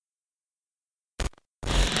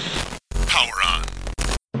Power on.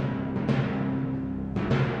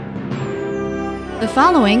 The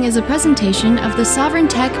following is a presentation of the Sovereign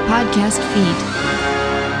Tech podcast feed.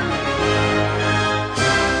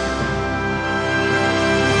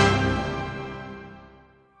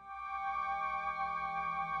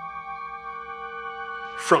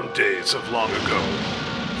 From days of long ago,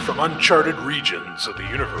 from uncharted regions of the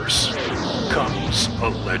universe, comes a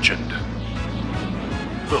legend.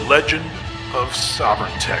 The Legend of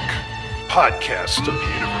Sovereign Tech, podcast of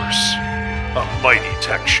the universe. A mighty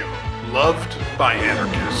tech show, loved by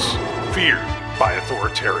anarchists, feared by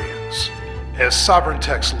authoritarians. As Sovereign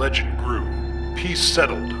Tech's legend grew, peace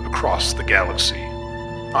settled across the galaxy.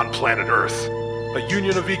 On planet Earth, a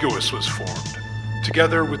union of egoists was formed.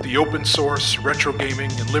 Together with the open source, retro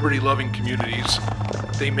gaming, and liberty-loving communities,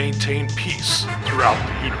 they maintained peace throughout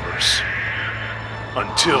the universe.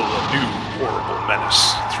 Until a new horrible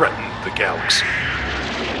menace threatened the galaxy.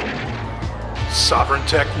 Sovereign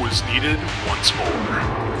Tech was needed once more.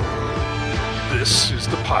 This is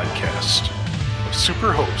the podcast of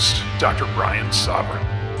superhost Dr. Brian Sovereign.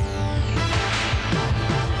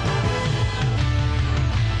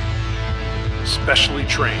 Specially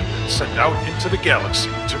trained and sent out into the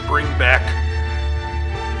galaxy to bring back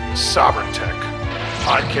Sovereign Tech,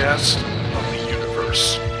 podcast of the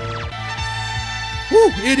universe. Woo!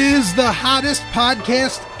 It is the hottest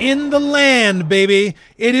podcast in the land, baby.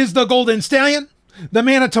 It is the Golden Stallion, the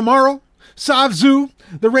Man of Tomorrow, Savzu,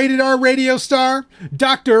 the Rated R radio star,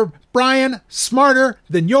 Dr. Brian, smarter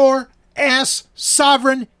than your ass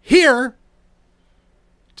Sovereign, here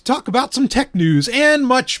to talk about some tech news and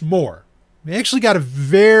much more. We actually got a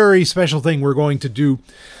very special thing we're going to do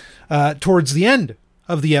towards the end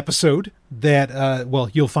of the episode that,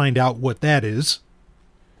 you'll find out what that is.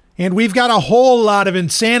 And we've got a whole lot of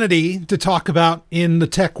insanity to talk about in the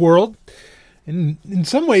tech world. And in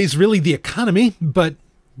some ways, really the economy, but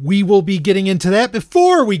we will be getting into that.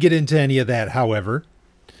 Before we get into any of that, however,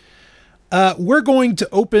 we're going to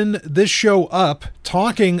open this show up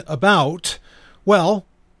talking about,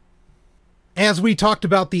 as we talked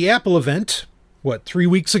about the Apple event, 3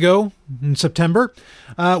 weeks ago in September,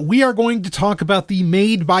 we are going to talk about the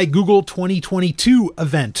Made by Google 2022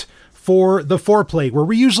 event for the Foreplay, where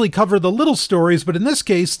we usually cover the little stories, but in this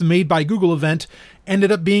case, the Made by Google event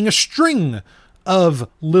ended up being a string of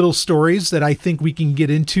little stories that I think we can get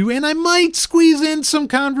into, and I might squeeze in some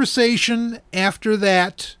conversation after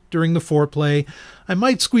that during the Foreplay. I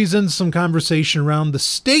might squeeze in some conversation around the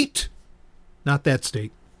state, not that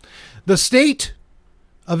state, the state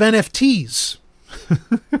of NFTs,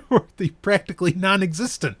 or the practically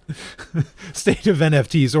non-existent state of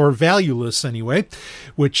NFTs, or valueless anyway,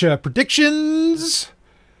 which predictions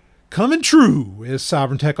coming true, as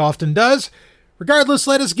Sovereign Tech often does. Regardless,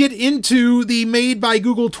 let us get into the Made by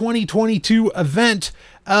Google 2022 event,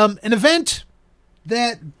 an event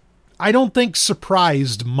that I don't think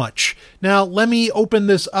surprised much. Now, let me open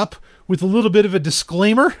this up with a little bit of a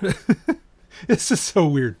disclaimer. This is so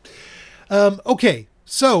weird. Okay,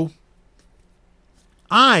 so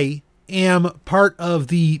I am part of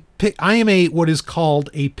I am what is called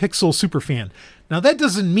a Pixel superfan. Now, that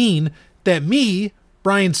doesn't mean that me,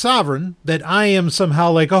 Brian Sovereign, that I am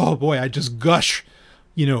somehow like, oh boy, I just gush,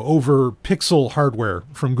 over Pixel hardware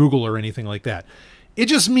from Google or anything like that. It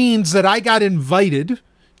just means that I got invited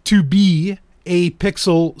to be a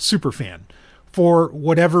Pixel superfan for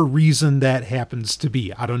whatever reason that happens to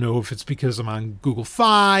be. I don't know if it's because I'm on Google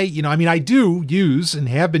Fi. I do use and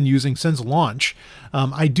have been using since launch.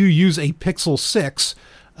 I do use a Pixel 6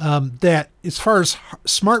 that, as far as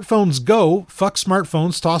smartphones go, fuck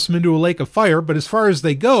smartphones, toss them into a lake of fire. But as far as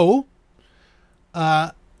they go,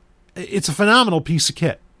 it's a phenomenal piece of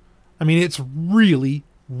kit. It's really,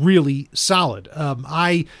 really solid.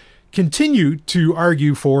 I continue to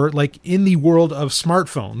argue for, in the world of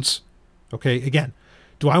smartphones, okay, again,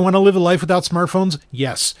 do I want to live a life without smartphones?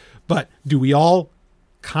 Yes. But do we all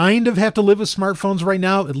kind of have to live with smartphones right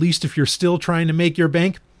now, at least if you're still trying to make your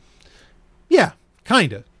bank? Yeah,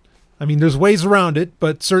 kind of. There's ways around it,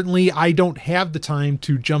 but certainly I don't have the time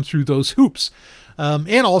to jump through those hoops.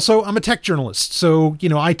 And also, I'm a tech journalist, so,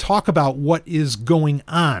 I talk about what is going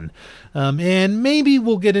on. And maybe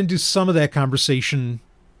we'll get into some of that conversation,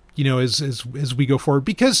 as we go forward,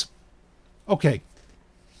 because, okay,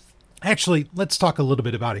 actually, let's talk a little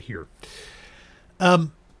bit about it here.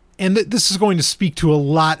 And this is going to speak to a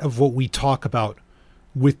lot of what we talk about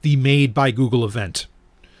with the Made by Google event.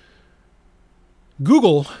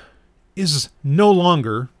 Google is no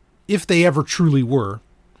longer, if they ever truly were,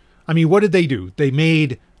 what did they do? They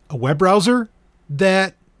made a web browser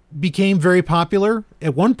that became very popular.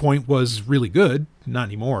 At one point was really good, not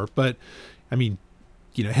anymore, but I mean,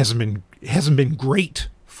 you know, it hasn't been great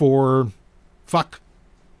for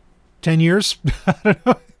 10 years. I don't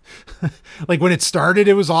know. Like when it started,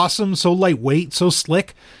 it was awesome, so lightweight, so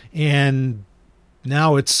slick, and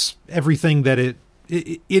now it's everything that it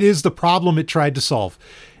is the problem it tried to solve.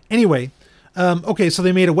 Anyway, okay, so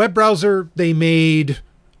they made a web browser. They made,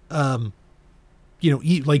 like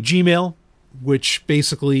Gmail, which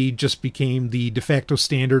basically just became the de facto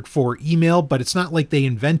standard for email, but it's not like they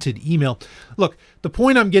invented email. Look, the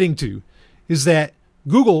point I'm getting to is that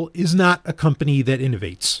Google is not a company that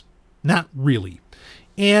innovates. Not really.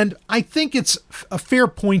 And I think it's a fair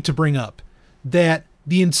point to bring up that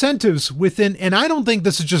the incentives within, and I don't think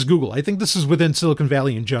this is just Google, I think this is within Silicon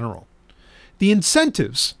Valley in general. The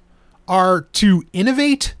incentives are to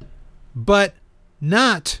innovate, but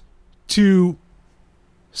not to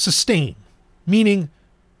sustain. Meaning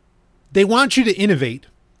they want you to innovate,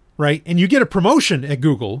 right? And you get a promotion at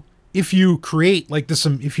Google if you create like this,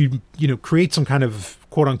 if you create some kind of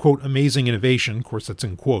quote unquote amazing innovation. Of course, that's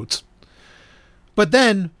in quotes. But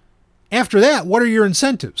then after that, what are your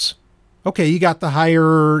incentives? Okay, you got the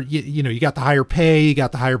higher, you got the higher pay, you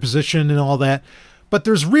got the higher position and all that. But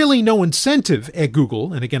there's really no incentive at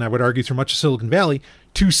Google, and again, I would argue through much of Silicon Valley,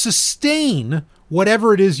 to sustain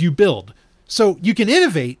whatever it is you build. So you can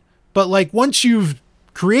innovate, but like once you've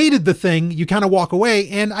created the thing, you kind of walk away.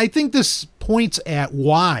 And I think this points at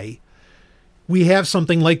why we have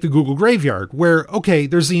something like the Google Graveyard, where, okay,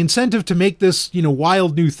 there's the incentive to make this,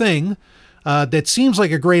 wild new thing that seems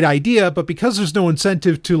like a great idea, but because there's no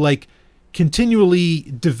incentive to like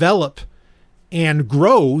continually develop and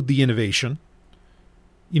grow the innovation,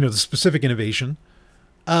 the specific innovation,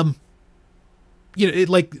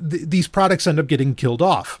 these products end up getting killed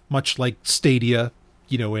off, much like Stadia,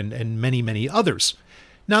 and many, many others.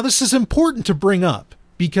 Now, this is important to bring up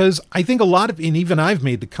because I think a lot of, and even I've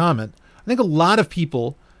made the comment, I think a lot of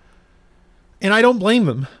people, and I don't blame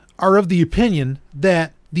them, are of the opinion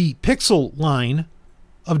that the Pixel line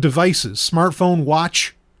of devices, smartphone,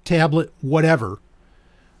 watch, tablet, whatever,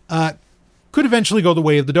 could eventually go the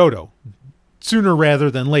way of the Dodo sooner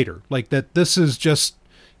rather than later. Like that this is just,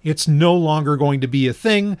 it's no longer going to be a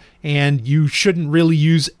thing, and you shouldn't really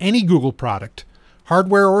use any Google product,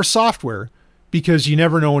 hardware or software, because you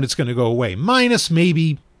never know when it's going to go away. Minus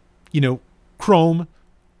maybe, Chrome,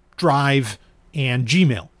 Drive, and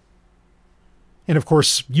Gmail. And of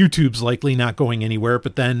course, YouTube's likely not going anywhere,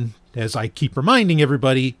 but then, as I keep reminding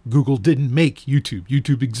everybody, Google didn't make YouTube.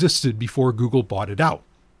 YouTube existed before Google bought it out.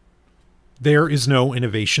 There is no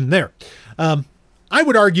innovation there. I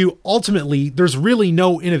would argue, ultimately, there's really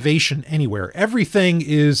no innovation anywhere. Everything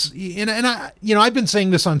is, and I've been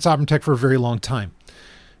saying this on Sovereign Tech for a very long time,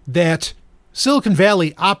 that Silicon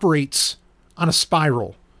Valley operates on a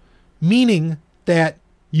spiral, meaning that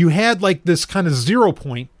you had like this kind of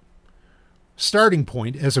starting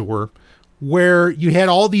point, as it were, where you had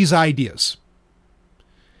all these ideas.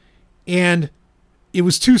 And it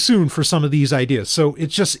was too soon for some of these ideas. So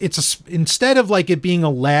instead of like it being a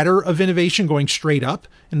ladder of innovation going straight up,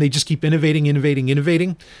 and they just keep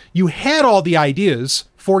innovating, you had all the ideas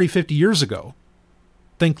 40, 50 years ago.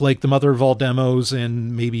 Think like the mother of all demos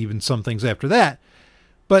and maybe even some things after that.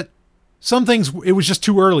 But some things, it was just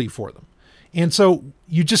too early for them. And so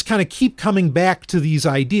you just kind of keep coming back to these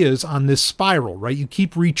ideas on this spiral, right? You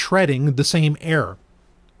keep retreading the same error.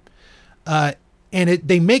 And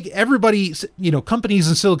they make everybody, companies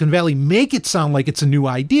in Silicon Valley make it sound like it's a new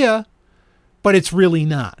idea, but it's really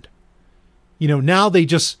not. Now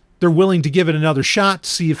they're willing to give it another shot to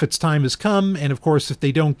see if its time has come. And of course, if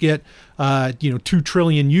they don't get, 2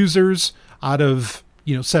 trillion users out of,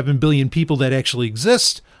 7 billion people that actually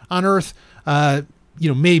exist on Earth,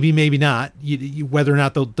 maybe not, whether or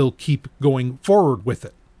not they'll keep going forward with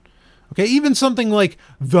it. Okay, even something like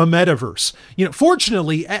the metaverse.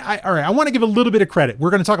 Fortunately, I want to give a little bit of credit. We're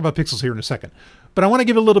going to talk about pixels here in a second, but I want to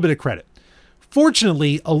give a little bit of credit.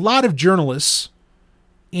 Fortunately, a lot of journalists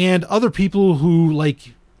and other people who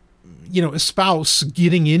espouse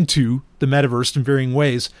getting into the metaverse in varying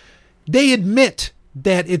ways, they admit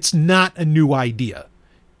that it's not a new idea.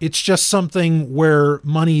 It's just something where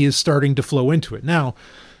money is starting to flow into it. Now,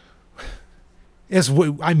 as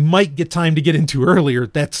I might get time to get into earlier,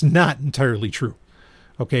 that's not entirely true.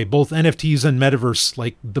 Okay, both NFTs and metaverse,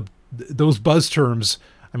 like those buzz terms,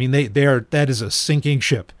 I mean, that is a sinking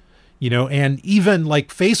ship, and even like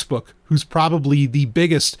Facebook, who's probably the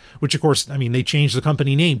biggest, which of course, I mean, they changed the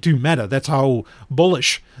company name to Meta. That's how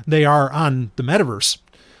bullish they are on the metaverse.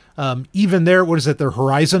 Even their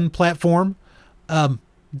Horizon platform,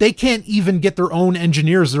 they can't even get their own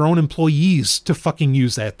engineers, their own employees to fucking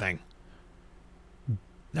use that thing.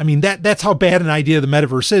 I mean, that's how bad an idea the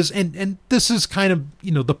metaverse is. And this is kind of,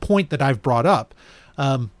 the point that I've brought up.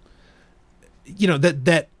 That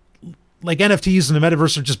like NFTs and the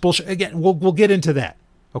metaverse are just bullshit. Again, we'll get into that.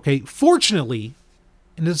 Okay. Fortunately,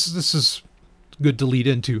 and this is good to lead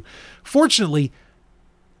into. Fortunately,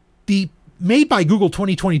 the Made by Google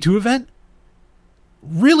 2022 event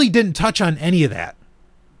really didn't touch on any of that.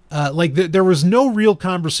 There was no real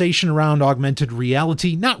conversation around augmented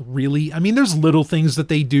reality. Not really. I mean, there's little things that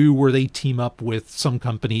they do where they team up with some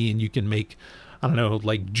company and you can make, I don't know,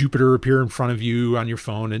 like Jupiter appear in front of you on your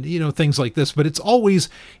phone and, things like this. But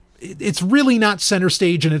it's really not center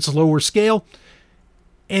stage and it's lower scale.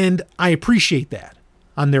 And I appreciate that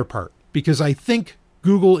on their part because I think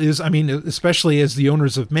Google is, especially as the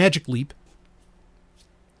owners of Magic Leap,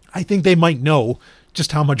 I think they might know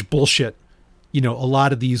just how much bullshit a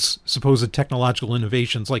lot of these supposed technological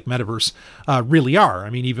innovations like metaverse really are. I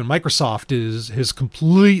mean, even Microsoft has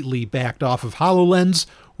completely backed off of HoloLens,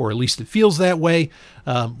 or at least it feels that way.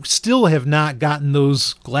 Still have not gotten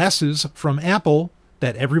those glasses from Apple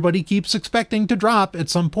that everybody keeps expecting to drop at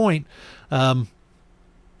some point. I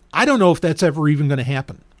don't know if that's ever even going to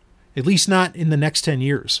happen, at least not in the next 10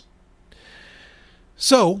 years.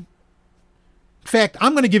 So, in fact,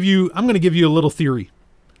 I'm going to give you a little theory.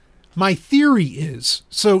 My theory is,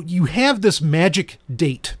 so you have this magic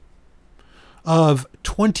date of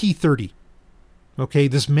 2030. Okay,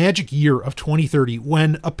 this magic year of 2030,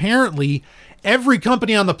 when apparently every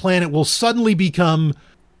company on the planet will suddenly become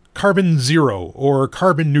carbon zero or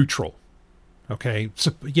carbon neutral. Okay,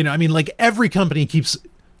 so, every company keeps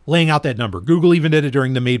laying out that number. Google even did it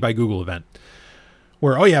during the Made by Google event,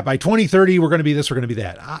 where, by 2030, we're going to be this, we're going to be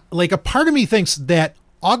that. A part of me thinks that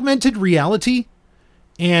augmented reality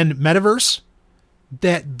and metaverse,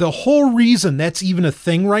 that the whole reason that's even a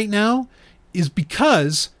thing right now is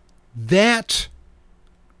because that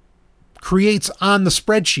creates on the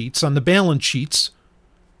spreadsheets, on the balance sheets,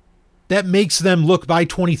 that makes them look by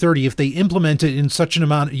 2030, if they implement it in such an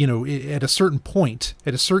amount, at a certain point,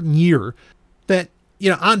 at a certain year, that,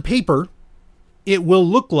 on paper, it will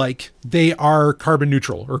look like they are carbon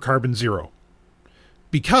neutral or carbon zero.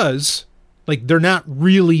 Because they're not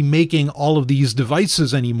really making all of these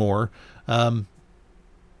devices anymore, or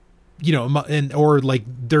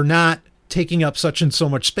they're not taking up such and so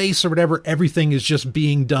much space or whatever. Everything is just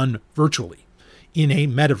being done virtually in a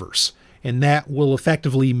metaverse. And that will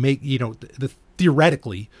effectively make,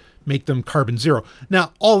 theoretically make them carbon zero.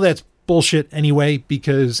 Now, all that's bullshit anyway,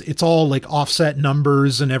 because it's all like offset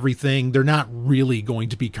numbers and everything. They're not really going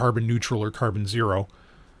to be carbon neutral or carbon zero.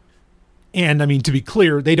 And to be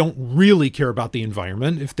clear, they don't really care about the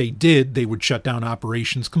environment. If they did, they would shut down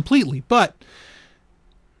operations completely. But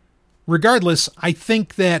regardless, I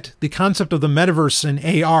think that the concept of the metaverse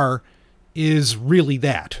and AR is really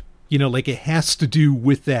that. It has to do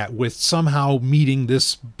with that, with somehow meeting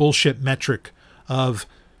this bullshit metric of,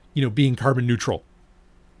 being carbon neutral.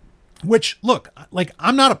 Which, look,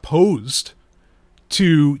 I'm not opposed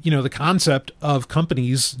to, the concept of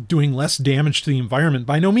companies doing less damage to the environment.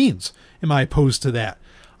 By no means am I opposed to that.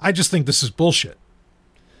 I just think this is bullshit.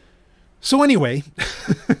 So anyway,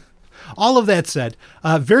 all of that said,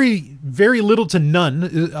 very, very little to none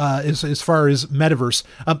as far as metaverse.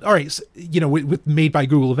 All right, with Made by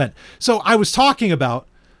Google event. So I was talking about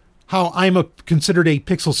how I'm considered a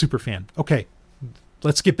Pixel superfan. Okay,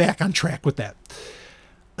 let's get back on track with that.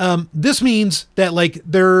 This means that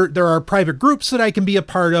there are private groups that I can be a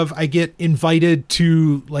part of. I get invited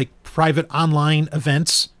to private online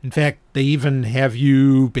events. In fact, they even have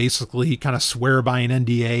you basically kind of swear by an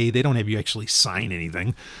NDA. They don't have you actually sign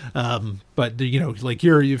anything. But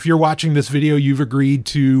if you're watching this video, you've agreed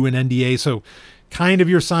to an NDA. So kind of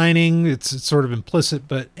you're signing, it's sort of implicit,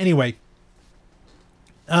 but anyway,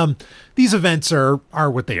 these events are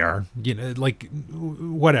what they are,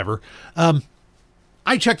 whatever.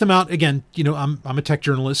 I check them out. Again, I'm a tech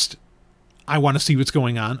journalist. I want to see what's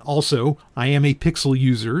going on. Also, I am a Pixel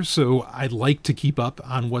user, so I like to keep up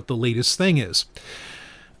on what the latest thing is.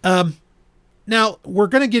 Now, we're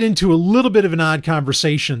going to get into a little bit of an odd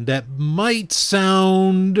conversation that might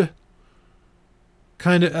sound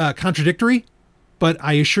kind of contradictory, but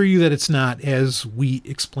I assure you that it's not as we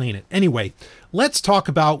explain it. Anyway, let's talk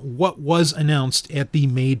about what was announced at the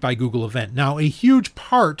Made by Google event. Now, a huge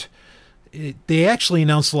part... they actually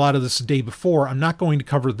announced a lot of this the day before. I'm not going to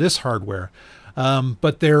cover this hardware,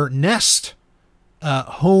 but their Nest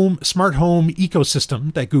smart home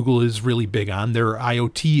ecosystem that Google is really big on, their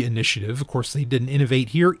IoT initiative. Of course, they didn't innovate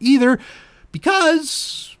here either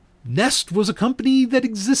because Nest was a company that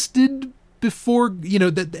existed before,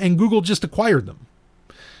 and Google just acquired them.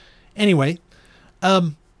 Anyway,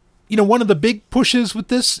 one of the big pushes with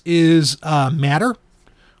this is Matter,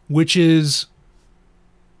 which is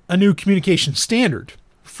a new communication standard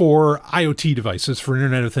for IoT devices, for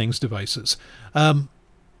Internet of Things devices.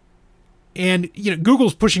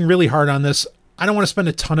 Google's pushing really hard on this. I don't want to spend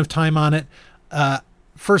a ton of time on it.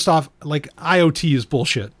 First off, IoT is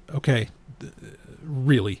bullshit. Okay.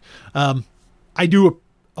 Really. I do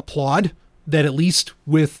applaud that at least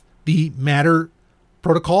with the Matter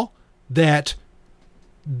protocol that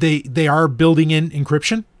they are building in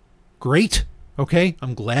encryption. Great. Okay.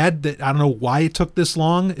 I'm glad that, I don't know why it took this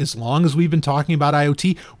long as we've been talking about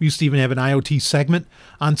IoT. We used to even have an IoT segment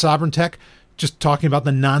on Sovereign Tech, just talking about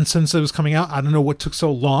the nonsense that was coming out. I don't know what took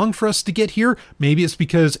so long for us to get here. Maybe it's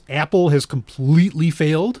because Apple has completely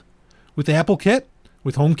failed with AppleKit,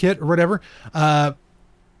 with HomeKit or whatever. I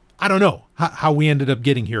don't know how we ended up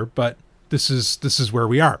getting here, but this is where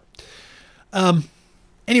we are.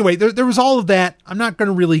 Anyway, there was all of that. I'm not going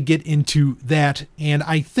to really get into that. And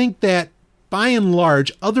I think that by and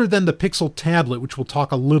large, other than the Pixel tablet, which we'll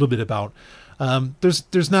talk a little bit about,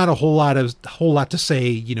 there's not a whole lot to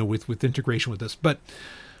say, with integration with this. But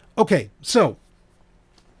okay, so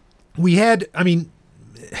we had,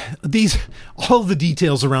 all the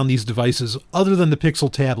details around these devices, other than the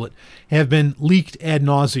Pixel tablet, have been leaked ad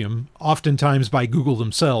nauseum, oftentimes by Google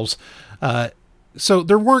themselves. So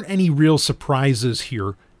there weren't any real surprises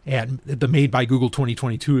here at the Made by Google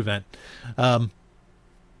 2022 event. And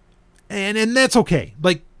that's okay.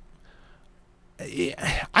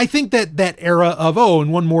 I think that era of,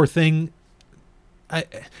 and one more thing,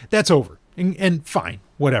 that's over and fine,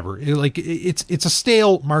 whatever. It's a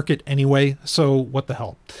stale market anyway. So what the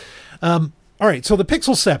hell? All right. So the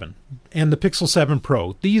Pixel 7 and the Pixel 7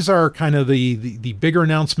 Pro, these are kind of the bigger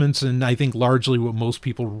announcements. And I think largely what most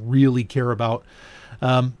people really care about.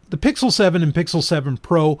 The Pixel 7 and Pixel 7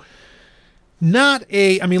 Pro,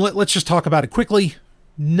 let's just talk about it quickly.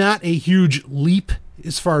 Not a huge leap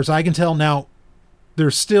as far as I can tell. Now,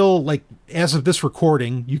 they're still, as of this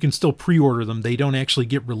recording, you can still pre-order them. They don't actually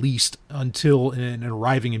get released until, and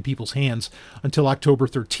arriving in people's hands, until October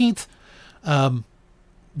 13th.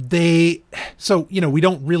 We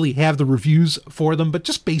don't really have the reviews for them, but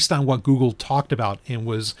just based on what Google talked about and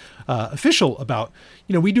was official about,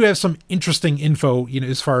 we do have some interesting info,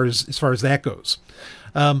 as far as that goes.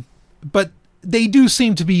 But they do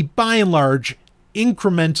seem to be, by and large,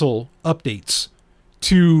 incremental updates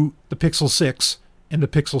to the Pixel 6 and the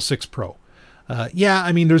Pixel 6 Pro.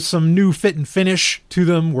 There's some new fit and finish to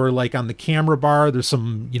them where, on the camera bar, there's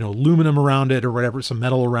some, aluminum around it or whatever, some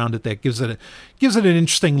metal around it that gives it an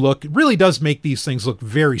interesting look. It really does make these things look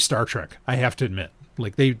very Star Trek, I have to admit.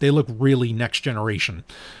 They look really next generation,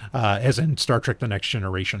 as in Star Trek The Next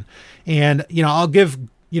Generation. And,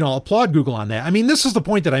 I'll applaud Google on that. This is the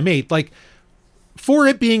point that I made. For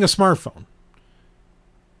it being a smartphone,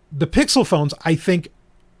 the Pixel phones, I think,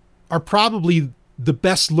 are probably the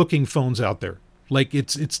best looking phones out there.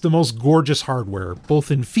 It's the most gorgeous hardware,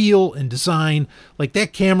 both in feel and design.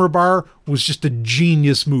 That camera bar was just a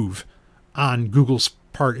genius move on Google's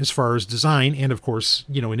part as far as design and, of course,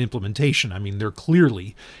 in implementation. They're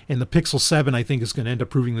clearly, and the Pixel 7, I think, is going to end up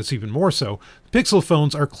proving this even more so. Pixel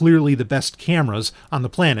phones are clearly the best cameras on the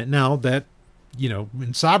planet. Now that,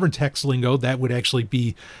 in Sovereign Tech's lingo, that would actually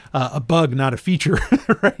be a bug, not a feature,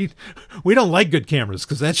 right? We don't like good cameras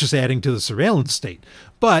because that's just adding to the surveillance state.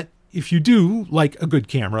 But if you do like a good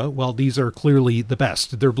camera, well, these are clearly the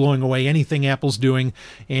best. They're blowing away anything Apple's doing,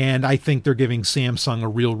 and I think they're giving Samsung a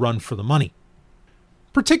real run for the money.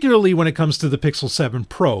 Particularly when it comes to the Pixel 7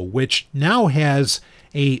 Pro, which now has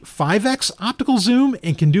a 5x optical zoom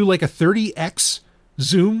and can do a 30x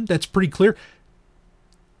zoom. That's pretty clear.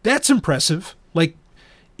 That's impressive.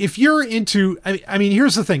 If you're into,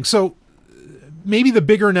 here's the thing. So maybe the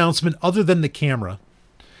bigger announcement, other than the camera,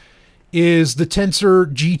 is the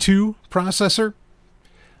Tensor G2 processor.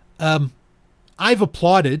 I've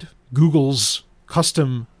applauded Google's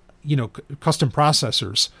custom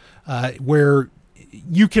processors, where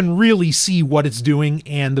you can really see what it's doing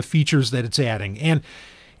and the features that it's adding. And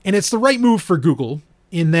it's the right move for Google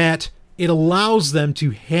in that it allows them to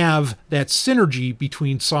have that synergy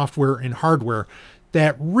between software and hardware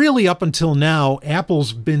that really up until now,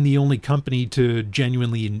 Apple's been the only company to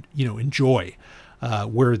genuinely, enjoy,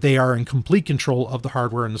 where they are in complete control of the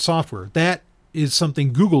hardware and the software. That is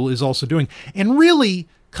something Google is also doing. And really,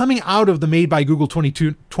 coming out of the Made by Google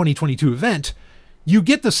 2022 event, you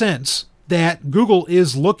get the sense that Google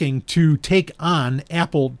is looking to take on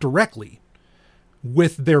Apple directly,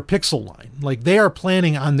 with their Pixel line. Like, they are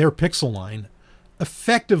planning on their Pixel line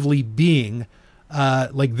effectively being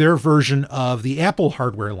like their version of the Apple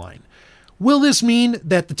hardware line. Will this mean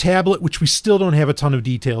that the tablet, which we still don't have a ton of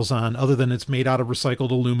details on, other than it's made out of recycled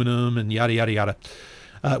aluminum and yada, yada, yada,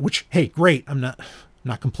 which, hey, great. I'm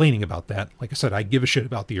not complaining about that. Like I said, I give a shit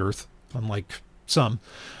about the Earth, unlike some.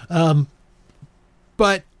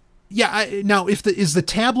 But yeah, now is the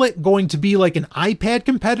tablet going to be like an iPad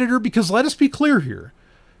competitor? Because let us be clear here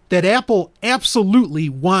that Apple absolutely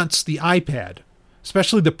wants the iPad,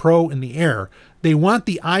 especially the Pro and the Air. They want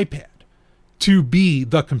the iPad to be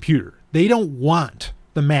the computer. They don't want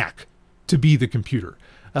the Mac to be the computer.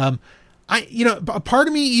 A part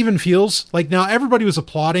of me even feels like now everybody was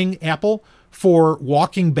applauding Apple for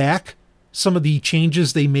walking back some of the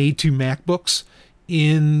changes they made to MacBooks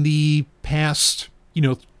in the past,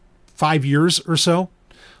 5 years or so,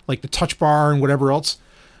 like the Touch Bar and whatever else.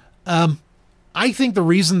 I think the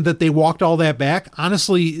reason that they walked all that back,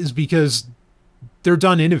 honestly, is because they're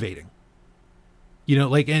done innovating.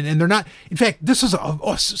 And they're not, in fact, this is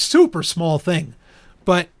a super small thing,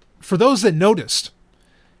 but for those that noticed,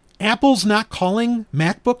 Apple's not calling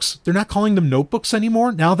MacBooks, they're not calling them notebooks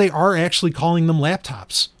anymore. Now they are actually calling them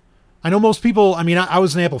laptops. I know most people, I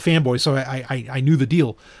was an Apple fanboy, so I knew the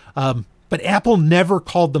deal. But Apple never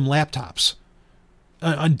called them laptops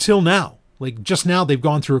until now. Like just now, they've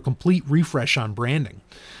gone through a complete refresh on branding.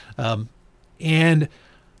 And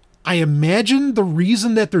I imagine the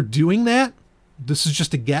reason that they're doing that, this is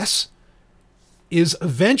just a guess, is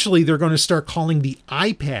eventually they're going to start calling the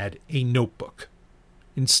iPad a notebook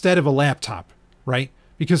instead of a laptop, right?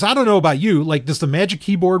 Because I don't know about you, like, does the Magic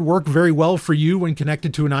Keyboard work very well for you when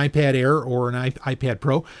connected to an iPad Air or an iPad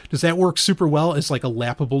Pro? Does that work super well as like a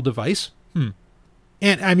lappable device?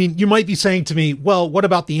 And you might be saying to me, well, what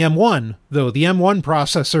about the M1 though? The M1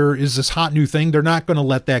 processor is this hot new thing. They're not going to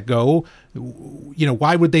let that go.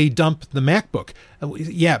 Why would they dump the MacBook?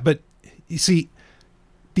 Yeah, but you see,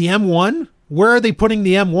 the M1, where are they putting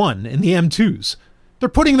the M1 and the M2s? They're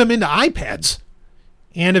putting them into iPads.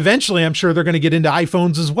 And eventually, I'm sure they're going to get into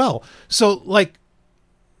iPhones as well. So,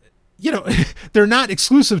 they're not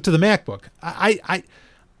exclusive to the MacBook. I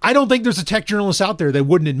don't think there's a tech journalist out there that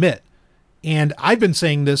wouldn't admit. And I've been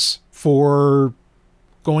saying this for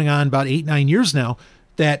going on about 8-9 years now,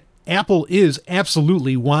 that Apple is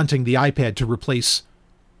absolutely wanting the iPad to replace,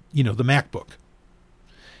 the MacBook.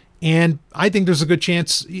 And I think there's a good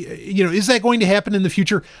chance, is that going to happen in the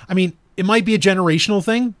future? It might be a generational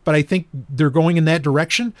thing, but I think they're going in that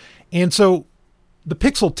direction. And so the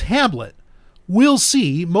Pixel tablet, we'll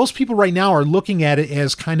see. Most people right now are looking at it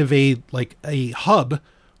as kind of a hub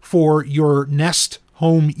for your Nest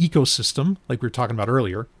home ecosystem, like we were talking about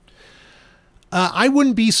earlier. I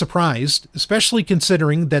wouldn't be surprised, especially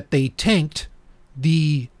considering that they tanked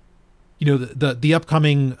the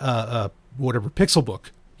upcoming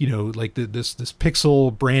Pixelbook, this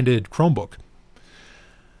Pixel branded Chromebook.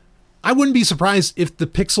 I wouldn't be surprised if the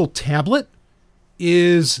Pixel tablet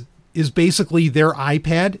is basically their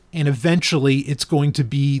iPad, and eventually it's going to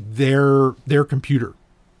be their computer,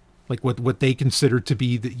 like what they consider to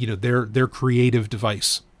be their creative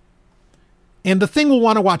device. And the thing we'll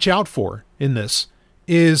want to watch out for in this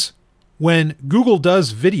is when Google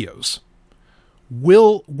does videos,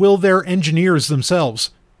 will their engineers themselves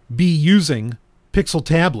be using Pixel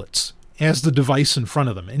tablets as the device in front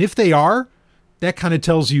of them? And if they are, that kind of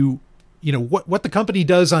tells you, what the company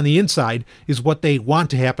does on the inside is what they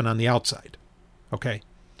want to happen on the outside. Okay.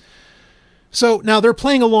 So now they're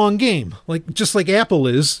playing a long game, just like Apple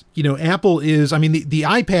is. Apple is, the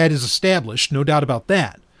iPad is established, no doubt about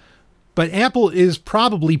that. But Apple is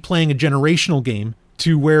probably playing a generational game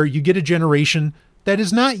to where you get a generation that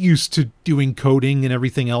is not used to doing coding and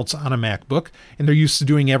everything else on a MacBook, and they're used to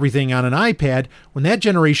doing everything on an iPad. When that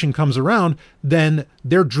generation comes around, then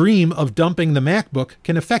their dream of dumping the MacBook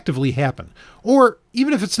can effectively happen. Or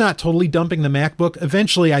even if it's not totally dumping the MacBook,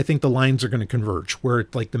 eventually I think the lines are going to converge, where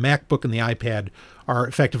the MacBook and the iPad are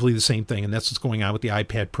effectively the same thing, and that's what's going on with the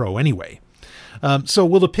iPad Pro anyway. So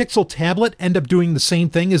will the Pixel tablet end up doing the same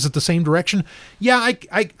thing? Is it the same direction? Yeah,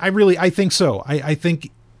 I think so. I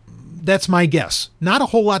think that's my guess. Not a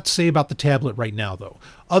whole lot to say about the tablet right now, though,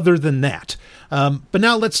 other than that. But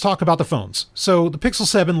now let's talk about the phones. So the Pixel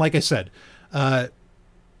 7, like I said, very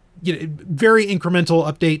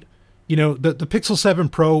incremental update. The Pixel 7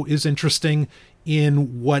 Pro is interesting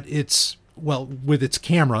in what its well, with its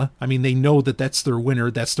camera. I mean, they know that that's their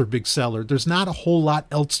winner. That's their big seller. There's not a whole lot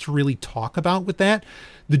else to really talk about with that.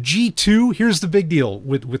 The G2, here's the big deal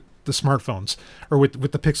with the smartphones, or with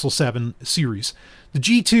the Pixel 7 series. The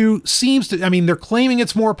G2 seems to, I mean, they're claiming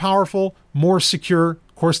it's more powerful, more secure.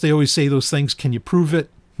 Of course, they always say those things. Can you prove it?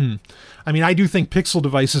 I mean, I do think Pixel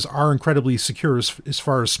devices are incredibly secure as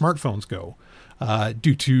far as smartphones go,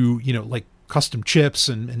 due to, like custom chips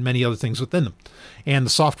and many other things within them, and the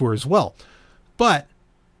software as well. But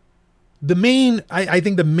I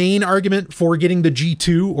think the main argument for getting the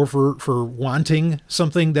G2, or for wanting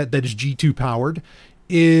something that is G2 powered,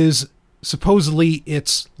 is supposedly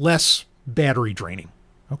it's less battery draining.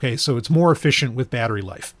 Okay, so it's more efficient with battery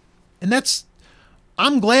life. And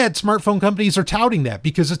I'm glad smartphone companies are touting that,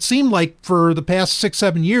 because it seemed like for the past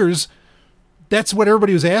 6-7 years, that's what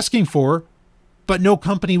everybody was asking for, but no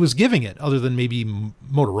company was giving it, other than maybe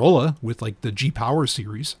Motorola with like the G Power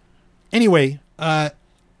series. Anyway,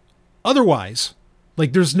 otherwise,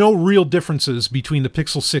 like there's no real differences between the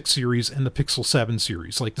Pixel 6 series and the Pixel 7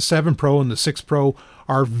 series. Like the 7 Pro and the 6 Pro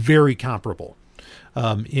are very comparable.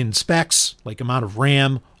 In specs, like amount of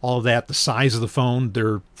RAM, all of that, the size of the phone,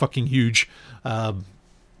 they're fucking huge.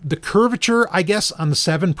 The curvature, I guess, on the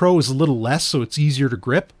 7 Pro is a little less, so it's easier to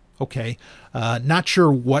grip. Okay. Not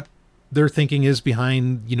sure what their thinking is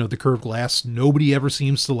behind, the curved glass. Nobody ever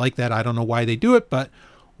seems to like that. I don't know why they do it, but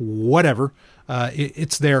whatever.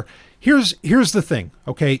 It's there. Here's the thing.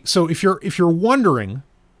 Okay. So if you're wondering,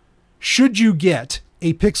 should you get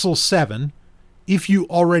a Pixel 7 if you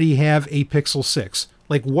already have a Pixel 6?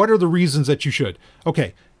 Like, what are the reasons that you should?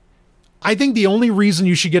 Okay. I think the only reason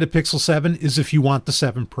you should get a Pixel 7 is if you want the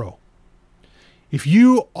 7 Pro.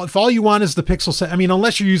 If all you want is the Pixel 7, I mean,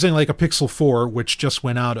 unless you're using like a Pixel 4, which just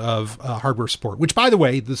went out of hardware support, which, by the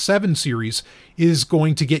way, the 7 series is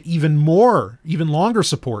going to get even longer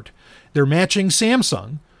support. They're matching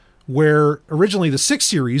Samsung, where originally the 6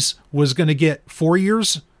 series was going to get 4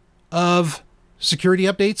 years of security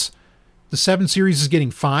updates. The 7 series is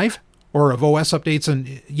getting 5, or of OS updates.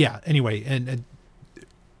 And yeah, anyway,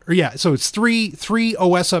 so it's three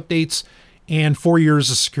OS updates and 4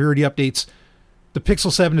 years of security updates. The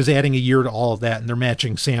Pixel 7 is adding a year to all of that, and they're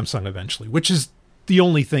matching Samsung eventually, which is the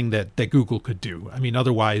only thing that Google could do. I mean,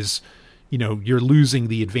 otherwise, you're losing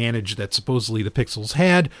the advantage that supposedly the Pixels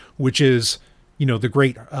had, which is, the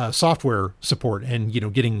great software support and,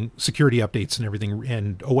 getting security updates and everything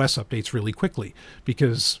and OS updates really quickly,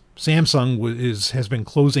 because Samsung has been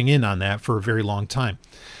closing in on that for a very long time.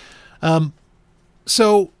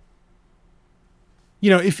 So,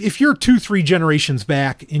 if you're 2-3 generations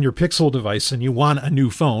back in your Pixel device and you want a new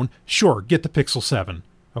phone, sure, get the Pixel 7.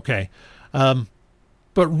 Okay.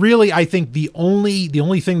 But really, I think the only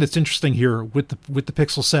thing that's interesting here with the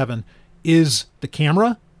Pixel 7 is the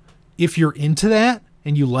camera. If you're into that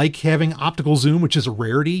and you like having optical zoom, which is a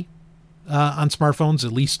rarity on smartphones,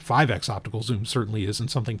 at least 5x optical zoom certainly isn't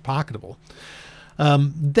something pocketable.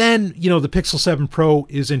 Then, the Pixel 7 Pro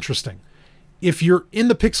is interesting. If you're in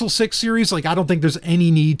the Pixel 6 series, like, I don't think there's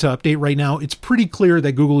any need to update right now. It's pretty clear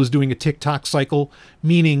that Google is doing a tick-tock cycle,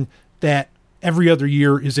 meaning that every other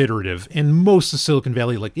year is iterative. And most of Silicon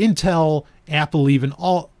Valley, like Intel, Apple,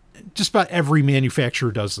 just about every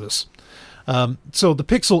manufacturer does this. So the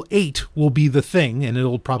Pixel 8 will be the thing, and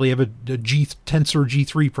it'll probably have a Tensor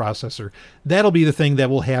G3 processor. That'll be the thing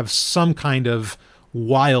that will have some kind of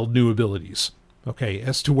wild new abilities. Okay,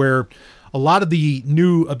 as to where a lot of the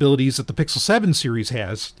new abilities that the Pixel 7 series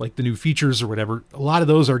has, like the new features or whatever, a lot of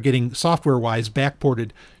those are getting software-wise backported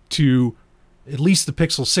to at least the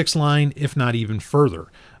Pixel 6 line, if not even further.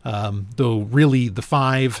 Though really the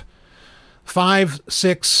 5,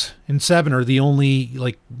 6, and 7 are the only,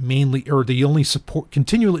 like, mainly, or the only support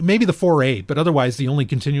continually, maybe the 4A, but otherwise the only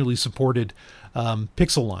continually supported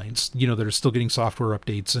Pixel lines, that are still getting software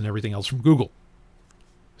updates and everything else from Google.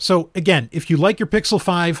 So again, if you like your Pixel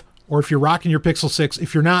 5, or if you're rocking your Pixel 6,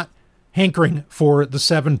 if you're not hankering for the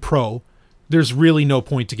 7 Pro, there's really no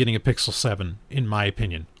point to getting a Pixel 7, in my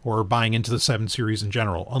opinion, or buying into the 7 series in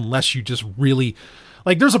general, unless you just really,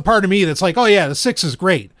 like, there's a part of me that's like, oh yeah, the 6 is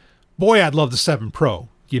great. Boy, I'd love the 7 Pro,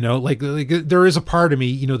 like there is a part of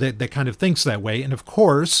me, that kind of thinks that way. And of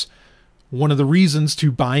course, one of the reasons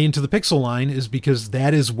to buy into the Pixel line is because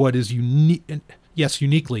that is what is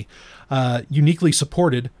uniquely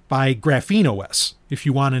supported by Graphene OS. If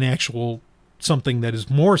you want an actual something that is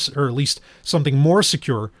more, or at least something more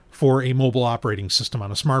secure for a mobile operating system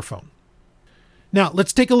on a smartphone. Now,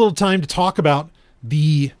 let's take a little time to talk about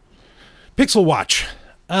the Pixel Watch.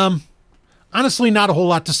 Honestly, not a whole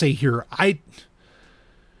lot to say here. I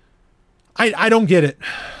don't get it.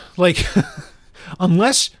 Like,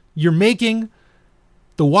 unless you're making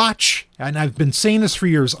the watch, and I've been saying this for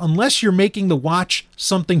years, unless you're making the watch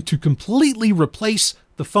something to completely replace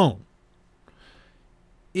the phone,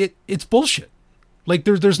 it's bullshit. Like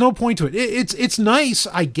there's no point to it. It's nice,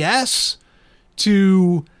 I guess,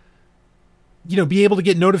 to be able to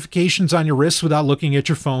get notifications on your wrist without looking at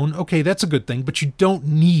your phone. Okay, that's a good thing, but you don't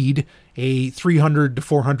need a $300 to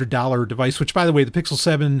 $400 device, which, by the way, the Pixel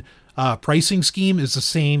 7 pricing scheme is the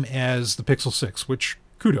same as the Pixel 6, which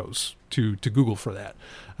kudos to Google for that,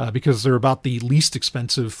 because they're about the least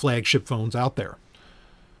expensive flagship phones out there.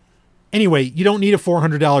 Anyway, you don't need a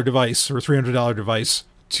 $400 device or a $300 device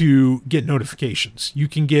to get notifications. You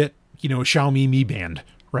can get, a Xiaomi Mi Band,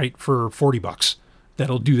 right, for $40.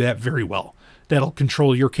 That'll do that very well. That'll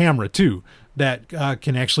control your camera too. That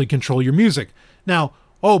can actually control your music. Now,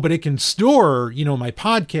 but it can store, my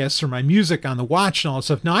podcasts or my music on the watch and all that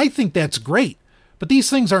stuff. Now, I think that's great, but these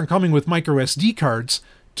things aren't coming with micro SD cards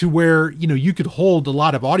to where, you could hold a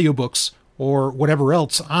lot of audiobooks or whatever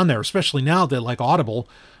else on there, especially now that like Audible.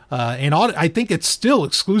 I think it's still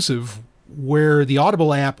exclusive where the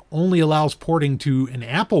Audible app only allows porting to an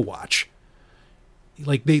Apple Watch.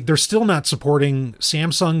 Like they're still not supporting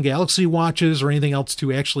Samsung Galaxy watches or anything else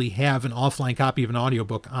to actually have an offline copy of an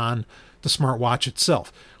audiobook on the smartwatch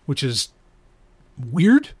itself, which is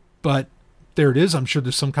weird, but there it is. I'm sure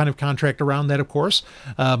there's some kind of contract around that, of course.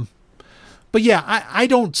 But yeah, I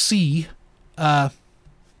don't see the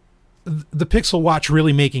Pixel Watch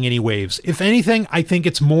really making any waves. If anything, I think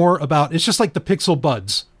it's just like the Pixel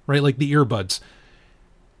Buds, right? Like the earbuds.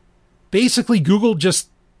 Basically, Google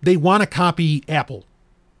they want to copy Apple.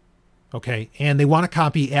 Okay. And they want to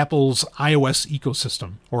copy Apple's iOS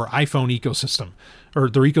ecosystem or iPhone ecosystem or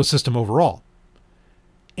their ecosystem overall.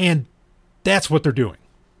 And that's what they're doing.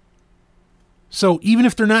 So even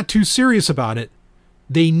if they're not too serious about it,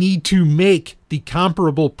 they need to make the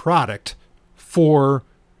comparable product for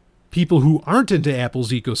people who aren't into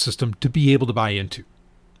Apple's ecosystem to be able to buy into.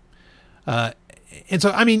 And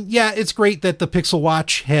so, I mean, yeah, it's great that the Pixel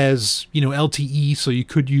Watch has, LTE, so you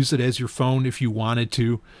could use it as your phone if you wanted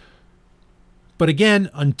to. But again,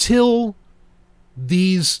 until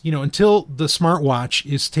the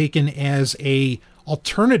smartwatch is taken as a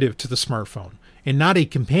alternative to the smartphone and not a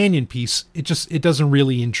companion piece, it doesn't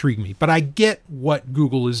really intrigue me. But I get what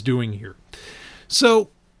Google is doing here. So,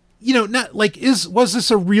 not like was this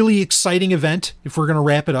a really exciting event? If we're going to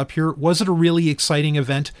wrap it up here, was it a really exciting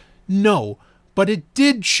event? No. But it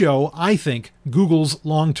did show, I think, Google's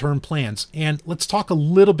long-term plans. And let's talk a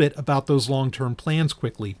little bit about those long-term plans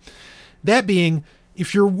quickly. That being,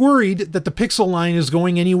 if you're worried that the Pixel line is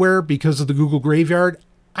going anywhere because of the Google graveyard,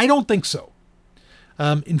 I don't think so.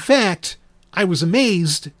 In fact, I was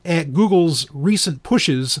amazed at Google's recent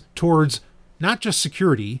pushes towards not just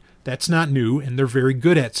security, that's not new, and they're very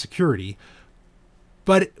good at security,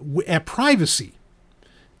 but at privacy.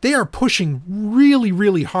 They are pushing really,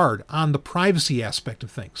 really hard on the privacy aspect of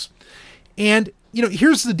things. And,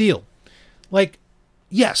 here's the deal. Like,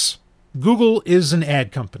 yes, Google is an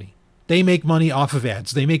ad company. They make money off of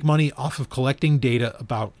ads. They make money off of collecting data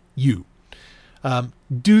about you.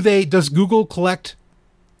 Does Google collect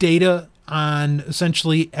data on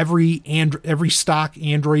essentially every stock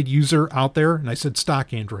Android user out there? And I said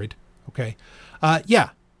stock Android. Okay. Yeah,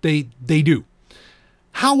 they do.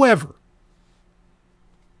 However,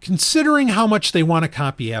 considering how much they want to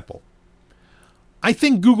copy Apple, I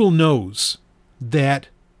think Google knows that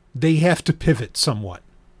they have to pivot somewhat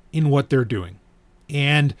in what they're doing.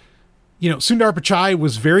 And, Sundar Pichai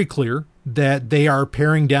was very clear that they are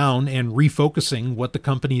paring down and refocusing what the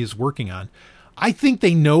company is working on. I think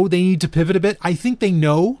they know they need to pivot a bit. I think they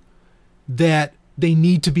know that they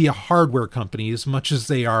need to be a hardware company as much as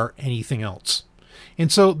they are anything else.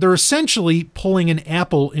 And so they're essentially pulling an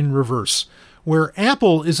Apple in reverse, where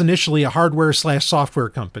Apple is initially a hardware/software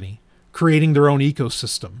company creating their own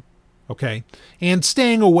ecosystem, okay, and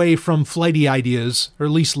staying away from flighty ideas, or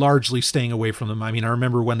at least largely staying away from them. I mean, I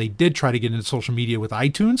remember when they did try to get into social media with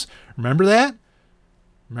iTunes. Remember that?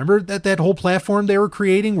 Remember that whole platform they were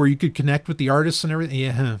creating where you could connect with the artists and everything?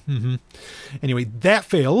 Yeah. Mm-hmm. Anyway, that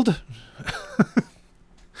failed.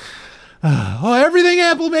 Everything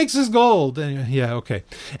Apple makes is gold. Yeah, okay.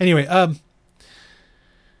 Anyway,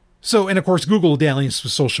 so, and of course, Google dalliance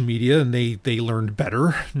with social media, and they learned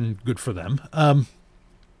better, and good for them.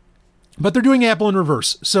 But they're doing Apple in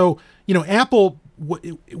reverse. So, Apple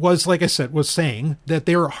was, like I said, was saying that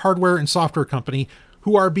they're a hardware and software company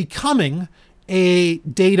who are becoming a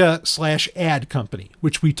data/ad company,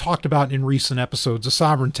 which we talked about in recent episodes of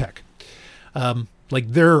Sovereign Tech.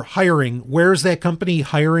 Like they're hiring, where's that company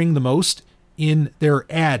hiring the most? In their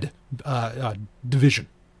ad division.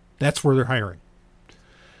 That's where they're hiring.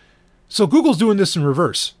 So Google's doing this in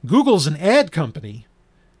reverse. Google's an ad company,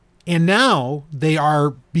 and now they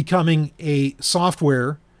are becoming a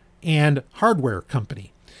software and hardware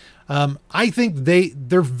company. I think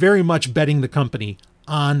they're very much betting the company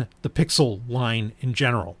on the Pixel line in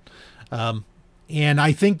general. And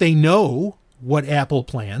I think they know what Apple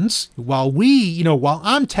plans. While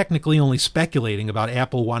I'm technically only speculating about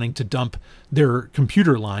Apple wanting to dump their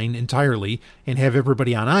computer line entirely and have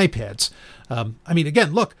everybody on iPads.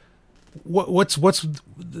 Again, look, what's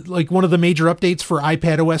like one of the major updates for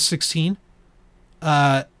iPadOS 16?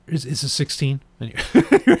 Is it 16?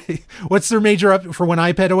 What's their major up for when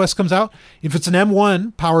iPadOS comes out? If it's an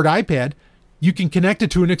M1 powered iPad, you can connect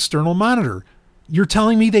it to an external monitor. You're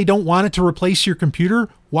telling me they don't want it to replace your computer?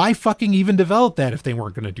 Why fucking even develop that if they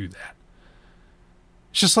weren't going to do that?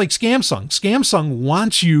 It's just like Samsung. Samsung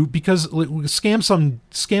wants you because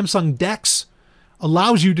Samsung DeX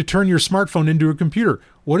allows you to turn your smartphone into a computer.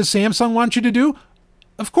 What does Samsung want you to do?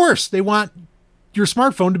 Of course, they want your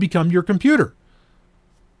smartphone to become your computer.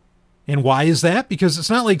 And why is that? Because it's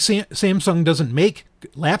not like Samsung doesn't make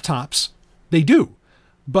laptops. They do.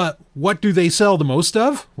 But what do they sell the most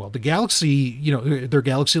of? Well, the Galaxy, their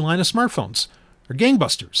Galaxy line of smartphones are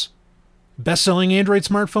gangbusters. Best-selling Android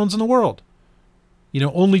smartphones in the world.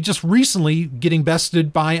 Only just recently getting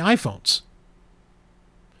bested by iPhones.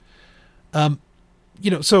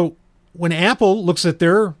 So when Apple looks at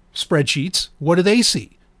their spreadsheets, what do they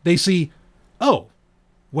see? They see, oh,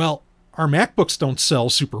 well, our MacBooks don't sell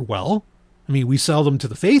super well. We sell them to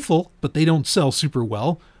the faithful, but they don't sell super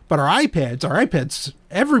well. But our iPads,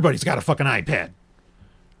 everybody's got a fucking iPad,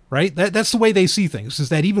 right? That's the way they see things, is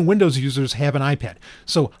that even Windows users have an iPad.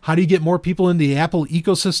 So how do you get more people in the Apple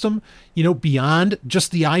ecosystem, beyond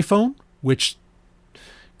just the iPhone, which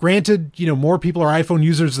granted, more people are iPhone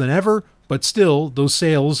users than ever, but still those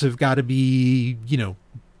sales have got to be,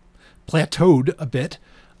 plateaued a bit.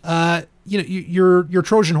 Your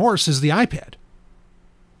Trojan horse is the iPad.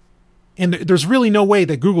 And there's really no way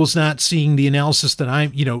that Google's not seeing the analysis that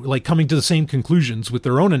I'm, coming to the same conclusions with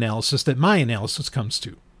their own analysis that my analysis comes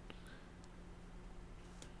to.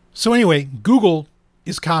 So anyway, Google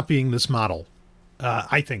is copying this model.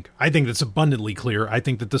 I think that's abundantly clear. I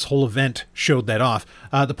think that this whole event showed that off.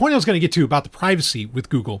 The point I was going to get to about the privacy with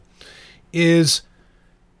Google is,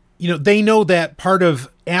 they know that part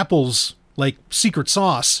of Apple's secret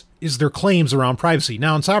sauce is their claims around privacy.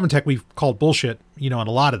 Now in Sovereign Tech, we've called bullshit, on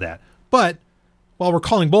a lot of that. But while we're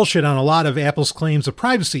calling bullshit on a lot of Apple's claims of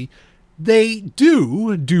privacy, they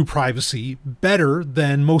do privacy better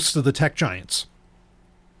than most of the tech giants.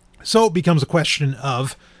 So it becomes a question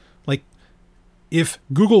of, if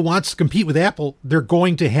Google wants to compete with Apple, they're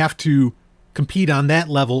going to have to compete on that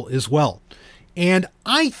level as well. And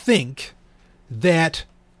I think that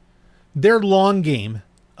their long game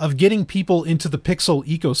of getting people into the Pixel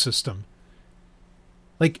ecosystem,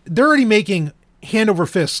 they're already making hand over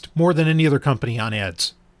fist more than any other company on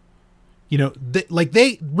ads.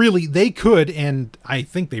 They could, and I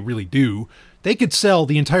think they really do, they could sell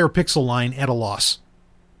the entire Pixel line at a loss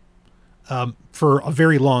for a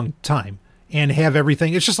very long time and have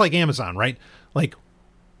everything. It's just like Amazon, right?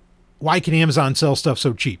 Why can Amazon sell stuff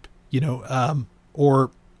so cheap? How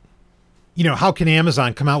can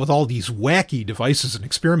Amazon come out with all these wacky devices and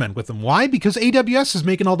experiment with them? Why? Because AWS is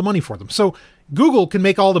making all the money for them. So Google can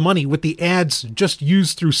make all the money with the ads just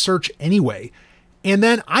used through search anyway. And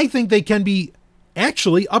then I think they can be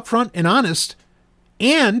actually upfront and honest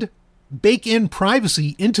and bake in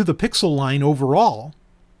privacy into the Pixel line overall.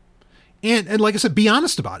 And like I said, be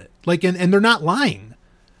honest about it. And they're not lying.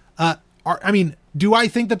 Do I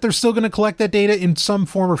think that they're still going to collect that data in some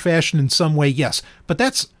form or fashion in some way? Yes. But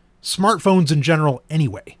that's smartphones in general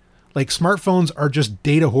anyway. Smartphones are just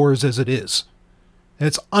data whores as it is. And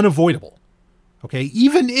it's unavoidable. Okay,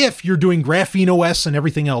 even if you're doing Graphene OS and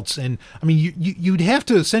everything else, and you'd have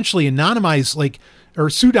to essentially anonymize, or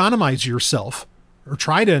pseudonymize yourself, or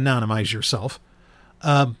try to anonymize yourself,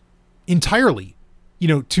 entirely,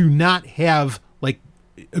 to not have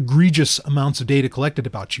egregious amounts of data collected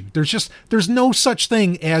about you. There's no such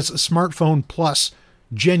thing as a smartphone plus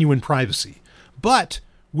genuine privacy, but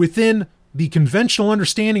within the conventional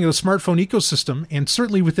understanding of the smartphone ecosystem, and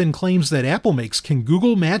certainly within claims that Apple makes, can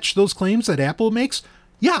Google match those claims that Apple makes?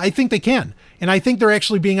 Yeah, I think they can. And I think they're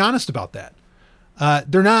actually being honest about that.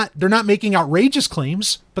 They're not making outrageous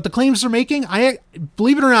claims, but the claims they're making, I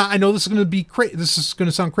believe it or not, I know this is going to be this is going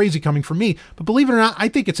to sound crazy coming from me, but believe it or not, I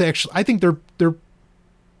think they're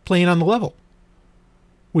playing on the level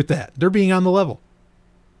with that. They're being on the level.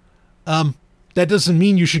 That doesn't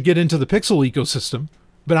mean you should get into the Pixel ecosystem.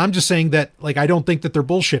 But I'm just saying that, like, I don't think that they're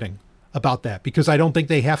bullshitting about that, because I don't think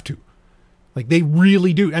they have to. Like, they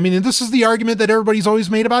really do. I mean, and this is the argument that everybody's always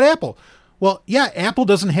made about Apple. Well, yeah, Apple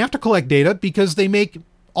doesn't have to collect data because they make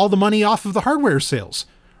all the money off of the hardware sales,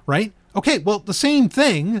 right? Okay, well, the same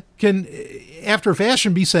thing can, after a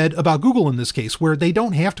fashion, be said about Google in this case, where they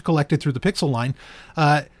don't have to collect it through the Pixel line.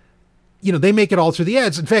 They make it all through the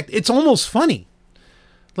ads. In fact, it's almost funny.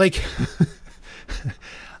 Like,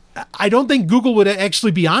 I don't think Google would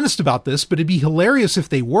actually be honest about this, but it'd be hilarious if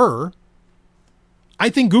they were. I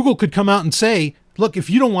think Google could come out and say, look, if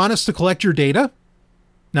you don't want us to collect your data,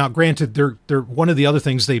 now granted, they're one of the other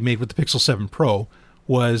things they made with the Pixel 7 Pro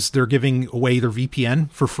was they're giving away their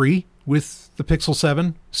VPN for free with the Pixel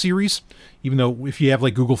 7 series, even though if you have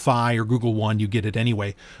like Google Fi or Google One, you get it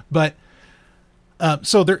anyway. But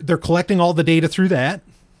so they're collecting all the data through that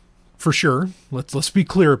for sure. Let's be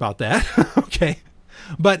clear about that. Okay.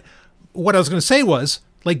 But what I was going to say was,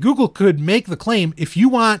 like, Google could make the claim, if you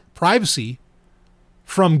want privacy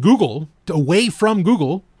from Google, away from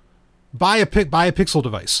Google, buy a Pixel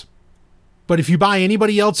device. But if you buy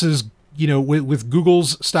anybody else's, with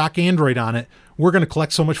Google's stock Android on it, we're going to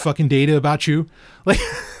collect so much fucking data about you. Like,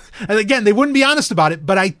 and again, they wouldn't be honest about it,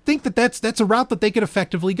 but I think that that's a route that they could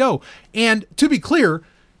effectively go. And to be clear,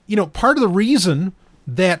 part of the reason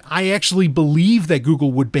that I actually believe that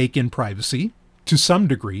Google would bake in privacy to some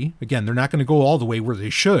degree, again, they're not going to go all the way where they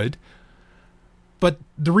should, but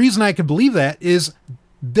the reason I can believe that is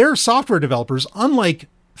their software developers, unlike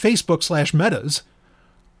Facebook/Meta's,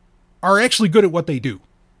 are actually good at what they do.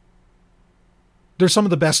 They're some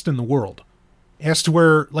of the best in the world. As to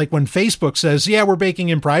where, like, when Facebook says, yeah, we're baking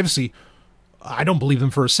in privacy, I don't believe them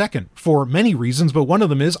for a second, for many reasons, but one of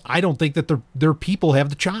them is I don't think that their people have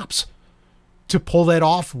the chops to pull that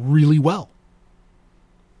off really well.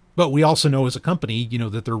 But we also know as a company,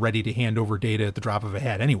 that they're ready to hand over data at the drop of a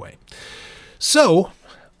hat anyway. So,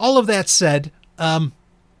 all of that said, again,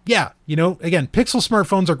 Pixel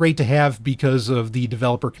smartphones are great to have because of the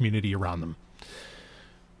developer community around them.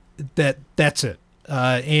 That's it.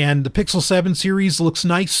 And the Pixel 7 series looks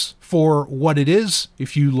nice for what it is.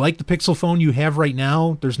 If you like the Pixel phone you have right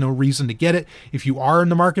now, there's no reason to get it. If you are in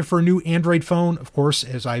the market for a new Android phone, of course,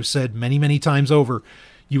 as I've said many, many times over,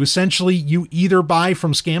 you either buy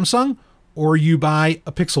from Samsung or you buy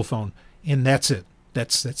a Pixel phone, and that's it.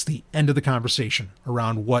 That's the end of the conversation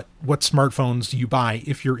around what smartphones do you buy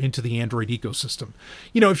if you're into the Android ecosystem.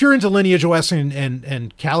 If you're into Lineage OS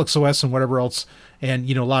and Calyx OS and whatever else, and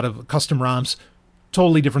a lot of custom ROMs,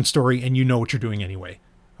 totally different story, and you know what you're doing anyway.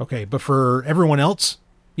 Okay, but for everyone else,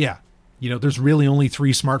 yeah, there's really only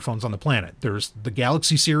 3 smartphones on the planet. There's the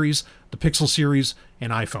Galaxy series, the Pixel series,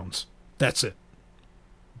 and iPhones. That's it.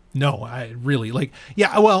 No, I really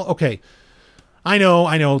okay. I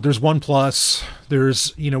know, there's OnePlus,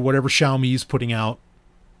 there's, whatever Xiaomi's putting out.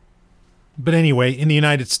 But anyway, in the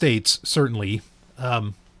United States, certainly,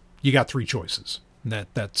 you got 3 choices.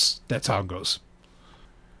 That's how it goes.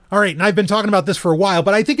 All right, and I've been talking about this for a while,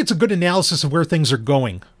 but I think it's a good analysis of where things are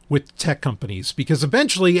going with tech companies, because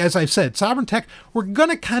eventually, as I've said, Sovereign Tech, we're going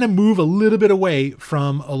to kind of move a little bit away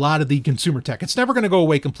from a lot of the consumer tech. It's never going to go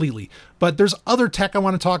away completely, but there's other tech I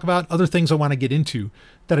want to talk about, other things I want to get into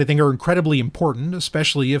that I think are incredibly important,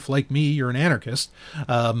 especially if, like me, you're an anarchist,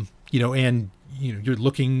 and you're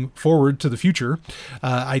looking forward to the future.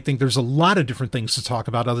 I think there's a lot of different things to talk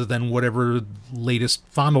about other than whatever latest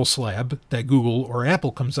fondle slab that Google or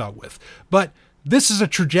Apple comes out with. But this is a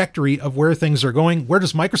trajectory of where things are going. Where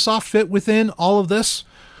does Microsoft fit within all of this?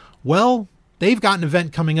 Well, they've got an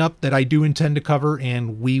event coming up that I do intend to cover,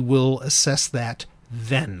 and we will assess that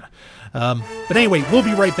then. But anyway, we'll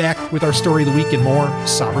be right back with our story of the week and more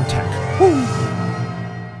Sovereign Tech. Woo!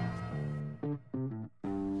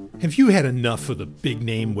 Have you had enough of the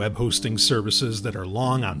big-name web hosting services that are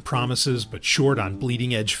long on promises but short on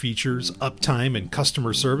bleeding-edge features, uptime, and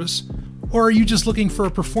customer service? Or are you just looking for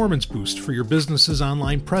a performance boost for your business's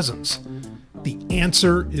online presence? The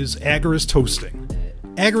answer is Agorist Hosting.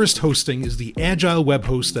 Agorist Hosting is the agile web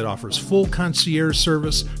host that offers full concierge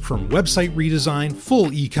service, from website redesign,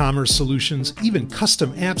 full e-commerce solutions, even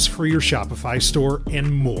custom apps for your Shopify store,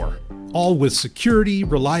 and more. All with security,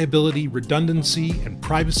 reliability, redundancy, and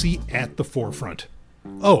privacy at the forefront.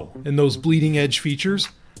 Oh, and those bleeding-edge features?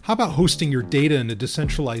 How about hosting your data in a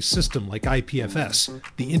decentralized system like IPFS,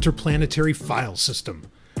 the Interplanetary File System?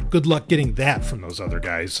 Good luck getting that from those other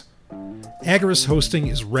guys. Agorist Hosting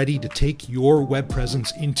is ready to take your web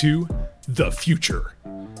presence into the future.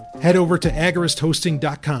 Head over to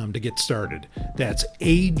agoristhosting.com to get started. That's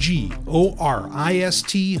AGORIST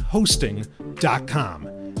hosting.com.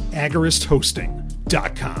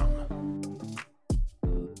 agoristhosting.com.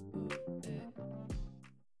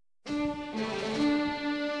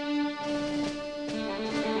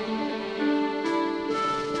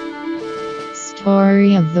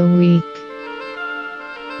 Story of the week.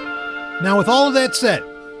 Now, with all of that said,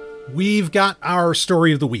 we've got our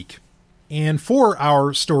story of the week. And for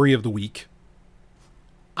our story of the week,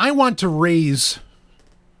 I want to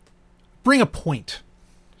bring a point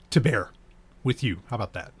to bear with you. How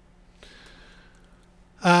about that?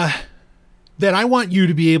 That I want you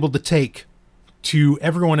to be able to take to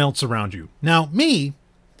everyone else around you. Now, me,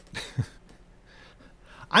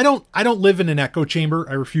 I don't live in an echo chamber.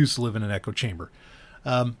 I refuse to live in an echo chamber.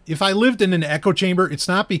 If I lived in an echo chamber, it's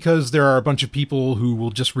not because there are a bunch of people who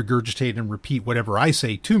will just regurgitate and repeat whatever I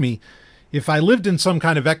say to me. If I lived in some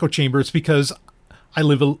kind of echo chamber, it's because I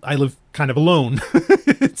live kind of alone.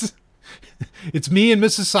 It's me and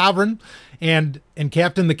Mrs. Sovereign and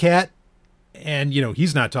Captain the Cat, and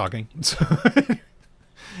he's not talking. So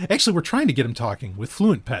actually, we're trying to get him talking with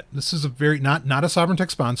Fluent Pet. This is a very not a Sovereign Tech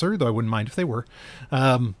sponsor, though I wouldn't mind if they were.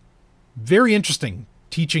 Very interesting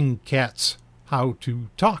teaching cats how to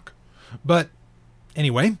talk. But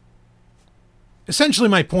anyway, essentially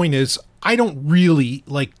my point is I don't really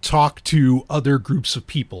talk to other groups of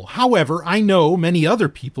people. However, I know many other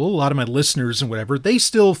people, a lot of my listeners and whatever, they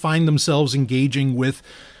still find themselves engaging with,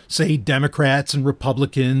 say, Democrats and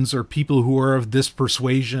Republicans or people who are of this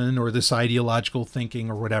persuasion or this ideological thinking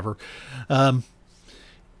or whatever.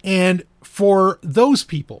 And for those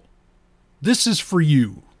people, this is for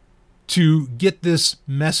you to get this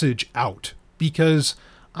message out, because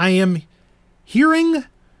I am hearing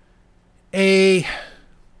I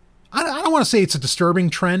don't want to say it's a disturbing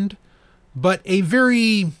trend, but a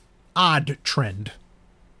very odd trend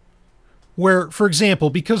where, for example,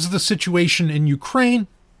 because of the situation in Ukraine,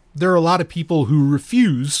 there are a lot of people who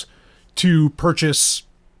refuse to purchase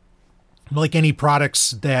any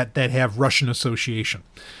products that have Russian association.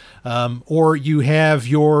 Or you have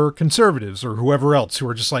your conservatives or whoever else who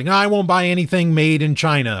are just like, no, I won't buy anything made in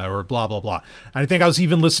China or blah, blah, blah. And I think I was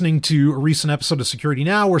even listening to a recent episode of Security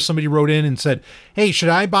Now where somebody wrote in and said, hey, should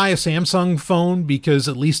I buy a Samsung phone because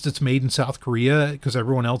at least it's made in South Korea because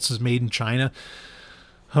everyone else is made in China?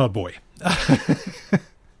 Oh, boy.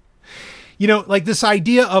 This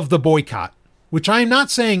idea of the boycott, which I'm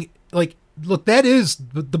not saying, look,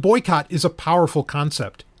 the boycott is a powerful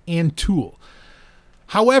concept and tool.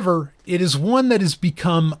 However, it is one that has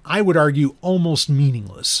become, I would argue, almost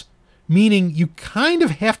meaningless. Meaning you kind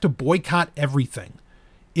of have to boycott everything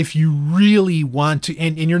if you really want to,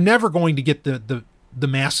 and you're never going to get the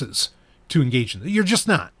masses to engage in it. You're just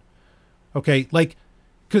not. Okay?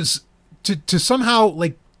 Because to somehow,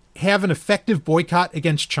 have an effective boycott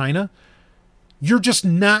against China, you're just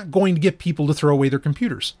not going to get people to throw away their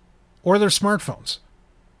computers or their smartphones.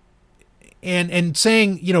 And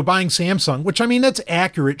saying, buying Samsung, which, I mean, that's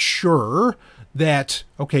accurate, sure, that's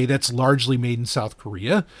largely made in South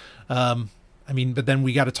Korea. But then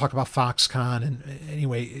we got to talk about Foxconn. And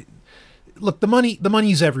anyway, look, the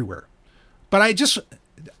money's everywhere. But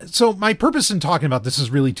so my purpose in talking about this is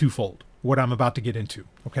really twofold, what I'm about to get into,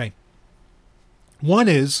 okay? One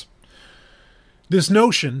is this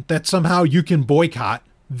notion that somehow you can boycott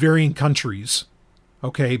varying countries,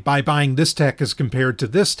 okay, by buying this tech as compared to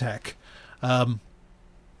this tech.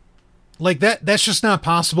 That's just not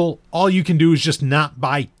possible. All you can do is just not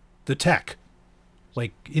buy the tech,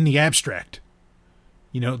 in the abstract.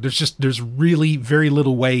 There's really very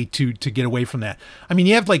little way to get away from that. I mean,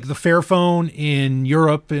 you have the Fairphone in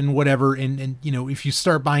Europe and whatever. And if you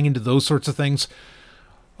start buying into those sorts of things,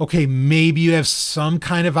 okay, maybe you have some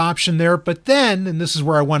kind of option there, but then, and this is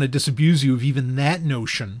where I want to disabuse you of even that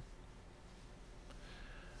notion.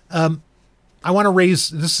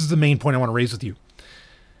 This is the main point I want to raise with you.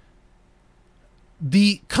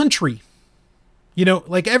 The country,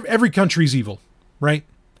 every country's evil, right?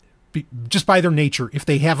 Just by their nature. If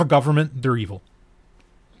they have a government, they're evil.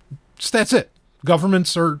 That's it.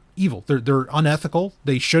 Governments are evil. They're unethical.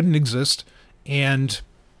 They shouldn't exist. And,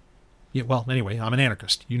 anyway, I'm an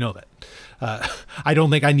anarchist. You know that. I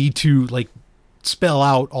don't think I need to, spell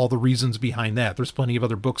out all the reasons behind that. There's plenty of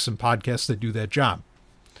other books and podcasts that do that job.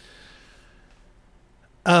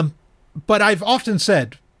 But I've often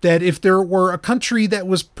said that if there were a country that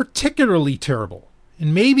was particularly terrible,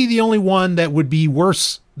 and maybe the only one that would be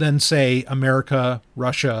worse than, say, America,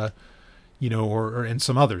 Russia, and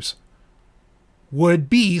some others, would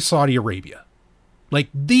be Saudi Arabia.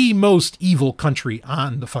 The most evil country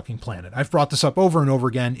on the fucking planet. I've brought this up over and over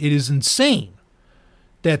again. It is insane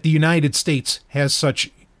that the United States has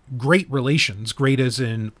such great relations, great as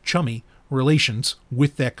in chummy relations,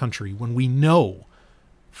 with that country when we know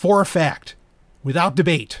for a fact, without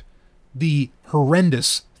debate, the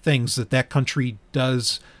horrendous things that country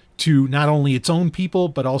does to not only its own people,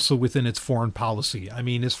 but also within its foreign policy. I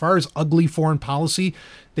mean, as far as ugly foreign policy,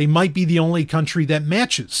 they might be the only country that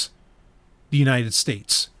matches the United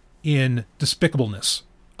States in despicableness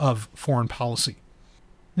of foreign policy.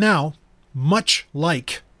 Now, much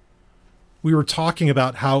like we were talking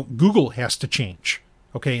about how Google has to change,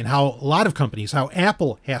 okay, and how a lot of companies, how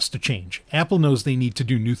Apple has to change. Apple knows they need to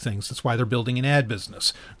do new things. That's why they're building an ad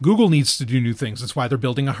business. Google needs to do new things. That's why they're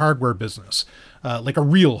building a hardware business, like a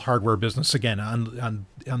real hardware business, again, on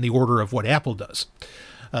the order of what Apple does,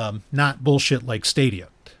 not bullshit like Stadia,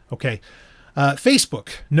 okay? Facebook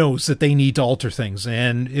knows that they need to alter things,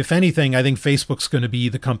 and if anything, I think Facebook's going to be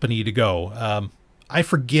the company to go. I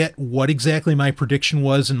forget what exactly my prediction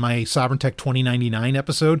was in my Sovereign Tech 2099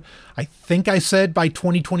 episode. I think I said by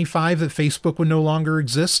 2025 that Facebook would no longer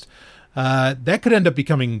exist. That could end up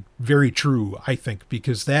becoming very true, I think,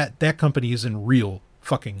 because that company is in real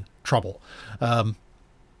fucking trouble.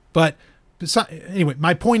 But anyway,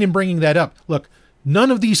 my point in bringing that up, look, none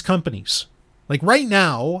of these companies, like right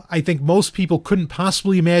now, I think most people couldn't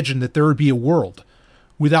possibly imagine that there would be a world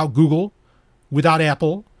without Google, without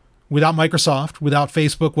Apple, without Microsoft, without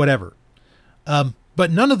Facebook, whatever. But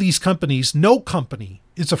none of these companies, no company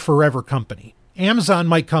is a forever company. Amazon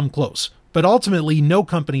might come close, but ultimately no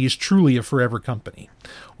company is truly a forever company,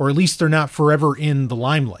 or at least they're not forever in the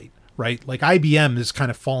limelight, right? Like IBM has kind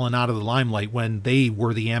of fallen out of the limelight when they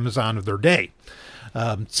were the Amazon of their day.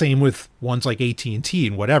 Same with ones like AT&T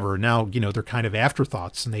and whatever. Now, they're kind of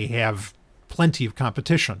afterthoughts and they have plenty of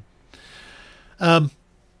competition.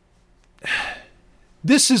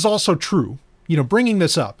 This is also true, bringing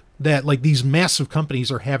this up, that like these massive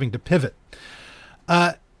companies are having to pivot.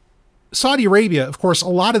 Saudi Arabia, of course, a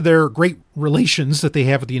lot of their great relations that they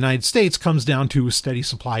have with the United States comes down to a steady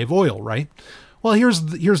supply of oil, right? Well, here's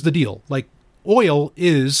the deal. Like oil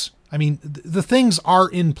is, the things are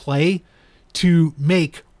in play to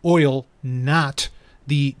make oil not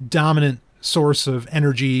the dominant source of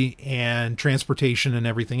energy and transportation and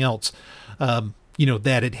everything else,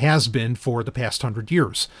 that it has been for the past 100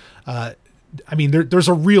 years. There's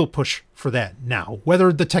a real push for that now.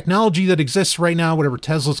 Whether the technology that exists right now, whatever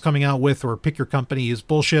Tesla's coming out with, or pick your company, is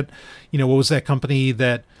bullshit. What was that company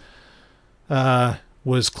that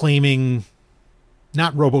was claiming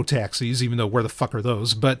not robo-taxis, even though where the fuck are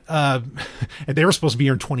those? But they were supposed to be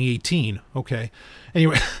here in 2018. Okay.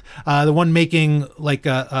 Anyway, the one making like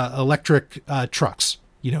electric trucks,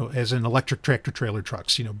 as in electric tractor trailer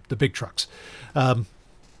trucks, the big trucks. That's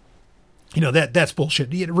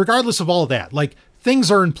bullshit. Regardless of all of that, like things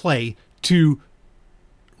are in play to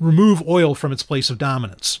remove oil from its place of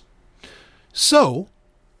dominance. So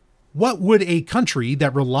what would a country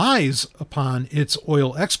that relies upon its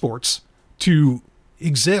oil exports to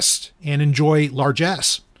exist and enjoy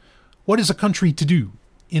largesse, what is a country to do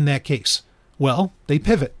in that case? Well, they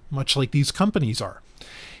pivot, much like these companies are.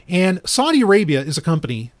 And Saudi Arabia is a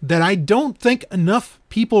company that I don't think enough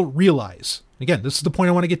people realize. Again, this is the point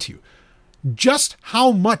I want to get to. Just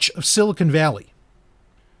how much of Silicon Valley,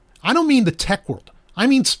 I don't mean the tech world, I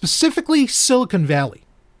mean specifically Silicon Valley,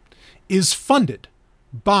 is funded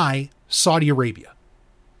by Saudi Arabia.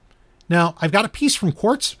 Now, I've got a piece from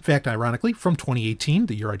Quartz, in fact, ironically, from 2018,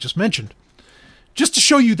 the year I just mentioned, just to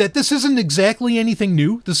show you that this isn't exactly anything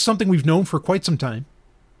new. This is something we've known for quite some time.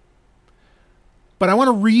 But I want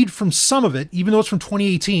to read from some of it, even though it's from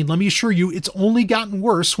 2018. Let me assure you, it's only gotten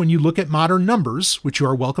worse when you look at modern numbers, which you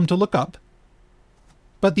are welcome to look up.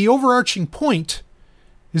 But the overarching point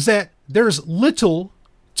is that there's little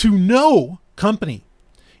to no company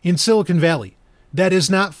in Silicon Valley that is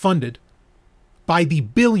not funded by the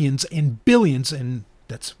billions and billions, and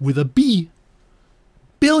that's with a B,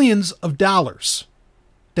 billions of dollars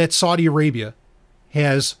that Saudi Arabia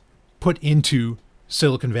has put into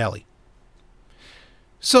Silicon Valley.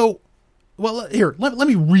 So, well, here, let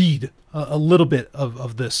me read a little bit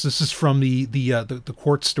of this. This is from the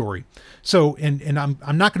Quartz story. So, and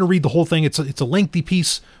I'm not going to read the whole thing. It's a lengthy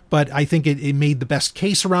piece, but I think it made the best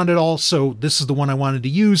case around it all. So this is the one I wanted to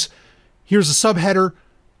use. Here's a subheader.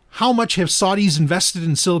 How much have Saudis invested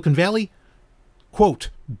in Silicon Valley? Quote,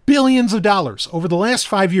 billions of dollars over the last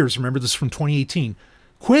 5 years. Remember, this is from 2018.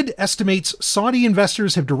 Quid estimates Saudi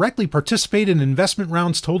investors have directly participated in investment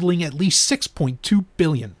rounds totaling at least $6.2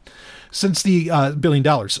 billion. Since the $1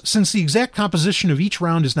 billion. Since the exact composition of each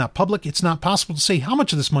round is not public, it's not possible to say how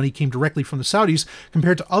much of this money came directly from the Saudis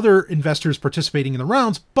compared to other investors participating in the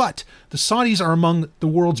rounds, but the Saudis are among the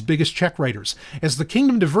world's biggest check writers. As the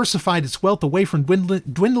kingdom diversified its wealth away from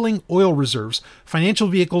dwindling oil reserves, financial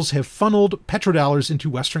vehicles have funneled petrodollars into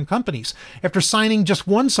Western companies. After signing just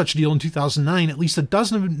one such deal in 2009, at least a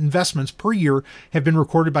dozen investments per year have been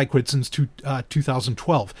recorded by Quid since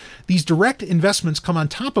 2012. These direct investments come on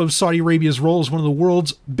top of Saudi Arabia's role as one of the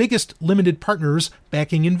world's biggest limited partners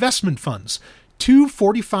backing investment funds. Two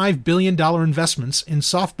 $45 billion investments in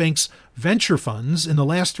SoftBank's venture funds in the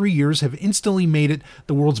last 3 years have instantly made it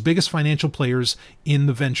the world's biggest financial players in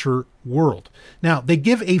the venture world. Now, they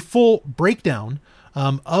give a full breakdown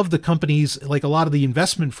of the companies, like a lot of the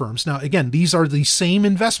investment firms. Now, again, these are the same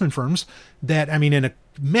investment firms that, in a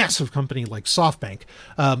massive company like SoftBank,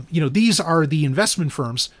 these are the investment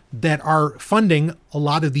firms that are funding a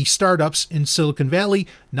lot of the startups in Silicon Valley.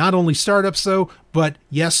 Not only startups, though, but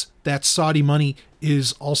yes, that Saudi money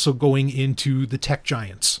is also going into the tech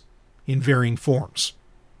giants in varying forms.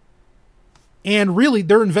 And really,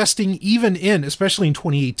 they're investing even in, especially in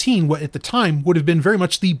 2018, what at the time would have been very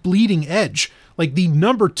much the bleeding edge. Like the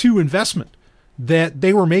number 2 investment that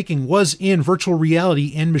they were making was in virtual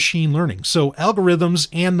reality and machine learning. So algorithms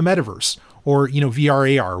and the metaverse, or,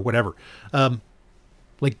 VR, AR, or whatever.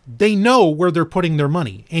 They know where they're putting their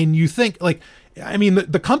money. And you think,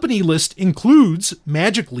 the company list includes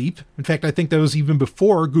Magic Leap. In fact, I think that was even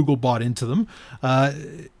before Google bought into them.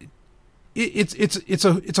 It's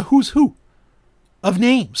a who's who of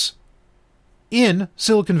names in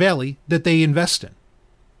Silicon Valley that they invest in.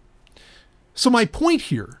 So my point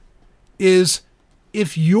here is,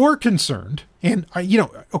 if you're concerned, and are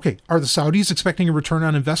the Saudis expecting a return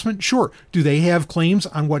on investment? Sure. Do they have claims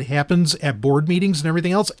on what happens at board meetings and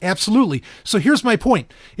everything else? Absolutely. So here's my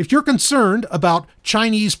point. If you're concerned about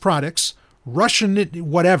Chinese products, Russian,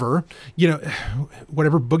 whatever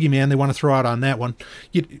boogeyman they want to throw out on that one,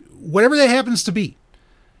 whatever that happens to be,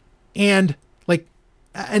 and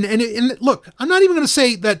look, I'm not even going to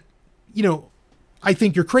say that, I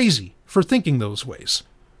think you're crazy for thinking those ways.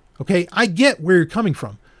 Okay, I get where you're coming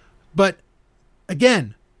from. But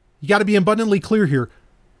again, you got to be abundantly clear here.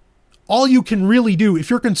 All you can really do, if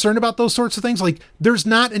you're concerned about those sorts of things, there's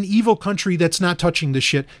not an evil country that's not touching this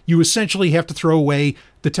shit. You essentially have to throw away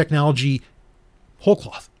the technology whole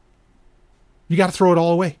cloth. You got to throw it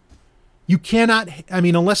all away. You cannot,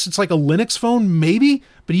 unless it's like a Linux phone, maybe,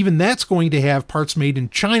 but even that's going to have parts made in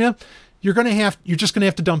China. You're just going to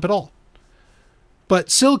have to dump it all. But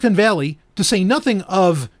Silicon Valley, to say nothing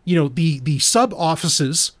of, the sub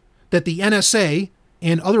offices that the NSA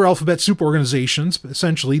and other alphabet soup organizations,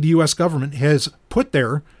 essentially the US government, has put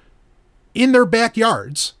there in their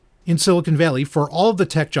backyards in Silicon Valley for all of the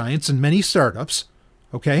tech giants and many startups.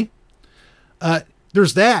 Okay.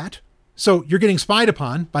 There's that. So you're getting spied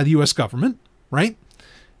upon by the US government, right?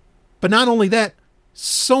 But not only that,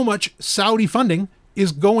 so much Saudi funding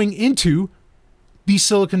is going into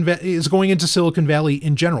Silicon Valley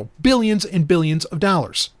in general. Billions and billions of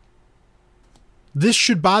dollars. This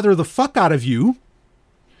should bother the fuck out of you.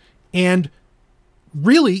 And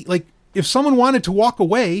really, if someone wanted to walk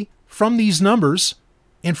away from these numbers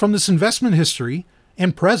and from this investment history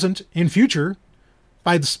and present and future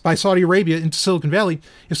by Saudi Arabia into Silicon Valley,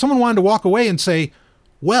 if someone wanted to walk away and say,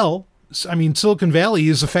 well, Silicon Valley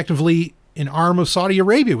is effectively an arm of Saudi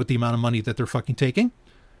Arabia with the amount of money that they're fucking taking,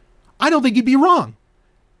 I don't think you'd be wrong.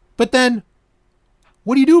 But then,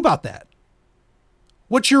 what do you do about that?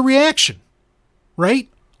 What's your reaction? Right?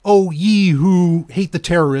 Oh, ye who hate the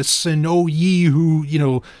terrorists, and oh, ye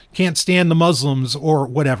who, can't stand the Muslims, or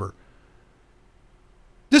whatever.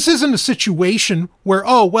 This isn't a situation where,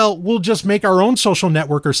 we'll just make our own social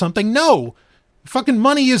network or something. No. Fucking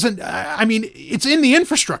money isn't, it's in the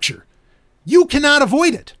infrastructure. You cannot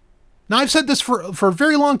avoid it. Now, I've said this for a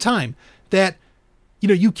very long time, that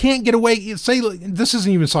you can't get away. Say, this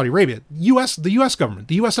isn't even Saudi Arabia. the U.S.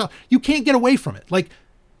 government, you can't get away from it.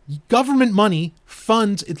 Government money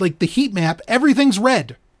funds, the heat map, everything's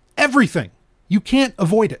red. Everything. You can't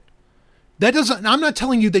avoid it. I'm not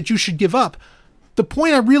telling you that you should give up. The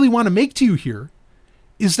point I really want to make to you here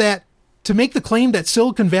is that to make the claim that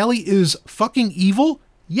Silicon Valley is fucking evil,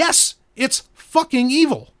 yes, it's fucking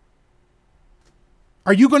evil.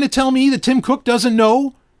 Are you going to tell me that Tim Cook doesn't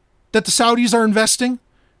know that the Saudis are investing?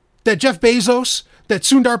 That Jeff Bezos, that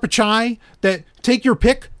Sundar Pichai, that take your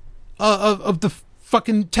pick of the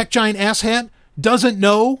fucking tech giant asshat doesn't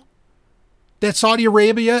know that Saudi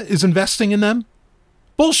Arabia is investing in them?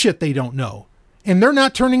 Bullshit, they don't know. And they're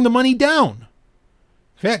not turning the money down.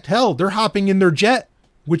 In fact, hell, they're hopping in their jet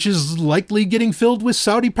which is likely getting filled with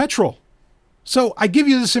Saudi petrol. So I give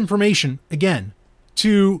you this information, again,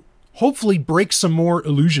 to hopefully break some more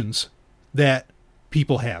illusions that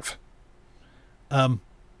people have.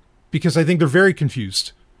 Because I think they're very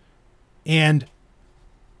confused. Or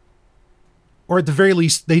at the very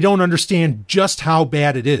least, they don't understand just how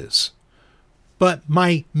bad it is. But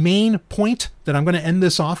my main point that I'm going to end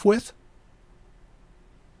this off with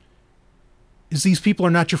is these people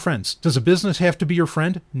are not your friends. Does a business have to be your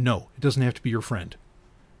friend? No, it doesn't have to be your friend.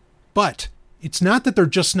 But it's not that they're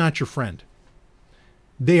just not your friend.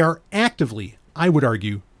 They are actively, I would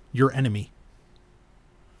argue, your enemy.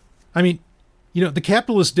 I mean, the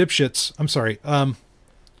capitalist dipshits,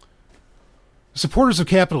 supporters of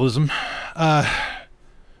capitalism,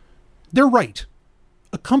 they're right.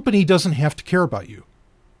 A company doesn't have to care about you.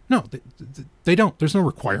 No, they don't. There's no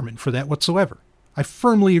requirement for that whatsoever. I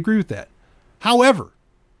firmly agree with that. However,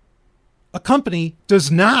 a company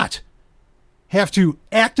does not have to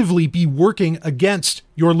actively be working against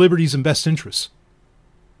your liberties and best interests.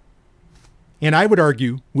 And I would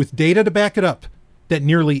argue, with data to back it up, that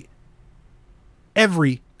nearly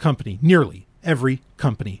every company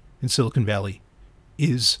in Silicon Valley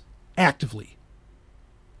is actively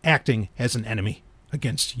acting as an enemy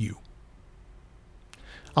against you.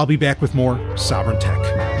 I'll be back with more Sovereign Tech.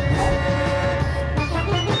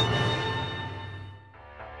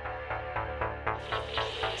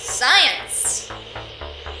 Science,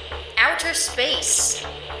 outer space,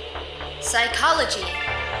 psychology,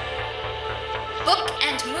 book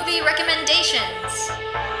and movie recommendations,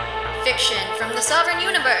 fiction from the Sovereign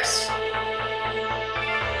Universe,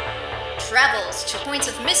 travels to points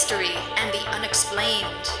of mystery and the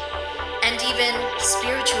unexplained, and even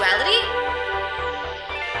spirituality?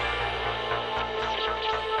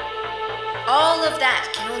 All of that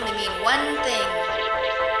can only mean one thing.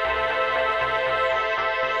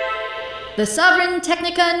 The Sovereign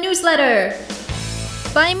Technica Newsletter!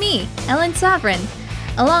 By me, Ellen Sovereign,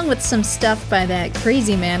 along with some stuff by that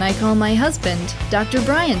crazy man I call my husband, Dr.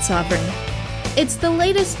 Brian Sovereign. It's the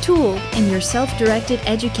latest tool in your self-directed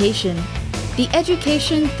education. The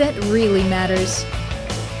education that really matters.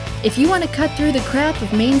 If you want to cut through the crap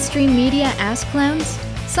of mainstream media ass clowns,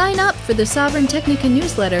 sign up for the Sovereign Technica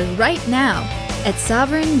newsletter right now at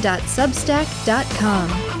sovereign.substack.com.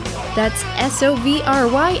 That's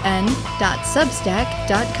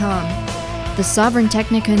sovryn.substack.com. The Sovereign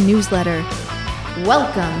Technica newsletter.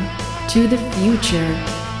 Welcome to the future.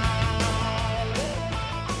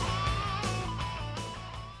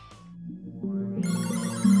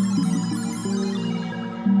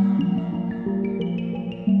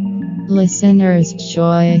 Listener's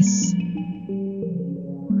choice.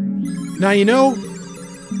 Now,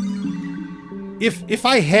 if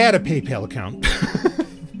I had a PayPal account,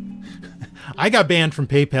 I got banned from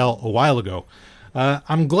PayPal a while ago.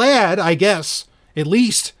 I'm glad, I guess, at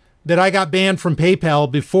least, that I got banned from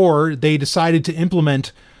PayPal before they decided to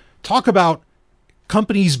implement, talk about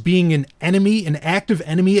companies being an enemy, an active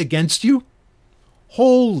enemy against you.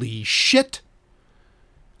 Holy shit.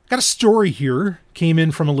 Got a story here, came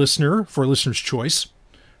in from a listener, for a listener's choice,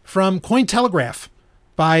 from Cointelegraph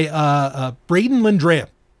by Braden Landrea.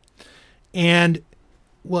 And,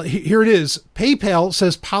 well, here it is. PayPal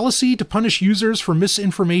says policy to punish users for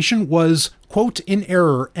misinformation was, quote, in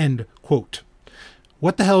error, end quote.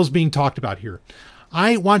 What the hell is being talked about here?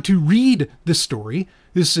 I want to read this story.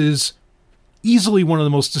 This is easily one of the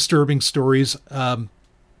most disturbing stories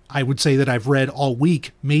I would say that I've read all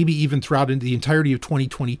week, maybe even throughout into the entirety of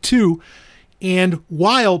 2022. And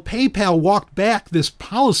while PayPal walked back this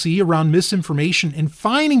policy around misinformation and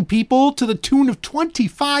fining people to the tune of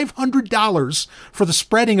 $2,500 for the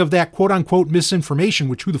spreading of that quote-unquote misinformation,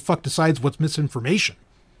 which who the fuck decides what's misinformation?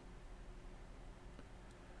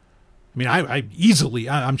 I mean,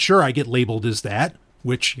 I'm sure I get labeled as that,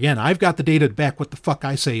 which, again, I've got the data to back what the fuck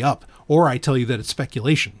I say up, or I tell you that it's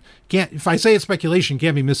speculation. If I say it's speculation, it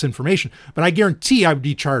can't be misinformation, but I guarantee I would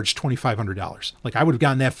be charged $2,500. Like, I would have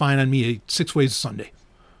gotten that fine on me 6 ways a Sunday.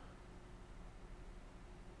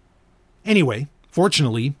 Anyway,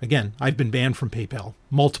 fortunately, again, I've been banned from PayPal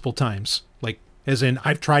multiple times. Like, as in,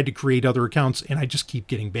 I've tried to create other accounts, and I just keep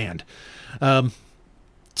getting banned.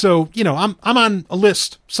 So, I'm on a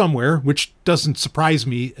list somewhere, which doesn't surprise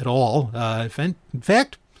me at all. In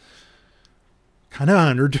fact, kind of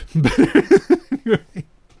honored.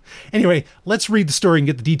 Anyway, let's read the story and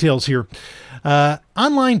get the details here.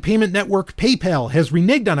 Online payment network PayPal has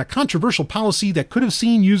reneged on a controversial policy that could have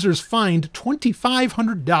seen users fined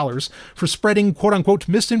 $2,500 for spreading quote-unquote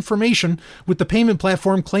misinformation, with the payment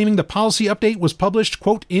platform claiming the policy update was published,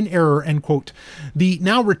 quote, in error, end quote. The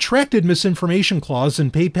now retracted misinformation clause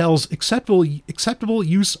in PayPal's acceptable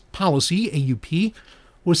use policy, AUP,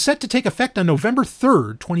 was set to take effect on November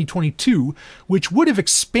 3rd, 2022, which would have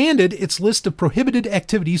expanded its list of prohibited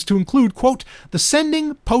activities to include, quote, the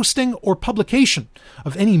sending, posting, or publication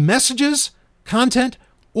of any messages, content,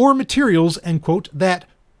 or materials, end quote, that,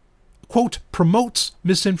 quote, promotes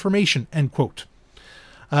misinformation, end quote.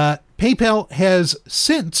 PayPal has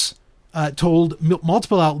since told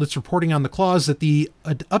multiple outlets reporting on the clause that the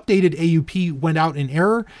updated AUP went out in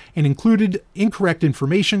error and included incorrect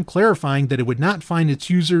information, clarifying that it would not fine its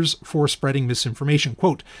users for spreading misinformation.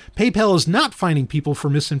 Quote, PayPal is not fining people for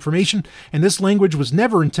misinformation, and this language was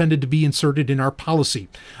never intended to be inserted in our policy.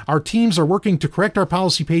 Our teams are working to correct our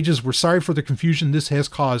policy pages. We're sorry for the confusion this has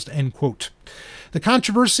caused, end quote. The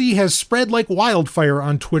controversy has spread like wildfire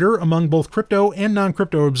on Twitter among both crypto and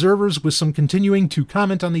non-crypto observers, with some continuing to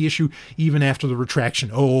comment on the issue even after the retraction.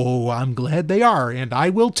 Oh, I'm glad they are, and I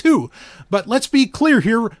will too. But let's be clear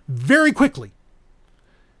here very quickly.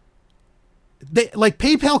 Like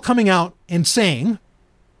PayPal coming out and saying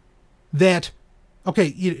that,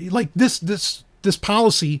 okay, like this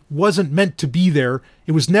policy wasn't meant to be there.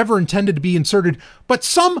 It was never intended to be inserted, but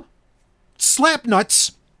some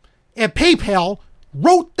slapnuts at PayPal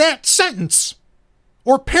wrote that sentence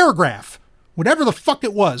or paragraph, whatever the fuck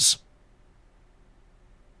it was.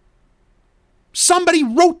 Somebody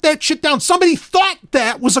wrote that shit down. Somebody thought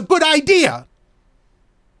that was a good idea.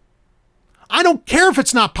 I don't care if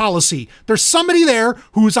it's not policy. There's somebody there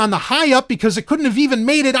who's on the high up because it couldn't have even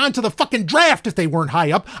made it onto the fucking draft if they weren't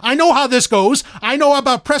high up. I know how this goes. I know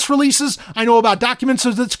about press releases. I know about documents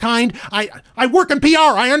of this kind. I work in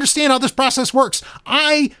PR. I understand how this process works.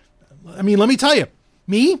 I mean, let me tell you,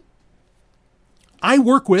 I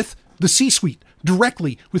work with the C-suite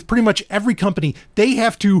directly with pretty much every company. They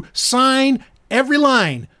have to sign every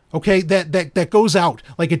line, okay, that goes out.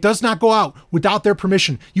 Like, it does not go out without their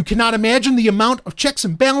permission. You cannot imagine the amount of checks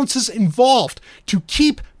and balances involved to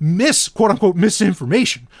keep quote unquote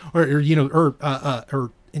misinformation or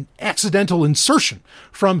an accidental insertion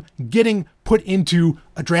from getting put into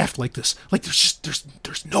a draft like this. Like,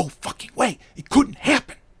 there's no fucking way it couldn't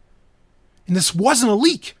happen. And this wasn't a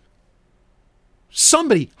leak.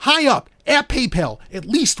 Somebody high up at PayPal, at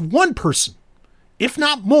least one person, if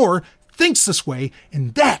not more, thinks this way,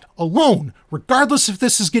 and that alone, regardless if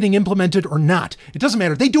this is getting implemented or not, it doesn't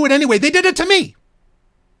matter. They do it anyway. They did it to me.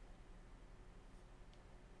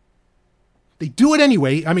 They do it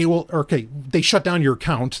anyway. I mean, well, okay, they shut down your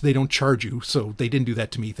account. They don't charge you, so they didn't do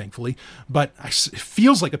that to me, thankfully. But it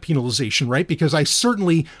feels like a penalization, right? Because I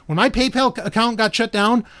certainly, when my PayPal account got shut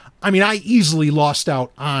down, I mean, I easily lost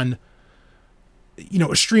out on,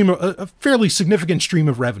 a fairly significant stream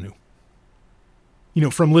of revenue,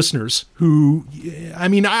 from listeners who, I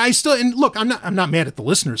mean, and look, I'm not mad at the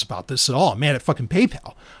listeners about this at all. I'm mad at fucking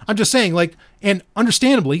PayPal. I'm just saying, like, and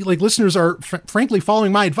understandably, like, listeners are frankly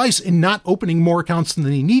following my advice in not opening more accounts than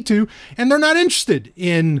they need to, and they're not interested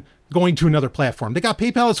in going to another platform. They got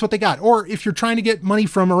PayPal, it's what they got. Or if you're trying to get money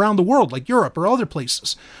from around the world, like Europe or other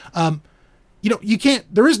places, you can't,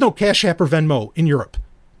 there is no Cash App or Venmo in Europe.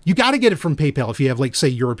 You got to get it from PayPal if you have, like, say,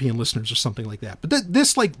 European listeners or something like that. But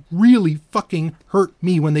this, like, really fucking hurt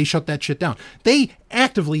me when they shut that shit down. They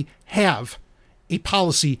actively have a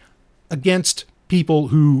policy against people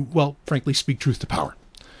who, well, frankly, speak truth to power.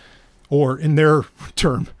 Or, in their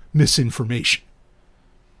term, misinformation.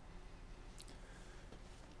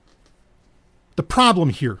 The problem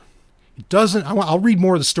here, I'll read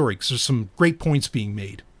more of the story because there's some great points being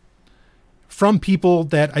made from people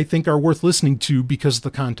that I think are worth listening to because of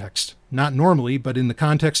the context. Not normally, but in the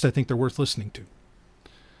context, I think they're worth listening to.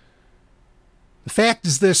 The fact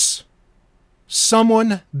is this: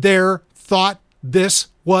 someone there thought this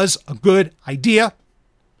was a good idea,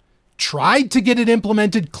 tried to get it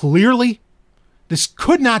implemented clearly. This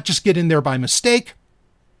could not just get in there by mistake.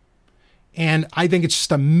 And I think it's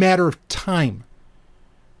just a matter of time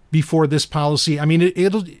before this policy, I mean,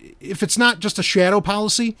 it'll, if it's not just a shadow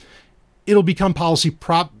policy, it'll become policy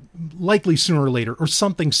likely sooner or later, or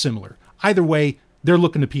something similar. Either way, they're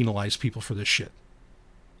looking to penalize people for this shit.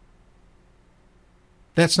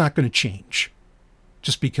 That's not going to change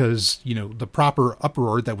just because, the proper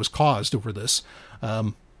uproar that was caused over this.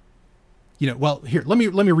 Well, here, let me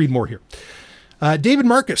read more here. David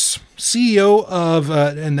Marcus, CEO of,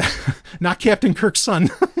 and not Captain Kirk's son,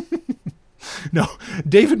 No,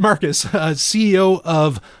 David Marcus, CEO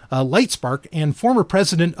of Lightspark and former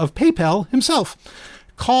president of PayPal himself,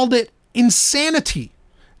 called it insanity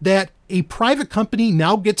that a private company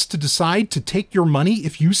now gets to decide to take your money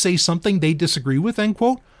if you say something they disagree with, end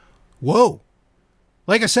quote. Whoa.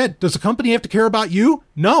 Like I said, does a company have to care about you?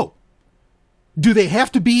 No. Do they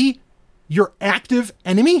have to be your active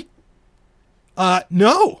enemy?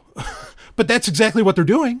 No. But that's exactly what they're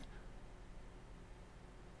doing.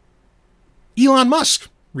 Elon Musk,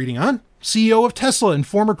 reading on, CEO of Tesla and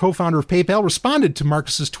former co-founder of PayPal, responded to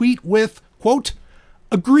Marcus's tweet with, quote,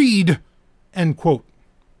 agreed, end quote.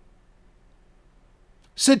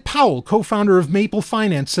 Sid Powell, co-founder of Maple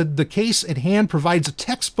Finance, said the case at hand provides a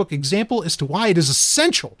textbook example as to why it is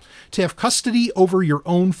essential to have custody over your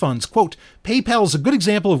own funds. Quote, PayPal is a good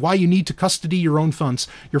example of why you need to custody your own funds.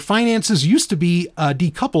 Your finances used to be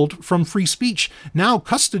decoupled from free speech. Now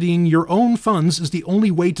custodying your own funds is the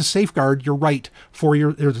only way to safeguard your right for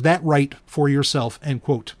that right for yourself, end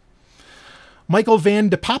quote. Michael Van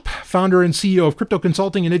de Poppe, founder and CEO of crypto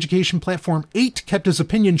consulting and education platform 8, kept his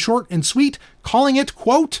opinion short and sweet, calling it,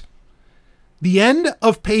 quote, the end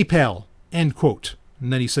of PayPal, end quote.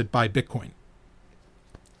 And then he said, buy Bitcoin.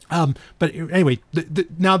 But anyway,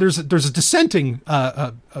 now there's a dissenting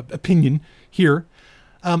opinion here.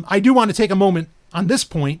 I do want to take a moment on this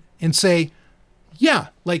point and say, yeah,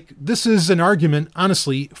 like this is an argument,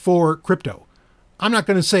 honestly, for crypto. I'm not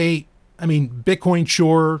going to say, I mean, Bitcoin,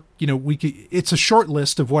 sure, it's a short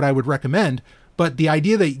list of what I would recommend, but the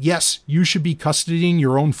idea that, yes, you should be custodying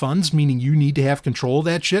your own funds, meaning you need to have control of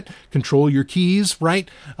that shit, control your keys, right?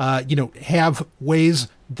 Have ways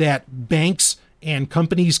that banks and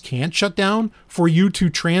companies can't shut down for you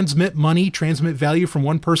to transmit money, transmit value from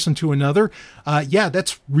one person to another. Yeah,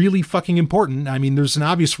 that's really fucking important. I mean, there's an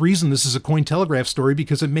obvious reason this is a Cointelegraph story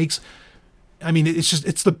because it's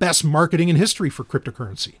the best marketing in history for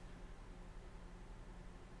cryptocurrency.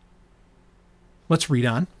 Let's read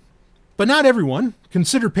on. But not everyone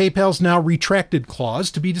considered PayPal's now retracted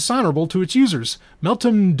clause to be dishonorable to its users.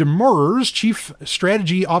 Melton Demurers, chief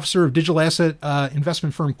strategy officer of digital asset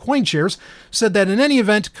investment firm CoinShares, said that in any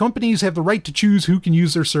event, companies have the right to choose who can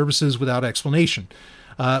use their services without explanation.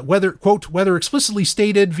 Whether explicitly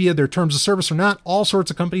stated via their terms of service or not, all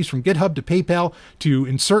sorts of companies from GitHub to PayPal to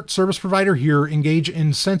insert service provider here engage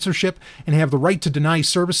in censorship and have the right to deny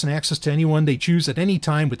service and access to anyone they choose at any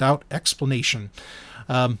time without explanation.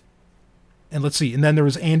 And let's see. And then there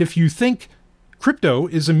was, and if you think crypto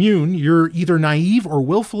is immune, you're either naive or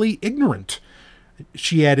willfully ignorant.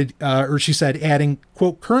 She added, she said, adding,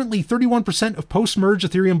 quote, currently 31% of post-merge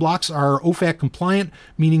Ethereum blocks are OFAC compliant,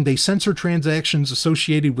 meaning they censor transactions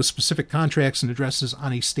associated with specific contracts and addresses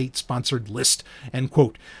on a state-sponsored list, end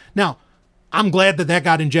quote. Now, I'm glad that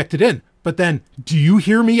got injected in, but then do you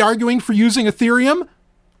hear me arguing for using Ethereum?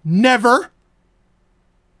 Never.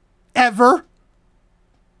 Ever.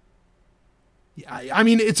 I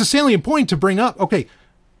mean, it's a salient point to bring up. Okay,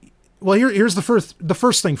 well, here's the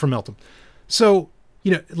first thing from Melton. So,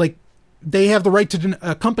 they have the right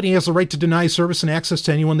a company has the right to deny service and access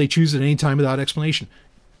to anyone they choose at any time without explanation.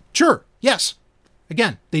 Sure, yes.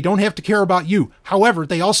 Again, they don't have to care about you. However,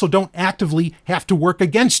 they also don't actively have to work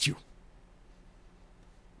against you.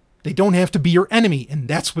 They don't have to be your enemy, and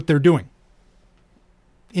that's what they're doing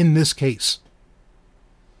in this case.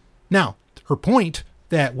 Now, her point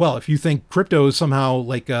that, well, if you think crypto is somehow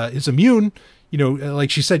is immune,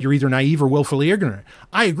 like she said, you're either naive or willfully ignorant.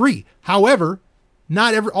 I agree. However,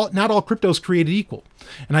 not all crypto is created equal.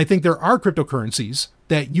 And I think there are cryptocurrencies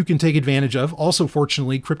that you can take advantage of. Also,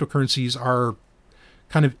 fortunately, cryptocurrencies are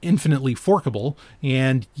kind of infinitely forkable,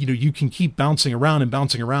 and you can keep bouncing around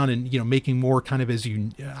and making more kind of as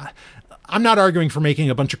you I'm not arguing for making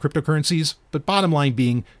a bunch of cryptocurrencies, but bottom line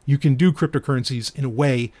being, you can do cryptocurrencies in a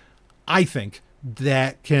way, I think,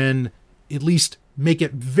 that can at least make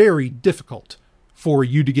it very difficult for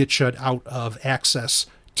you to get shut out of access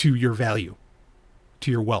to your value, to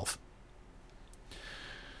your wealth.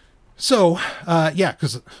 So,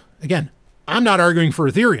 because again, I'm not arguing for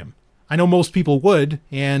Ethereum. I know most people would,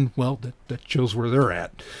 and well, that shows where they're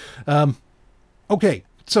at. Okay,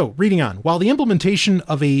 so reading on. While the implementation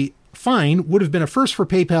of a fine would have been a first for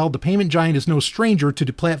PayPal, the payment giant is no stranger to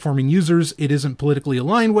deplatforming users it isn't politically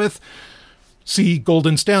aligned with. See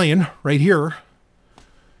Golden Stallion right here.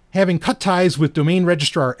 Having cut ties with domain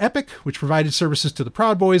registrar Epic, which provided services to the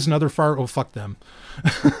Proud Boys and other fuck them.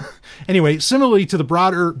 Anyway, similarly to the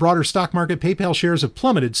broader stock market, PayPal shares have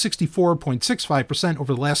plummeted 64.65%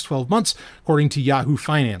 over the last 12 months, according to Yahoo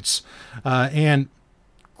Finance. And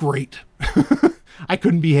great. I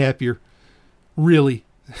couldn't be happier. Really.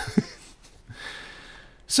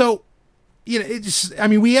 So,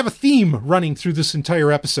 we have a theme running through this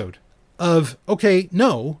entire episode of, okay,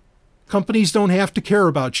 no, companies don't have to care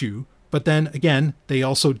about you, but then again, they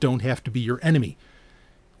also don't have to be your enemy.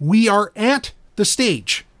 We are at the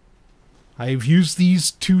stage. I've used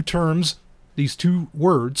these two terms, these two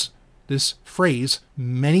words, this phrase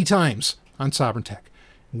many times on Sovereign Tech.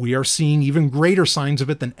 We are seeing even greater signs of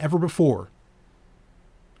it than ever before.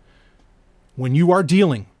 When you are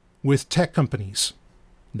dealing with tech companies,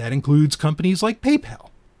 that includes companies like PayPal,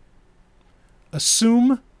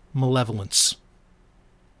 assume malevolence.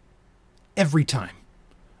 Every time.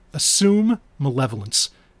 Assume malevolence.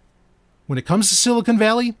 When it comes to Silicon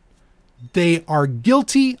Valley, they are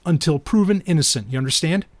guilty until proven innocent. You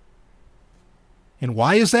understand? And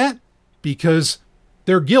why is that? Because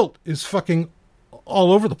their guilt is fucking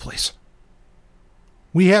all over the place.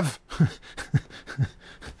 We have,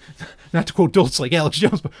 not to quote dolts like Alex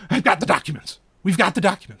Jones, but I've got the documents. We've got the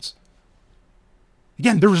documents.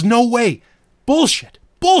 Again, there was no way. Bullshit.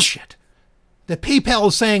 That PayPal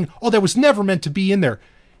is saying, oh, that was never meant to be in there.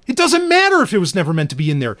 It doesn't matter if it was never meant to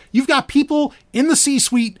be in there. You've got people in the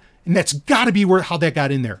C-suite, and that's got to be how that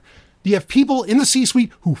got in there. You have people in the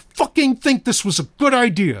C-suite who fucking think this was a good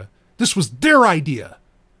idea. This was their idea.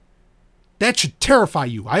 That should terrify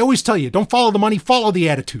you. I always tell you, don't follow the money, follow the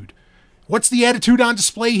attitude. What's the attitude on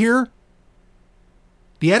display here?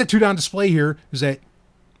 The attitude on display here is that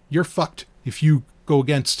you're fucked if you go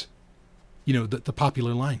against, the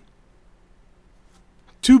popular line.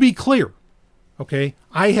 To be clear, okay,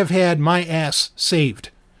 I have had my ass saved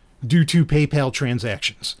due to PayPal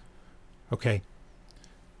transactions. Okay?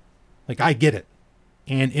 Like, I get it.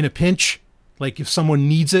 And in a pinch, like if someone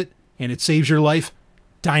needs it and it saves your life,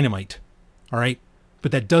 dynamite. All right?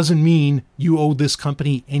 But that doesn't mean you owe this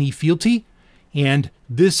company any fealty. And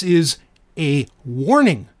this is a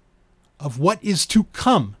warning of what is to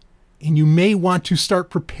come. And you may want to start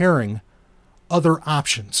preparing other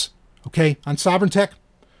options. Okay? On Sovereign Tech,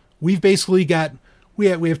 we've basically got, we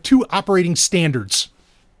have two operating standards.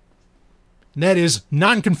 And that is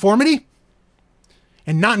nonconformity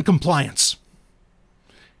and non-compliance.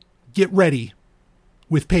 Get ready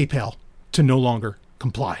with PayPal to no longer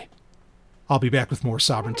comply. I'll be back with more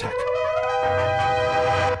Sovereign Tech.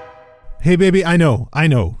 Hey, baby, I know.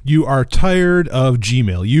 You are tired of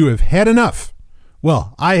Gmail. You have had enough.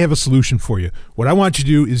 Well, I have a solution for you. What I want you to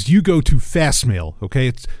do is you go to Fastmail, okay?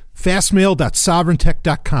 It's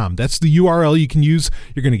fastmail.sovereigntech.com. That's the URL you can use.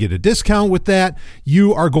 You're going to get a discount with that.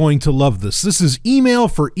 You are going to love this. This is email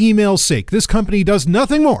for email's sake. This company does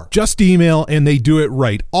nothing more. Just email, and they do it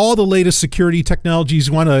right. All the latest security technologies.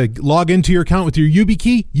 You want to log into your account with your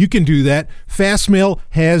YubiKey? You can do that. Fastmail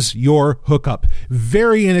has your hookup.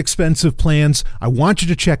 Very inexpensive plans. I want you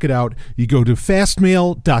to check it out. You go to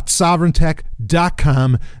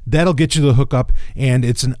fastmail.sovereigntech.com. That'll get you the hookup, and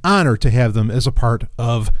it's an honor to have them as a part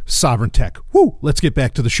of Sovereign Tech. Woo! Let's get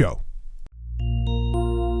back to the show.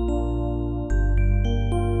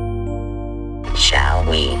 Shall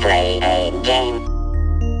we play a game?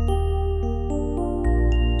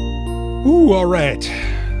 Ooh, all right.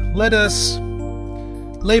 Let us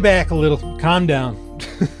lay back a little, calm down.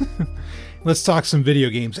 Let's talk some video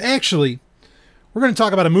games. Actually, we're going to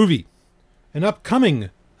talk about a movie, an upcoming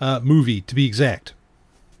movie to be exact.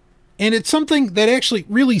 And it's something that actually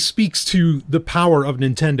really speaks to the power of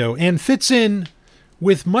Nintendo and fits in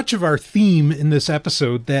with much of our theme in this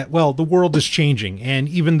episode that, well, the world is changing, and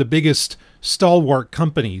even the biggest stalwart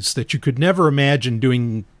companies that you could never imagine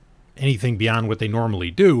doing anything beyond what they normally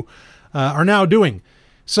do are now doing.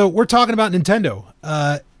 So we're talking about Nintendo.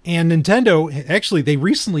 And Nintendo, actually,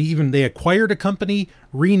 they acquired a company,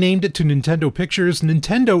 renamed it to Nintendo Pictures.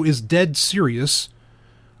 Nintendo is dead serious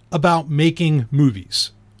about making movies.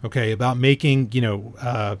 Okay, about making,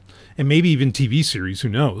 and maybe even TV series, who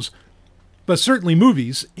knows, but certainly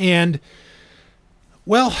movies. And,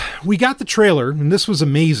 well, we got the trailer, and this was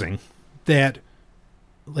amazing, that,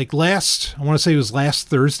 I want to say it was last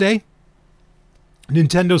Thursday,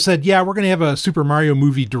 Nintendo said, yeah, we're going to have a Super Mario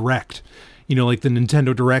movie direct, like the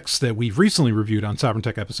Nintendo Directs that we've recently reviewed on Sovereign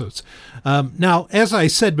Tech episodes. Now, as I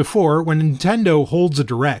said before, when Nintendo holds a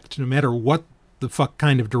direct, no matter what the fuck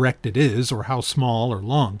kind of direct it is, or how small or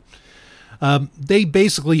long, they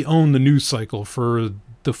basically own the news cycle for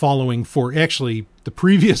the following the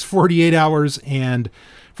previous 48 hours, and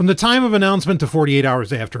from the time of announcement to 48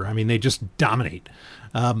 hours after. I mean, they just dominate.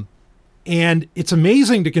 And it's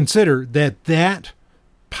amazing to consider that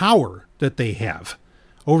power that they have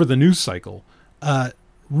over the news cycle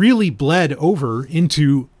really bled over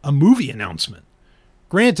into a movie announcement.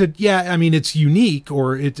 Granted, yeah, I mean, it's unique,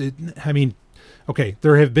 or Okay,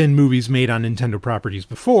 there have been movies made on Nintendo properties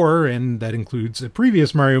before, and that includes a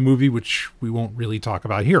previous Mario movie, which we won't really talk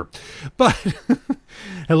about here. But,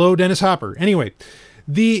 hello, Dennis Hopper. Anyway,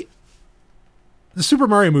 the Super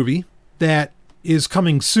Mario movie that is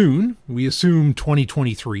coming soon, we assume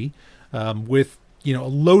 2023, with, a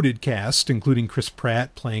loaded cast, including Chris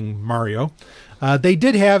Pratt playing Mario. They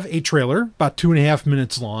did have a trailer, about 2.5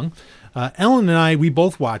 minutes long. Ellen and I, we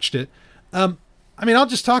both watched it. I'll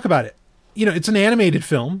just talk about it. It's an animated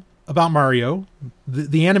film about Mario.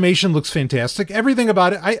 The animation looks fantastic. Everything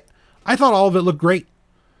about it, I thought all of it looked great.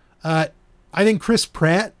 I think Chris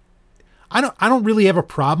Pratt, I don't really have a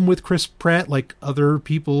problem with Chris Pratt like other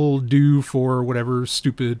people do for whatever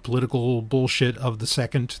stupid political bullshit of the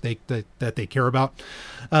second that they care about.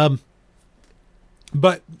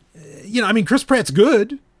 But Chris Pratt's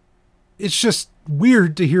good. It's just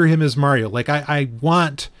weird to hear him as Mario. Like I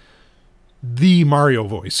want the Mario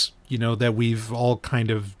voice, that we've all kind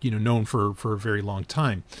of, known for a very long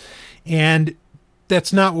time. And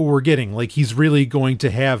that's not what we're getting. Like, he's really going to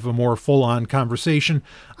have a more full-on conversation.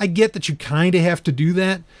 I get that you kind of have to do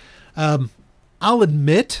that. I'll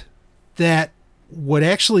admit that what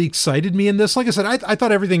actually excited me in this, like I said, I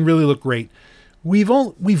thought everything really looked great. We've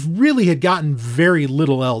really had gotten very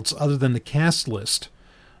little else other than the cast list.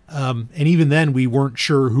 And even then, we weren't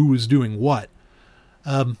sure who was doing what.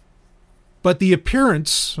 But the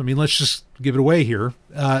appearance, let's just give it away here.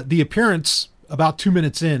 The appearance, about 2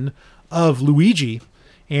 minutes in, of Luigi,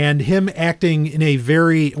 and him acting in a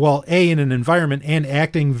very, in an environment, and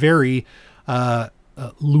acting very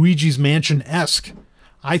Luigi's Mansion-esque,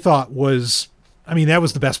 I thought was, that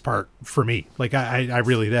was the best part for me. Like, I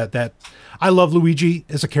really, I love Luigi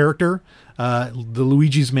as a character. The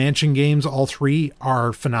Luigi's Mansion games, all three,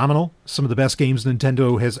 are phenomenal. Some of the best games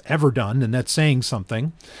Nintendo has ever done, and that's saying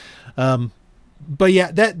something. But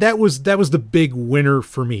yeah, that was the big winner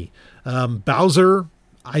for me. Bowser,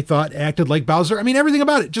 I thought, acted like Bowser. Everything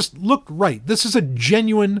about it just looked right. This is a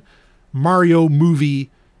genuine Mario movie,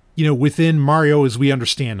 within Mario as we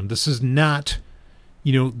understand him. This is not,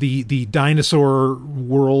 the dinosaur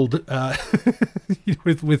world,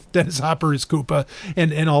 with Dennis Hopper as Koopa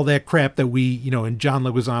and all that crap that we, and John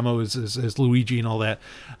Leguizamo as Luigi and all that,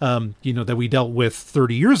 that we dealt with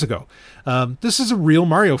 30 years ago. This is a real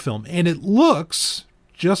Mario film, and it looks,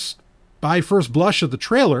 just by first blush of the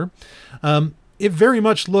trailer, it very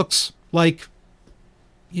much looks like,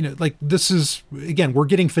 like this is, again, we're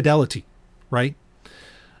getting fidelity, right?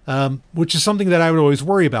 Which is something that I would always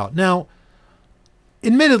worry about. Now,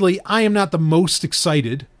 admittedly, I am not the most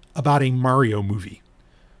excited about a Mario movie.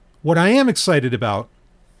 What I am excited about,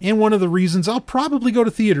 and one of the reasons I'll probably go to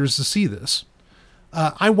theaters to see this,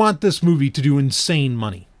 I want this movie to do insane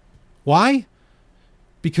money. Why?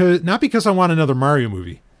 Not because I want another Mario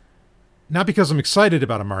movie. Not because I'm excited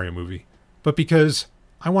about a Mario movie. But because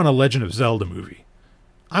I want a Legend of Zelda movie.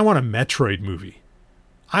 I want a Metroid movie.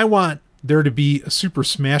 I want there to be a Super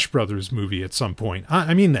Smash Brothers movie at some point.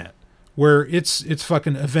 I mean that. Where it's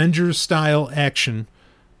fucking Avengers style action,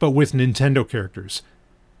 but with Nintendo characters.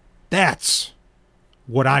 That's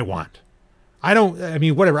what I want.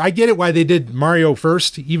 Whatever. I get it why they did Mario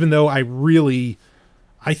first, even though I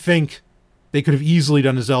think they could have easily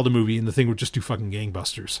done a Zelda movie and the thing would just do fucking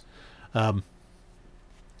gangbusters.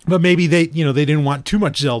 But maybe they didn't want too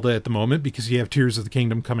much Zelda at the moment because you have Tears of the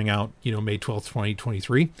Kingdom coming out, May 12th,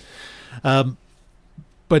 2023.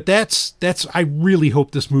 But I really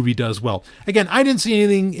hope this movie does well. Again, I didn't see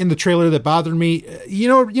anything in the trailer that bothered me.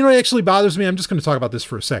 What actually bothers me? I'm just going to talk about this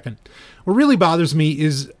for a second. What really bothers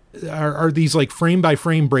me are these like frame by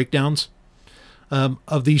frame breakdowns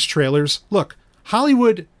of these trailers. Look,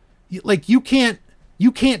 Hollywood, like you can't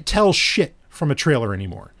tell shit from a trailer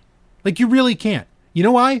anymore. Like you really can't. You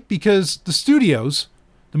know why? Because the studios,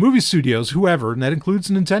 the movie studios, whoever, and that includes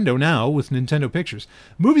Nintendo now with Nintendo Pictures,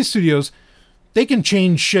 movie studios, they can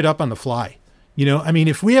change shit up on the fly.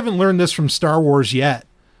 If we haven't learned this from Star Wars yet,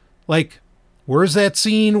 like, where's that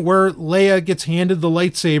scene where Leia gets handed the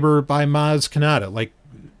lightsaber by Maz Kanata? Like,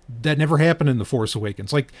 that never happened in The Force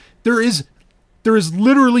Awakens. Like, there is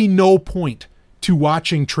literally no point to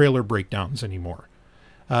watching trailer breakdowns anymore.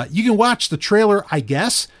 You can watch the trailer, I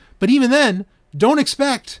guess, but even then, don't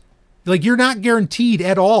expect, like, you're not guaranteed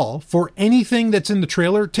at all for anything that's in the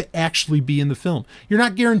trailer to actually be in the film. You're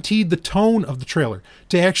not guaranteed the tone of the trailer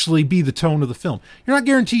to actually be the tone of the film. You're not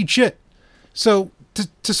guaranteed shit. So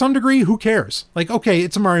to some degree, who cares? Like, okay,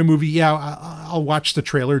 it's a Mario movie. Yeah, I'll watch the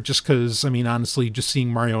trailer just because, honestly, just seeing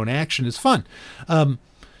Mario in action is fun.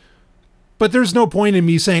 But there's no point in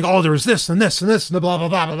me saying, oh, there's this and this and this and the blah, blah,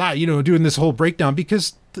 blah, blah, blah, doing this whole breakdown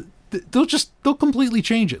because they'll completely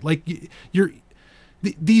change it. Like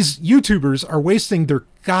these YouTubers are wasting their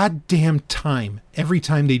goddamn time every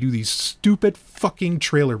time they do these stupid fucking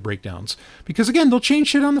trailer breakdowns. Because again, they'll change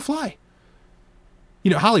shit on the fly.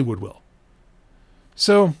 You know, Hollywood will.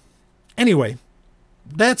 So, anyway,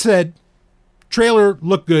 that said, trailer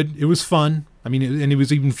looked good. It was fun. I mean, and it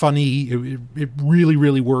was even funny. It really,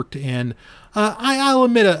 really worked. And I'll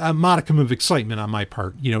admit a modicum of excitement on my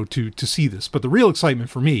part, you know, to see this. But the real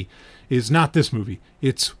excitement for me is not this movie.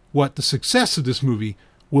 It's what the success of this movie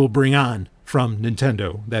will bring on from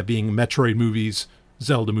Nintendo. That being Metroid movies,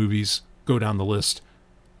 Zelda movies, go down the list.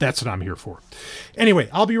 That's what I'm here for. Anyway,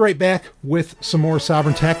 I'll be right back with some more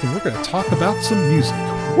Sovereign Tech, and we're going to talk about some music.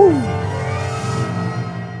 Woo!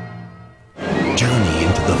 Journey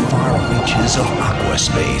into the far reaches of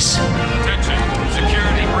aquaspace. Attention,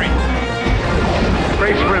 security breach.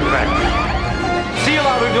 Brace for impact. Seal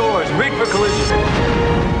outer doors. Brake for collision.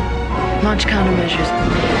 Launch countermeasures.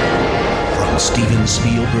 From Steven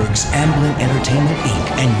Spielberg's Amblin Entertainment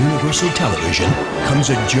Inc. and Universal Television comes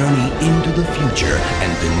a journey into the future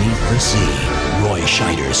and beneath the sea. Roy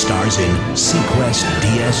Scheider stars in Sequest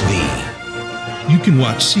DSV. You can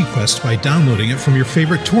watch Sequest by downloading it from your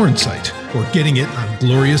favorite torrent site or getting it on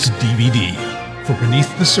Glorious DVD. For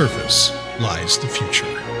beneath the surface lies the future.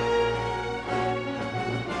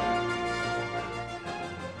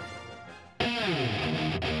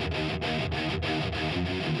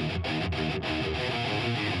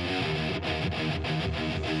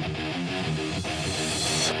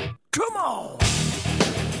 Come on!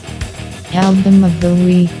 Album of the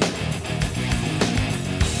Week.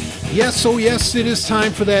 Yes, oh yes, it is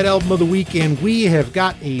time for that album of the week, and we have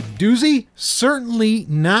got a doozy. Certainly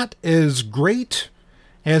not as great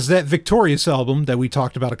as that Victorious album that we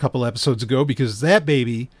talked about a couple episodes ago, because that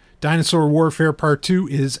baby, Dinosaur Warfare Part 2,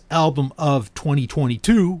 is album of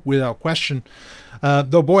 2022, without question.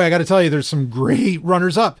 Though, boy, I got to tell you, there's some great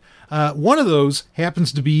runners-up. One of those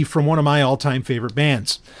happens to be from one of my all-time favorite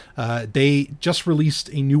bands. They just released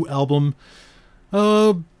a new album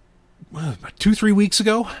 2-3 weeks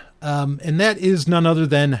ago. And that is none other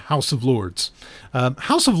than House of Lords.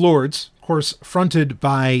 House of Lords, of course, fronted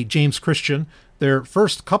by James Christian, their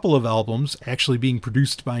first couple of albums actually being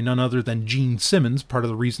produced by none other than Gene Simmons, part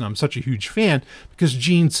of the reason I'm such a huge fan, because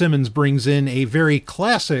Gene Simmons brings in a very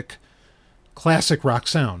classic rock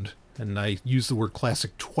sound. And I use the word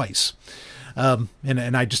classic twice. And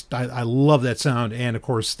I love that sound, and of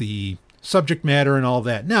course the subject matter and all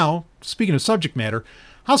that. Now, speaking of subject matter,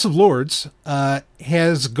 House of Lords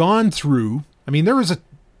has gone through, I mean, there was a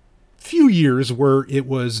few years where it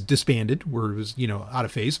was disbanded, where it was, you know, out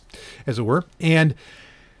of phase, as it were. And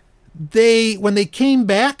when they came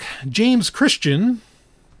back, James Christian,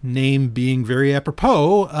 name being very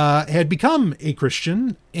apropos, had become a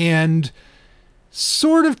Christian and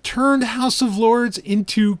sort of turned House of Lords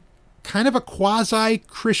into kind of a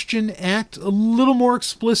quasi-Christian act, a little more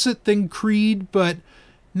explicit than Creed, but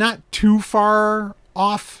not too far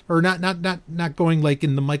off, or not going like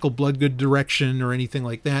in the Michael Bloodgood direction or anything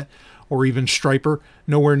like that, or even Stryper.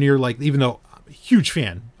 Nowhere near like, even though I'm a huge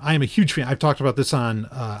fan. I am a huge fan. I've talked about this on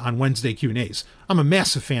Wednesday Q&As. I'm a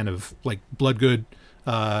massive fan of like Bloodgood,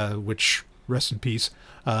 which rest in peace,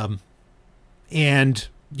 and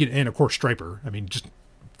of course Stryper. I mean, just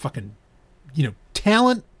fucking,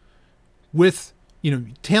 talent with,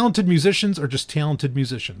 talented musicians are just talented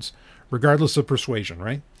musicians, regardless of persuasion,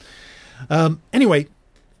 right? Anyway,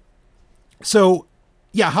 so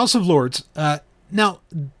yeah, House of Lords. Now,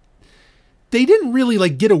 they didn't really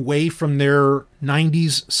like get away from their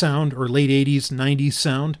 90s sound or late 80s, 90s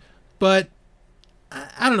sound, but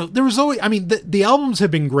I don't know. There was always, I mean, the albums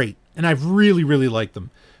have been great, and I've really, really liked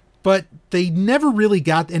them, but they never really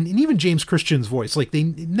got, and even James Christian's voice, like they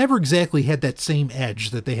never exactly had that same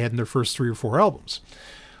edge that they had in their first 3 or 4 albums.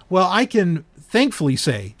 Well, I can thankfully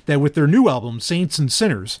say that with their new album, Saints and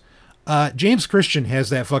Sinners, James Christian has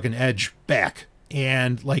that fucking edge back.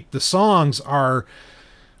 And like the songs are,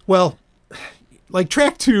 well, like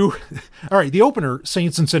track 2, all right, the opener,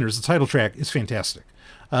 Saints and Sinners, the title track is fantastic.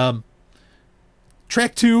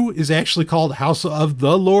 Track 2 is actually called House of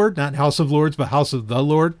the Lord, not House of Lords, but House of the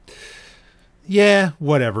Lord. Yeah,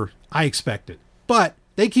 whatever. I expect it. But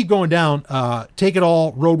they keep going down. Take It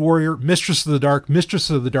All, Road Warrior, Mistress of the Dark. Mistress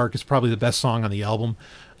of the Dark is probably the best song on the album.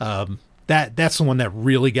 That's the one that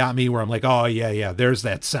really got me, where I'm like, oh, yeah, there's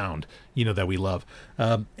that sound, that we love.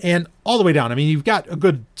 And all the way down, I mean, you've got a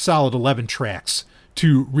good solid 11 tracks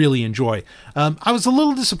to really enjoy. I was a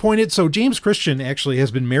little disappointed. So James Christian actually has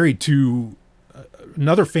been married to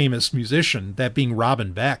another famous musician, that being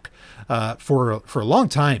Robin Beck, for a long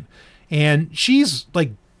time. And she's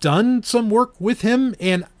like done some work with him.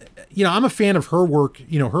 And I'm a fan of her work,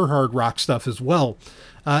 her hard rock stuff as well.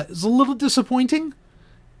 It's a little disappointing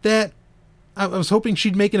that I was hoping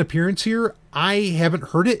she'd make an appearance here. I haven't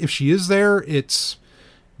heard it. If she is there, it's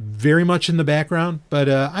very much in the background, but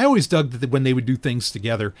I always dug that when they would do things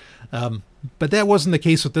together. But that wasn't the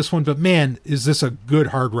case with this one. But man, is this a good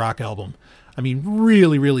hard rock album. I mean,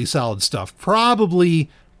 really, really solid stuff. Probably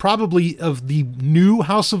of the new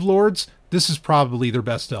House of Lords, this is probably their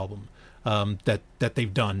best album that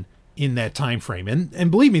they've done in that time frame.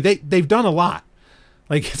 And believe me, they've done a lot.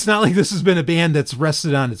 Like, it's not like this has been a band that's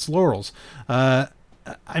rested on its laurels. I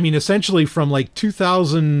mean, essentially from like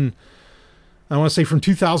 2000, I want to say from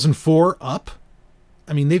 2004 up.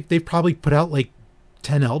 I mean, they've probably put out like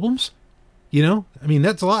 10 albums. I mean,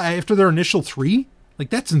 that's a lot after their initial 3. Like,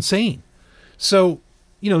 that's insane. So,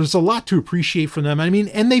 there's a lot to appreciate from them. I mean,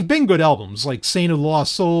 and they've been good albums, like Saint of the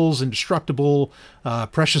Lost Souls, Indestructible,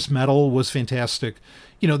 Precious Metal was fantastic.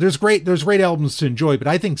 There's great albums to enjoy, but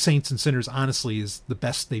I think Saints and Sinners, honestly, is the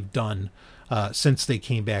best they've done since they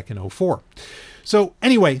came back in 2004. So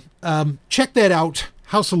anyway, check that out.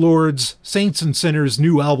 House of Lords, Saints and Sinners,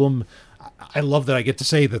 new album. I love that I get to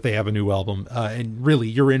say that they have a new album, and really,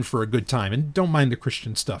 you're in for a good time. And don't mind the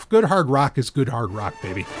Christian stuff. Good hard rock is good hard rock,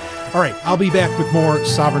 baby. All right, I'll be back with more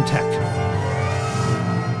Sovereign Tech.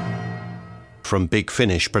 From Big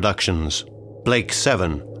Finish Productions, Blake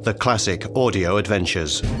 7, The Classic Audio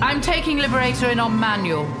Adventures. I'm taking Liberator in on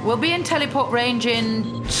manual. We'll be in teleport range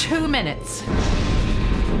in 2 minutes.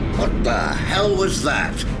 What the hell was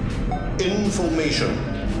that? Information.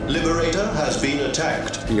 Liberator has been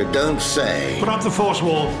attacked. You don't say. Put up the force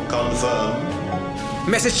wall. Confirm.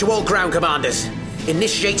 Message to all ground commanders.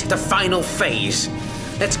 Initiate the final phase.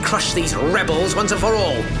 Let's crush these rebels once and for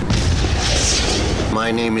all.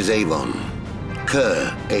 My name is Avon.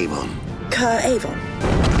 Kerr Avon. Kerr Avon.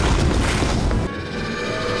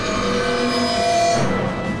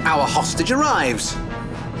 Our hostage arrives.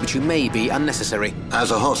 Which you may be unnecessary.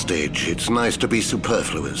 As a hostage, it's nice to be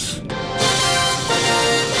superfluous.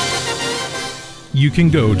 You can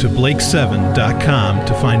go to Blake7.com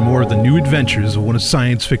to find more of the new adventures of one of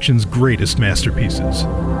science fiction's greatest masterpieces,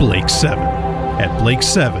 Blake 7, at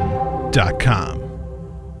Blake7.com.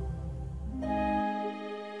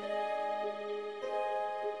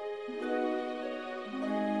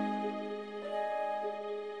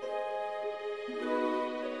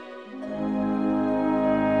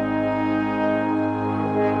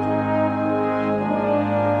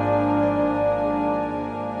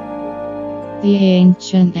 The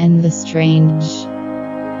Ancient and the Strange.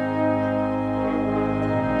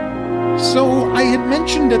 So I had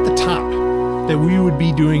mentioned at the top that we would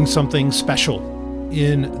be doing something special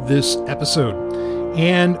in this episode.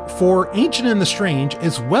 And for Ancient and the Strange,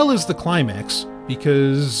 as well as the climax,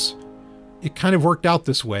 because it kind of worked out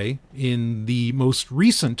this way in the most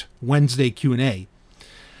recent Wednesday Q&A,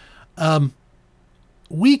 I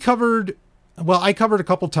covered a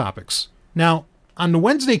couple topics. Now, on the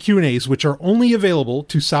Wednesday Q&As, which are only available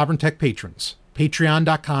to Sovereign Tech patrons,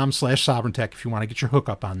 patreon.com/SovereignTech if you want to get your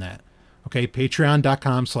hookup on that. Okay,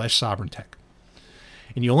 patreon.com/SovereignTech.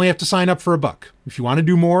 And you only have to sign up for $1. If you want to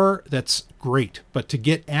do more, that's great. But to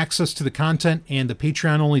get access to the content and the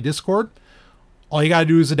Patreon-only Discord, all you got to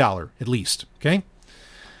do is $1, at least. Okay?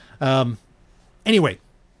 Anyway,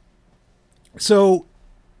 so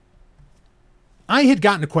I had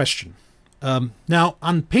gotten a question. Now,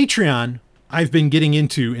 on Patreon, I've been getting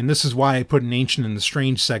into, and this is why I put an Ancient and the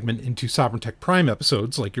Strange segment into Sovereign Tech Prime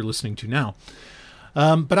episodes, like you're listening to now.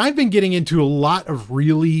 But I've been getting into a lot of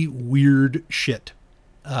really weird shit.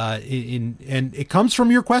 And it comes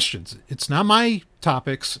from your questions. It's not my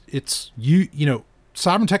topics. It's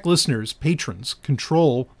Sovereign Tech listeners, patrons,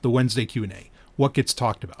 control the Wednesday Q&A, what gets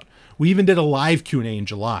talked about. We even did a live Q&A in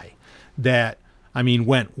July that,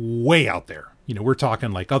 went way out there. We're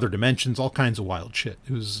talking like other dimensions, all kinds of wild shit.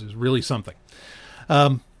 It was really something.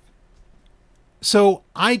 So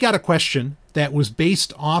I got a question that was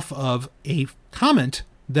based off of a comment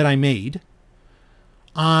that I made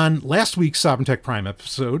on last week's Sovereign Tech Prime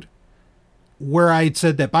episode, where I had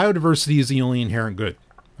said that biodiversity is the only inherent good.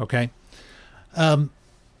 Okay. And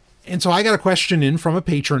so I got a question in from a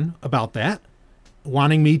patron about that,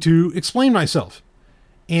 wanting me to explain myself.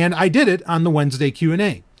 And I did it on the Wednesday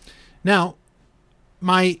Q&A. Now,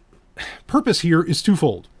 my purpose here is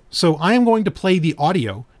twofold. So I am going to play the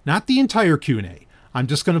audio, not the entire Q&A. I'm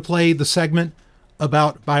just going to play the segment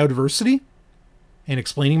about biodiversity and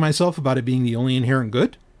explaining myself about it being the only inherent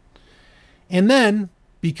good. And then,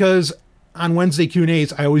 because on Wednesday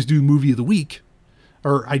Q&As, I always do movie of the week,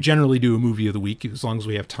 or I generally do a movie of the week as long as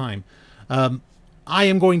we have time. I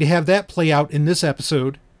am going to have that play out in this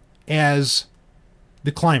episode as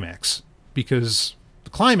the climax, because the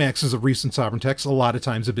climaxes of recent Sovereign Techs a lot of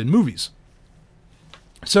times have been movies.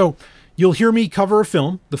 So you'll hear me cover a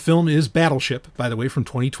film. The film is Battleship, by the way, from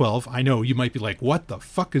 2012. I know you might be like, what the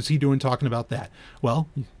fuck is he doing talking about that? Well,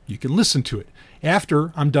 you can listen to it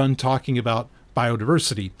after I'm done talking about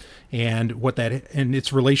biodiversity and what that and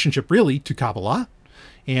its relationship really to Kabbalah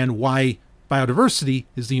and why biodiversity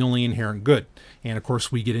is the only inherent good. And of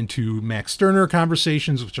course, we get into Max Stirner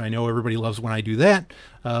conversations, which I know everybody loves when I do that.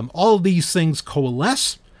 All of these things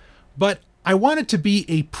coalesce, but I want it to be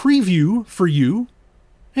a preview for you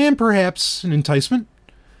and perhaps an enticement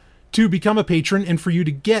to become a patron and for you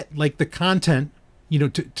to get like the content,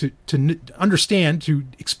 to understand, to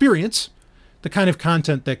experience the kind of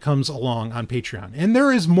content that comes along on Patreon. And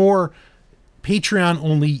there is more Patreon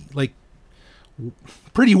only, like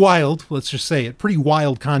pretty wild, let's just say it, pretty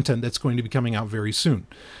wild content that's going to be coming out very soon.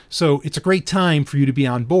 So it's a great time for you to be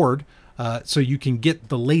on board so you can get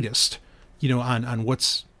the latest, on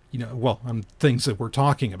what's, on things that we're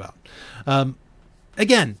talking about.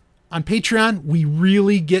 Again, on Patreon, we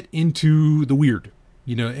really get into the weird,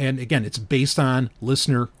 and again, it's based on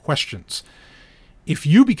listener questions. If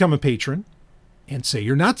you become a patron and say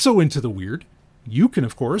you're not so into the weird, you can,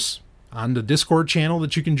 of course, on the Discord channel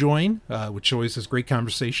that you can join, which always has great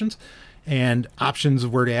conversations and options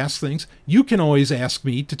of where to ask things. You can always ask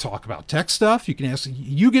me to talk about tech stuff.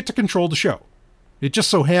 You get to control the show. It just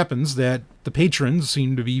so happens that the patrons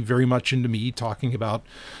seem to be very much into me talking about,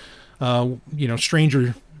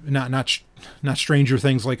 Stranger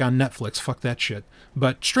Things like on Netflix. Fuck that shit.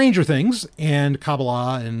 But Stranger Things and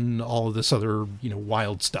Kabbalah and all of this other,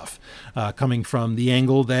 wild stuff coming from the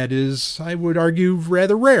angle that is, I would argue,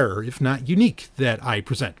 rather rare, if not unique, that I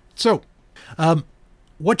present. So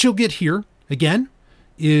what you'll get here, again,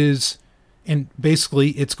 is, and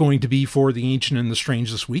basically it's going to be for the Ancient and the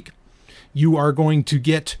Strange this week, you are going to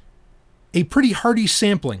get a pretty hearty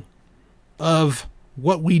sampling of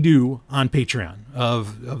what we do on Patreon,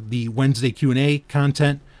 of the Wednesday Q&A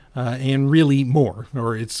content, and really more,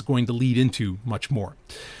 or it's going to lead into much more.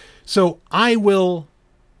 So I will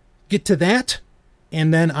get to that,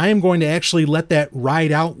 and then I am going to actually let that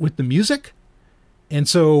ride out with the music. And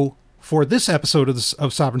so for this episode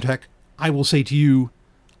of Sovereign Tech, I will say to you,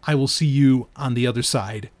 I will see you on the other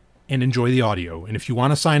side, and enjoy the audio. And if you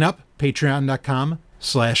want to sign up,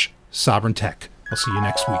 patreon.com/sovereigntech. I'll see you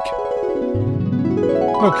next week.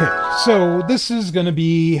 Okay, so this is going to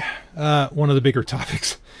be one of the bigger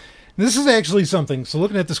topics. This is actually something, so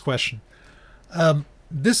looking at this question, the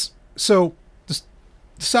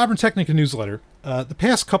Sovereign Technica newsletter, the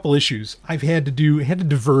past couple issues, I've had to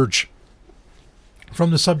diverge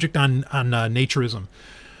from the subject on naturism.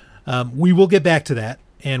 We will get back to that,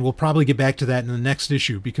 and we'll probably get back to that in the next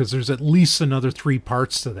issue, because there's at least another 3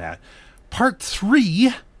 parts to that. Part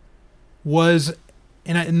 3 was,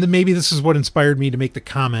 and maybe this is what inspired me to make the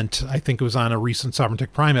comment, I think it was on a recent Sovereign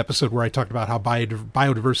Tech Prime episode where I talked about how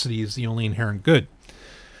biodiversity is the only inherent good.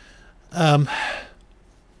 Part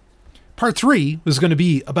 3 was going to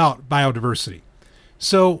be about biodiversity.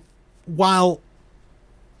 So while,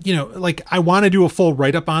 I want to do a full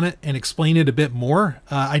write-up on it and explain it a bit more,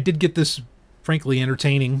 I did get this, frankly,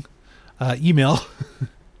 entertaining email.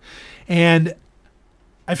 And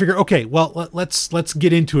I figure, okay, well, let's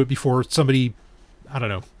get into it before somebody, I don't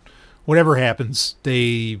know, whatever happens,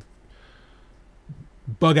 they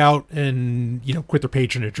bug out and, quit their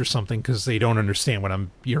patronage or something because they don't understand what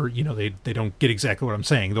they don't get exactly what I'm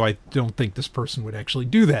saying, though I don't think this person would actually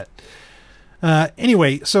do that.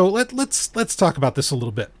 Anyway, so let's talk about this a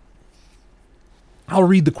little bit. I'll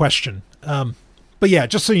read the question. But yeah,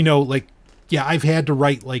 just so you know, I've had to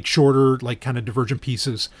write shorter, kind of divergent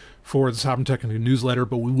pieces for the Sovereign Technica newsletter,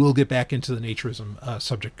 but we will get back into the naturism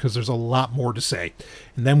subject because there's a lot more to say.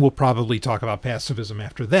 And then we'll probably talk about pacifism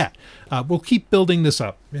after that. We'll keep building this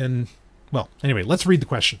up. And, well, anyway, let's read the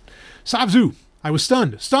question. Sabzu, I was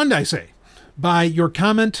stunned, I say, by your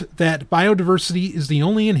comment that biodiversity is the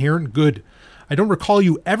only inherent good. I don't recall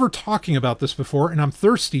you ever talking about this before, and I'm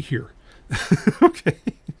thirsty here. Okay.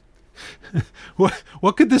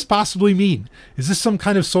 What could this possibly mean? Is this some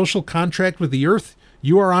kind of social contract with the earth?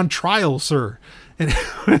 You are on trial, sir. And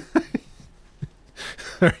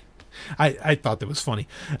I thought that was funny.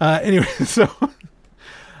 Anyway, so,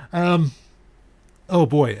 oh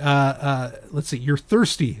boy. Let's see. You're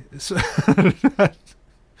thirsty.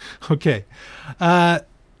 Okay.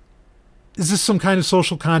 Is this some kind of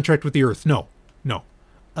social contract with the earth? No.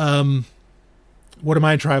 What am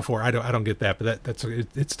I on trial for? I don't get that, but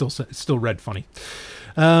it's still read funny.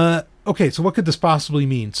 Okay, so what could this possibly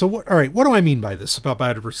mean? So what do I mean by this about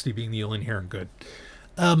biodiversity being the only inherent good?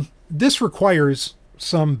 This requires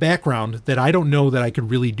some background that I don't know that I could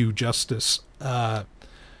really do justice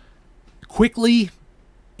quickly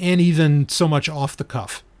and even so much off the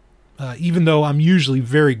cuff. Even though I'm usually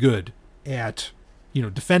very good at,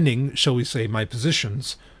 defending, shall we say, my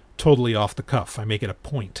positions totally off the cuff. I make it a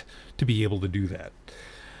point to be able to do that.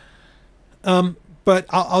 But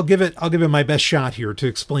I'll give it my best shot here to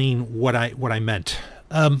explain what I meant.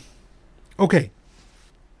 Okay.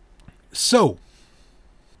 So,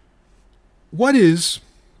 what is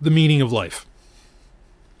the meaning of life?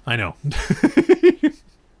 I know.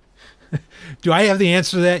 Do I have the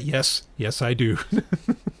answer to that? Yes, I do.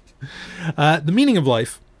 The meaning of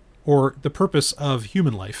life, or the purpose of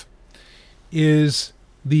human life, is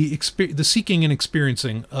the seeking and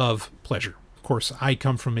experiencing of pleasure. Of course, I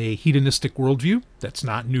come from a hedonistic worldview. That's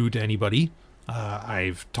not new to anybody.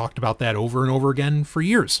 I've talked about that over and over again for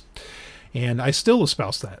years. And I still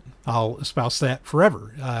espouse that. I'll espouse that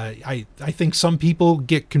forever. I think some people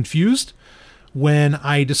get confused when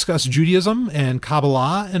I discuss Judaism and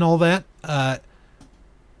Kabbalah and all that,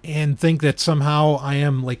 and think that somehow I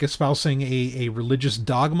am like espousing a religious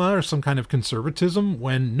dogma or some kind of conservatism,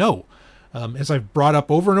 when no. As I've brought up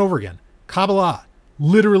over and over again, Kabbalah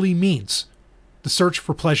literally means the search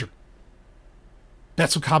for pleasure.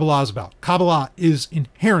 That's what Kabbalah is about. Kabbalah is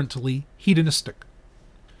inherently hedonistic.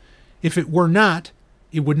 If it were not,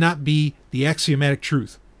 it would not be the axiomatic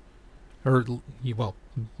truth. Or, well,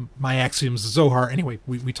 my axioms, the Zohar. Anyway,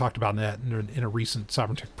 we talked about that in a recent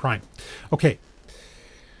Sovereign Tech Prime. Okay.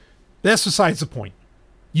 That's besides the point.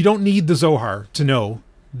 You don't need the Zohar to know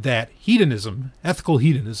that hedonism, ethical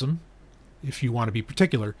hedonism, if you want to be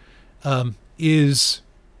particular, is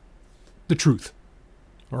the truth,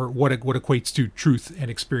 or what equates to truth and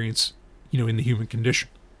experience, in the human condition.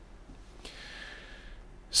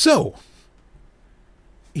 So,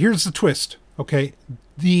 here's the twist, okay?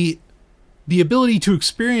 The ability to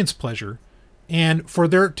experience pleasure, and for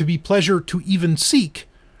there to be pleasure to even seek,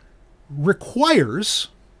 requires,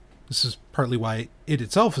 this is partly why it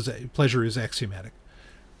itself pleasure is axiomatic,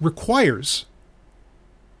 requires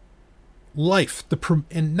life,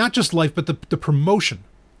 and not just life, but the promotion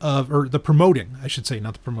of, or the promoting, I should say,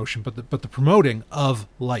 not the promotion, but the promoting of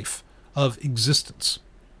life, of existence.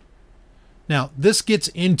 Now, this gets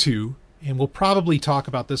into, and we'll probably talk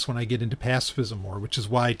about this when I get into pacifism more, which is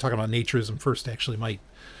why talking about naturism first actually might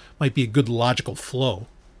be a good logical flow.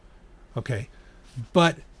 Okay.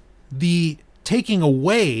 But the taking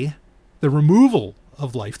away, the removal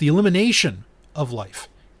of life, the elimination of life,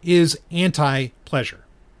 is anti-pleasure,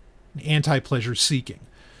 anti-pleasure seeking.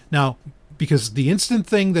 Now, because the instant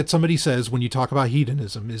thing that somebody says when you talk about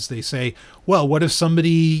hedonism is they say, well, what if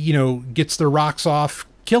somebody, gets their rocks off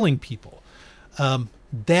killing people?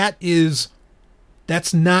 That's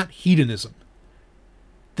not hedonism.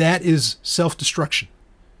 That is self-destruction,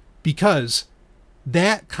 because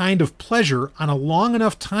that kind of pleasure on a long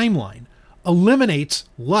enough timeline eliminates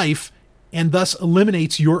life and thus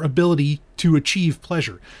eliminates your ability to achieve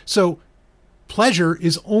pleasure. So pleasure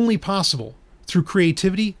is only possible through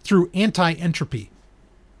creativity, through anti-entropy.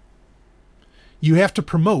 You have to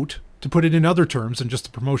promote, to put it in other terms than just the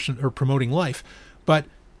promotion or promoting life, but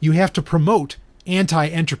you have to promote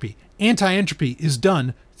anti-entropy. Anti-entropy is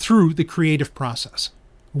done through the creative process,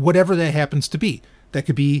 whatever that happens to be. That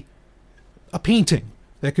could be a painting.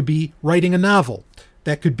 That could be writing a novel.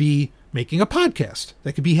 That could be making a podcast.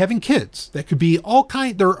 That could be having kids. That could be all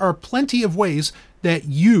kind. There are plenty of ways that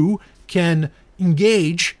you can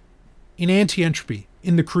engage in anti-entropy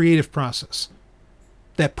in the creative process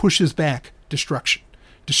that pushes back destruction.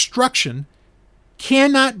 Destruction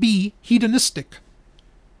cannot be hedonistic.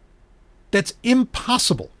 That's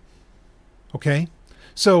impossible. Okay?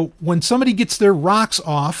 So when somebody gets their rocks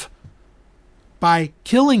off by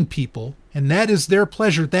killing people, and that is their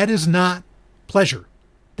pleasure, that is not pleasure.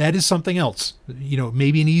 That is something else.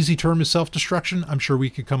 Maybe an easy term is self-destruction. I'm sure we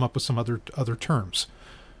could come up with some other terms.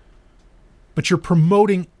 But you're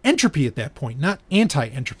promoting entropy at that point, not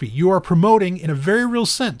anti-entropy. You are promoting, in a very real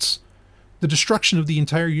sense, the destruction of the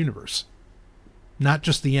entire universe, not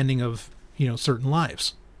just the ending of, certain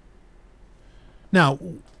lives. Now,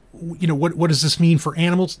 what does this mean for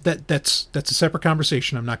animals? That's a separate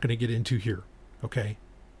conversation I'm not going to get into here, okay?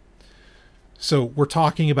 So we're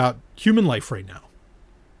talking about human life right now,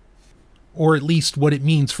 or at least what it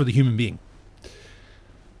means for the human being.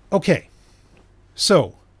 Okay,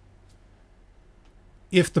 so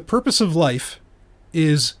if the purpose of life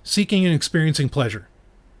is seeking and experiencing pleasure,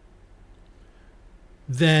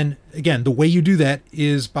 then, again, the way you do that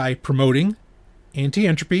is by promoting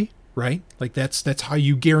anti-entropy, right? Like that's how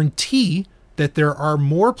you guarantee that there are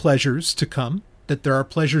more pleasures to come. that there are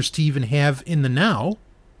pleasures to even have in the now.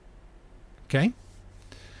 Okay?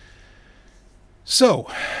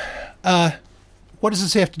 So, what does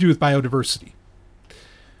this have to do with biodiversity?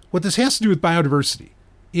 What this has to do with biodiversity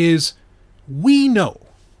is we know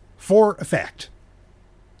for a fact,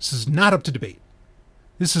 this is not up to debate,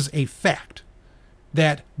 this is a fact,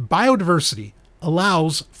 that biodiversity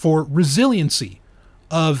allows for resiliency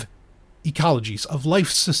of ecologies, of life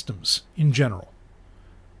systems in general.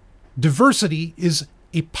 Diversity is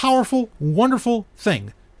a powerful, wonderful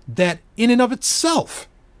thing that in and of itself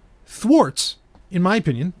thwarts, in my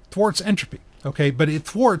opinion, thwarts entropy, okay? But it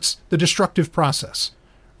thwarts the destructive process,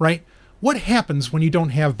 right? What happens when you don't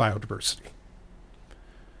have biodiversity?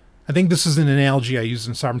 I think this is an analogy I used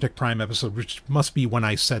in Sovereign Tech Prime episode, which must be when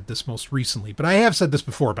I said this most recently. But I have said this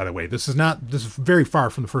before, by the way. This is very far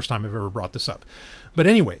from the first time I've ever brought this up. But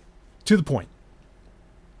anyway, to the point.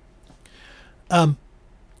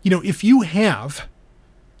 If you have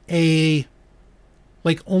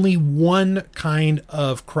only one kind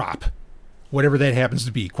of crop, whatever that happens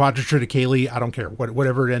to be, quadritriticale, I don't care,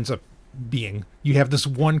 whatever it ends up being, you have this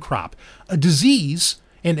one crop. A disease,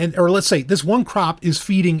 or let's say this one crop is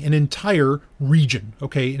feeding an entire region,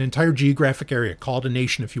 okay, an entire geographic area, call it a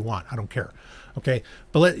nation if you want, I don't care, okay,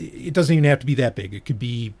 but it doesn't even have to be that big. It could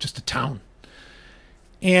be just a town.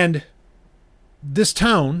 And this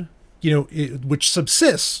town, which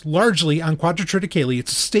subsists largely on quadritriticale,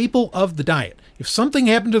 it's a staple of the diet. If something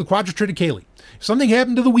happened to the quadritriticale, if something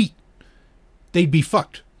happened to the wheat, they'd be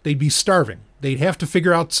fucked. They'd be starving. They'd have to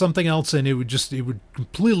figure out something else, and it would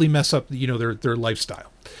completely mess up, their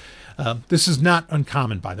lifestyle. This is not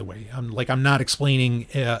uncommon, by the way. I'm not explaining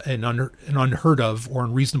an unheard of or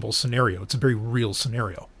unreasonable scenario. It's a very real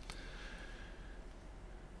scenario.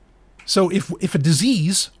 So if a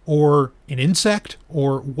disease or an insect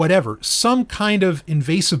or whatever, some kind of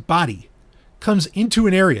invasive body comes into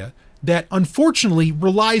an area that unfortunately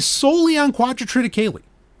relies solely on quadritriticale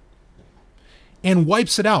and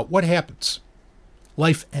wipes it out, what happens?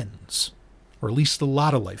 Life ends, or at least a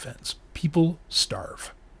lot of life ends. People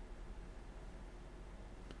starve.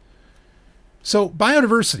 So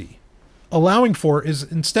biodiversity, allowing for is,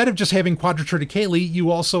 instead of just having quadritriticale, you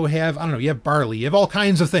also have, you have barley, you have all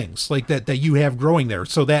kinds of things like that you have growing there,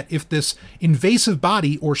 so that if this invasive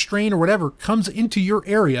body or strain or whatever comes into your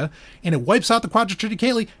area and it wipes out the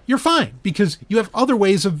quadritriticale, you're fine, because you have other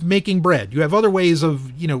ways of making bread. You have other ways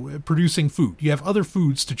of, producing food. You have other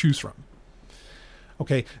foods to choose from.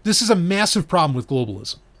 Okay, this is a massive problem with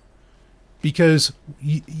globalism, because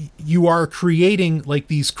you are creating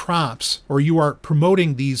these crops, or you are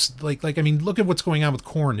promoting these, look at what's going on with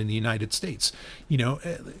corn in the United States. We know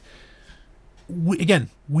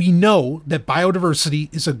that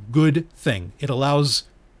biodiversity is a good thing. It allows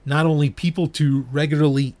not only people to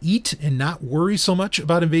regularly eat and not worry so much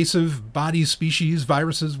about invasive bodies, species,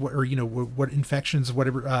 viruses, what infections,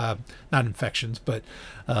 whatever, not infections, but,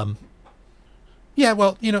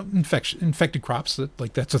 infected crops,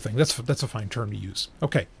 that's a thing. That's a fine term to use.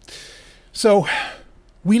 Okay. So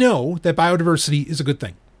we know that biodiversity is a good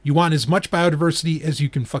thing. You want as much biodiversity as you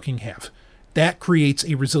can fucking have. That creates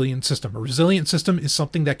a resilient system. A resilient system is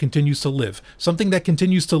something that continues to live. Something that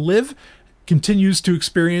continues to live continues to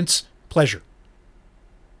experience pleasure.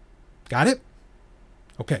 Got it?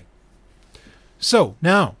 Okay. So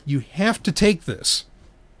now you have to take this.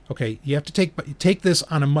 Okay, you have to take this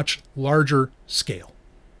on a much larger scale.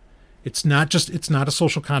 It's not a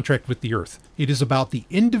social contract with the earth. It is about the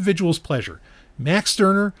individual's pleasure. Max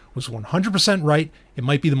Stirner was 100% right. It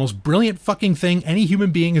might be the most brilliant fucking thing any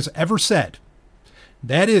human being has ever said.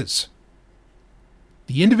 That is,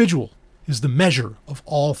 the individual is the measure of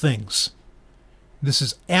all things. This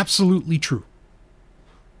is absolutely true.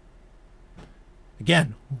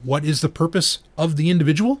 Again, what is the purpose of the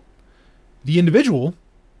individual? The individual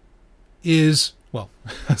is, I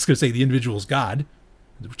was going to say the individual is God,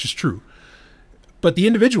 which is true. But the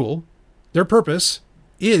individual, their purpose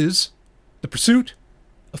is the pursuit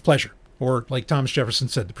of pleasure. Or like Thomas Jefferson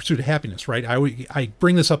said, the pursuit of happiness, right? I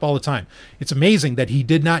bring this up all the time. It's amazing that he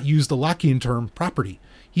did not use the Lockean term property.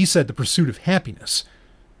 He said the pursuit of happiness.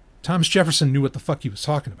 Thomas Jefferson knew what the fuck he was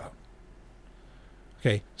talking about.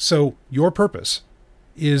 Okay, so your purpose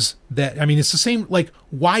is that, it's the same,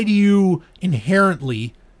 why do you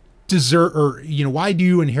inherently deserve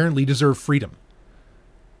freedom?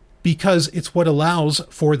 Because it's what allows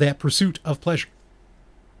for that pursuit of pleasure.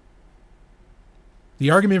 The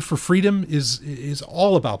argument for freedom is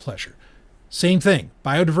all about pleasure. Same thing.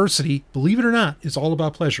 Biodiversity, believe it or not, is all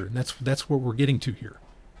about pleasure, and that's what we're getting to here.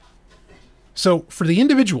 So for the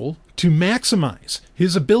individual to maximize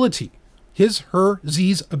his ability, his, her,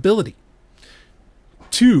 Z's ability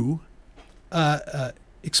to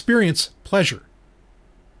experience pleasure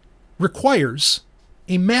requires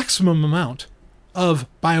a maximum amount of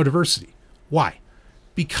biodiversity. Why?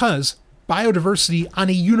 Because biodiversity on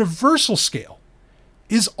a universal scale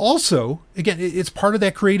is also, again, it's part of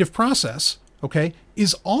that creative process, okay,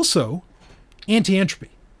 is also anti-entropy.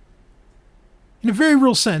 In a very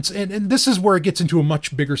real sense, and this is where it gets into a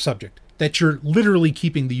much bigger subject, that you're literally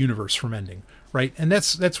keeping the universe from ending, right? And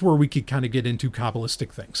that's where we could kind of get into Kabbalistic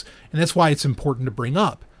things. And that's why it's important to bring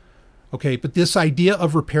up, okay? But this idea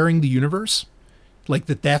of repairing the universe, like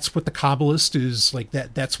that's what the Kabbalist is, like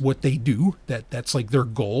that's what they do, that's like their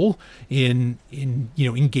goal in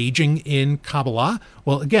engaging in Kabbalah.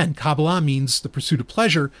 Well, again, Kabbalah means the pursuit of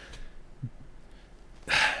pleasure.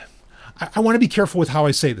 I want to be careful with how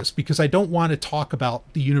I say this, because I don't want to talk about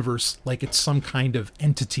the universe like it's some kind of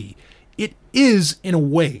entity. It is, in a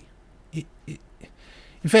way. In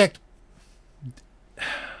fact,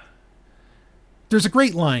 there's a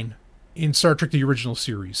great line in Star Trek: The Original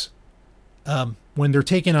Series, when they're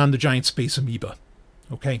taking on the giant space amoeba,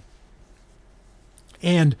 okay?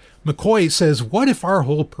 And McCoy says, what if our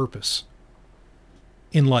whole purpose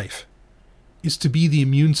in life is to be the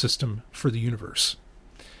immune system for the universe?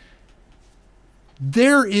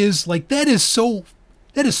 There is, like, that is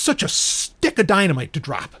such a stick of dynamite to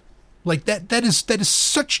drop. Like, that is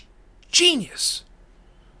such genius.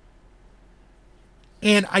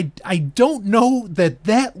 And I don't know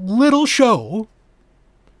that little show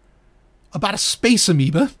about a space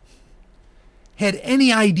amoeba had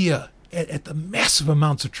any idea at the massive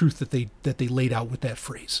amounts of truth that they laid out with that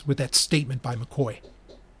phrase, with that statement by McCoy.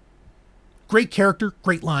 Great character,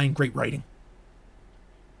 great line, great writing.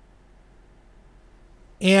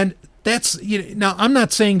 And that's, now I'm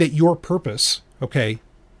not saying that your purpose, okay,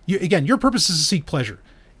 your purpose is to seek pleasure.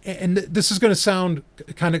 And this is going to sound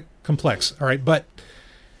kind of complex, all right, but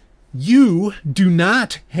you do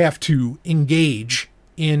not have to engage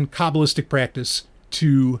in Kabbalistic practice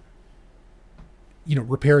to,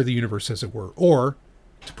 repair the universe, as it were, or,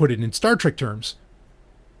 to put it in Star Trek terms,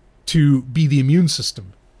 to be the immune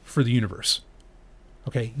system for the universe.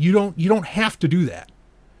 Okay, you don't have to do that.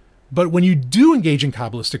 But when you do engage in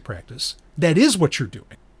Kabbalistic practice, that is what you're doing.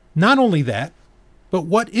 Not only that, but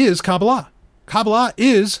what is Kabbalah? Kabbalah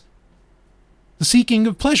is the seeking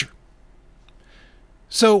of pleasure.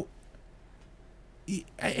 So,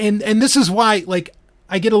 and this is why, like,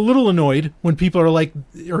 I get a little annoyed when people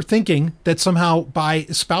are thinking that somehow by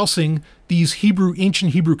espousing these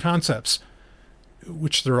ancient Hebrew concepts,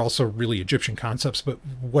 which they're also really Egyptian concepts, but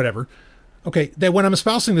whatever. Okay, that when I'm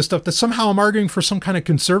espousing this stuff, that somehow I'm arguing for some kind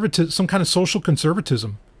of some kind of social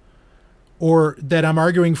conservatism, or that I'm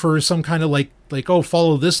arguing for some kind of like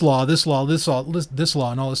follow this law, and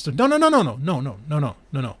all this stuff.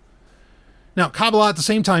 No. Now, Kabbalah at the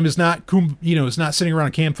same time is not is not sitting around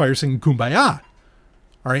a campfire singing Kumbaya,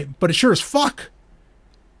 all right, but it sure as fuck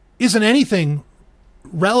isn't anything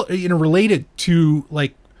related to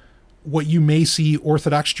like what you may see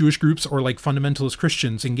Orthodox Jewish groups or like fundamentalist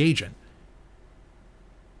Christians engage in.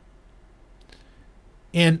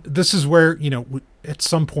 And this is where, at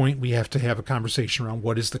some point we have to have a conversation around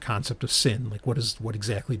what is the concept of sin? Like, what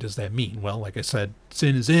exactly does that mean? Well, like I said,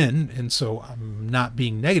 sin is in, and so I'm not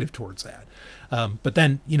being negative towards that. But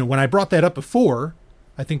then, when I brought that up before,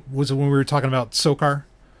 I think was it when we were talking about Sokar?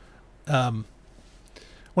 When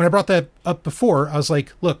I brought that up before, I was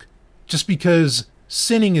like, look, just because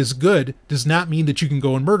sinning is good does not mean that you can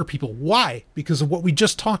go and murder people. Why? Because of what we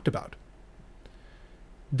just talked about.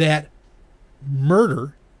 That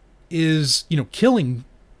murder is, killing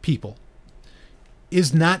people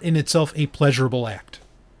is not in itself a pleasurable act.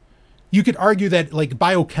 You could argue that like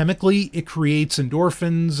biochemically it creates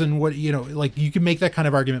endorphins and what, like you can make that kind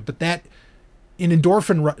of argument, but that an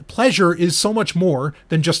endorphin pleasure is so much more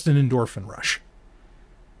than just an endorphin rush.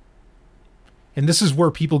 And this is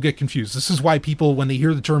where people get confused. This is why people, when they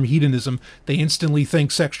hear the term hedonism, they instantly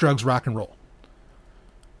think sex, drugs, rock and roll.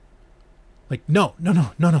 Like, no.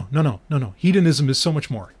 Hedonism is so much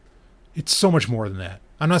more. It's so much more than that.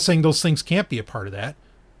 I'm not saying those things can't be a part of that.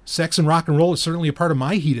 Sex and rock and roll is certainly a part of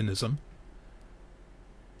my hedonism.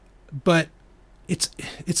 But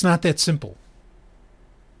it's not that simple.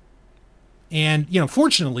 And,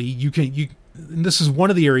 fortunately, and this is one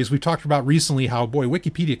of the areas we've talked about recently, how, boy,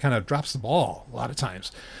 Wikipedia kind of drops the ball a lot of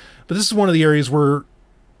times. But this is one of the areas where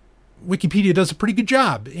Wikipedia does a pretty good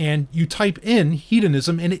job, and you type in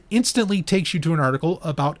hedonism and it instantly takes you to an article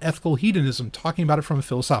about ethical hedonism, talking about it from a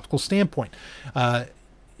philosophical standpoint.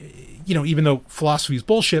 Even though philosophy is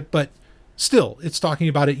bullshit, but still it's talking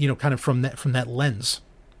about it, kind of from that lens.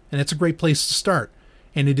 And it's a great place to start.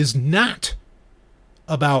 And it is not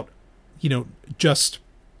about, just,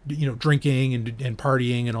 drinking and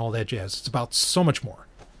partying and all that jazz. It's about so much more.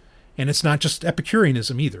 And it's not just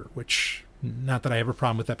Epicureanism either, which, not that I have a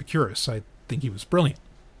problem with Epicurus. I think he was brilliant.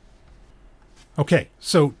 Okay,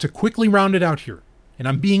 so to quickly round it out here, and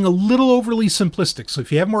I'm being a little overly simplistic, so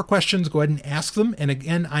if you have more questions, go ahead and ask them. And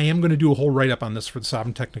again, I am going to do a whole write-up on this for the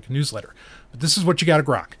Sovereign Technica newsletter. But this is what you got to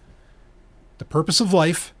grok. The purpose of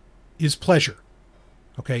life is pleasure.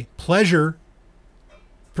 Okay? Pleasure,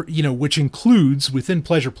 which includes, within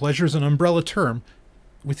pleasure is an umbrella term.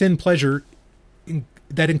 Within pleasure,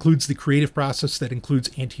 that includes the creative process, that includes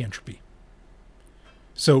anti-entropy.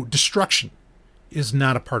 So destruction is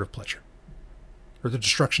not a part of pleasure. Or the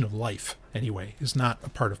destruction of life, anyway, is not a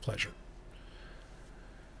part of pleasure.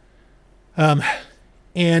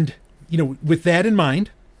 And, with that in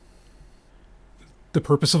mind, the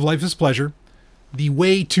purpose of life is pleasure. The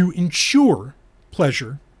way to ensure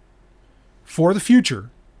pleasure for the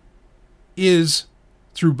future is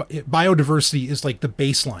through biodiversity, is like the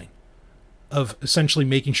baseline of essentially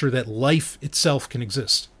making sure that life itself can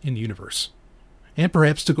exist in the universe. And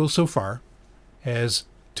perhaps to go so far as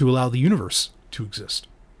to allow the universe to exist.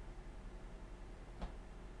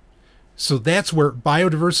 So that's where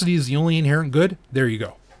biodiversity is the only inherent good. There you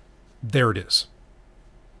go. There it is.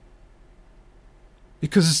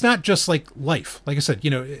 Because it's not just like life. Like I said,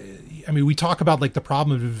 we talk about like the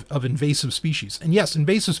problem of invasive species. And yes,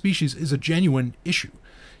 invasive species is a genuine issue.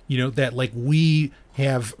 That like we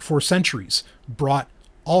have for centuries brought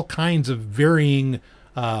all kinds of varying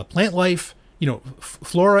plant life,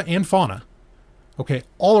 flora and fauna, okay,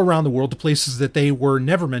 all around the world to places that they were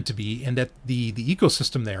never meant to be, and that the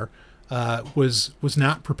ecosystem there was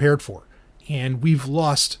not prepared for. And we've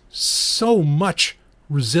lost so much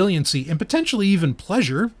resiliency and potentially even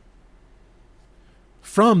pleasure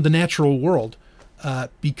from the natural world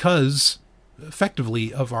because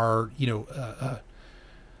effectively of our,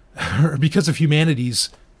 because of humanity's,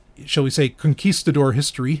 shall we say, conquistador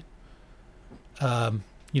history,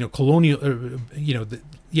 colonial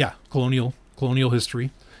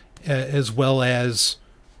history, as well as,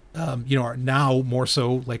 our now more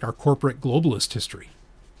so like our corporate globalist history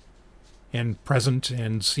and present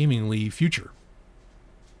and seemingly future.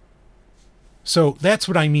 So that's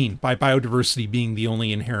what I mean by biodiversity being the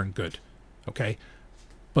only inherent good. Okay.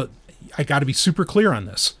 But I got to be super clear on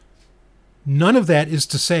this. None of that is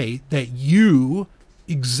to say that you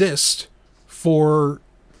exist for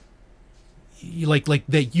like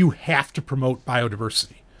that you have to promote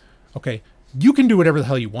biodiversity. Okay. You can do whatever the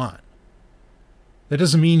hell you want. That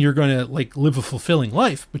doesn't mean you're going to like live a fulfilling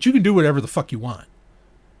life, but you can do whatever the fuck you want.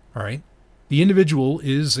 All right. The individual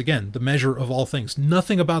is, again, the measure of all things.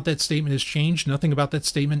 Nothing about that statement has changed. Nothing about that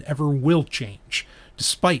statement ever will change,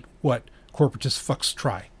 despite what corporatist fucks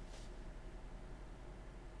try.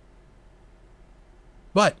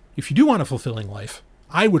 But if you do want a fulfilling life,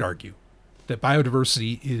 I would argue that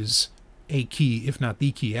biodiversity is a key, if not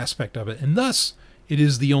the key aspect of it. And thus, it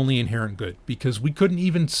is the only inherent good, because we couldn't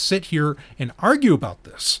even sit here and argue about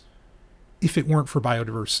this if it weren't for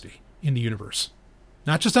biodiversity in the universe.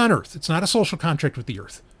 Not just on Earth. It's not a social contract with the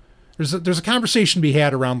Earth. There's a conversation to be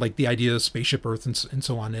had around like the idea of spaceship Earth and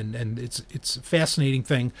so on, and it's a fascinating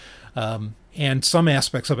thing, and some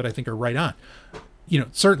aspects of it I think are right on,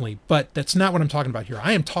 certainly. But that's not what I'm talking about here.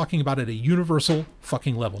 I am talking about at a universal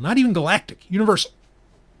fucking level, not even galactic, universal.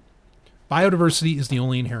 Biodiversity is the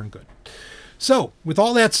only inherent good. So, with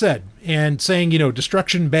all that said, and saying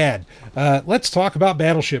destruction bad, let's talk about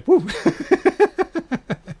Battleship. Woo.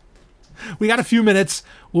 We got a few minutes.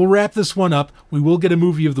 We'll wrap this one up. We will get a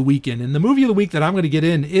movie of the weekend. And the movie of the week that I'm going to get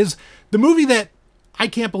in is the movie that I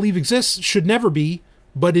can't believe exists, should never be,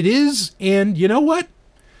 but it is. And you know what?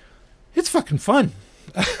 It's fucking fun.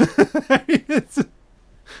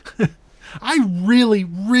 I really,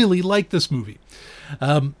 really like this movie.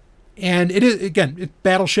 And it is, again, it's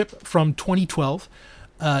Battleship from 2012.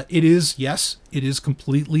 It is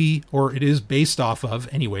completely, or it is based off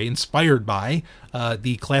of, anyway, inspired by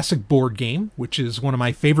the classic board game, which is one of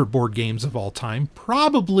my favorite board games of all time.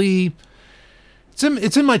 Probably,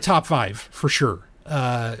 it's in my top 5 for sure.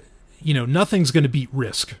 Nothing's going to beat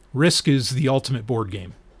Risk. Risk is the ultimate board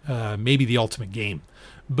game, maybe the ultimate game,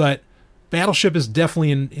 but Battleship is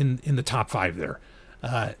definitely in the top 5 there.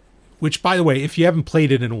 Which, by the way, if you haven't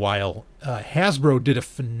played it in a while, Hasbro did a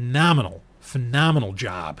phenomenal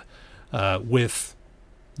job with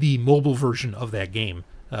the mobile version of that game.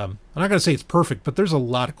 I'm not going to say it's perfect, but there's a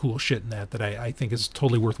lot of cool shit in that I think is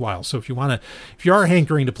totally worthwhile. So if you are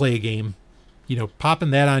hankering to play a game, popping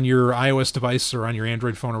that on your iOS device or on your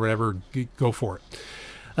Android phone or whatever, go for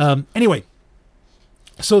it. Anyway,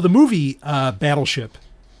 So the movie Battleship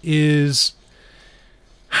is...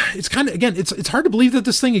 It's kind of, again, it's hard to believe that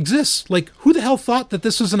this thing exists. Like, who the hell thought that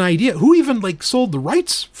this was an idea? Who even, like, sold the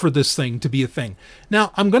rights for this thing to be a thing?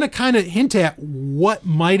 Now, I'm going to kind of hint at what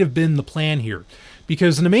might have been the plan here.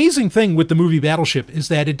 Because an amazing thing with the movie Battleship is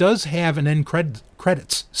that it does have an end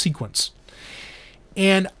credits sequence.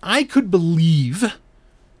 And I could believe,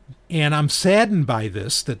 and I'm saddened by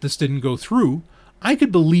this, that this didn't go through, I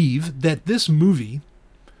could believe that this movie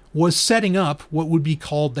was setting up what would be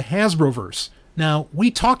called the Hasbroverse. Now,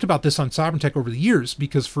 we talked about this on Sovereign Tech over the years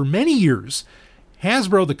because for many years,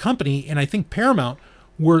 Hasbro, the company, and I think Paramount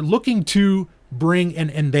were looking to bring,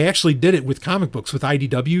 and they actually did it with comic books, with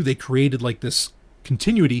IDW. They created like this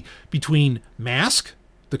continuity between Mask,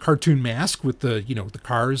 the cartoon Mask with the, the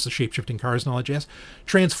cars, the shape-shifting cars and all that jazz,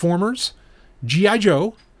 Transformers, G.I.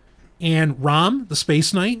 Joe, and Rom, the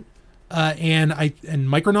Space Knight, and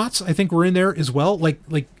Micronauts, I think, were in there as well. Like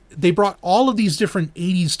they brought all of these different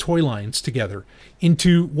 80s toy lines together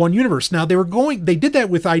into one universe. Now, they did that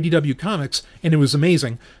with IDW Comics, and it was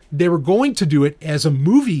amazing. They were going to do it as a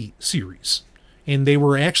movie series, and they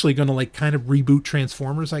were actually going to, like, kind of reboot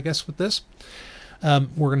Transformers, I guess, with this. We're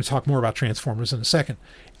going to talk more about Transformers in a second.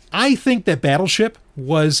 I think that Battleship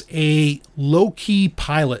was a low-key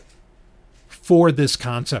pilot for this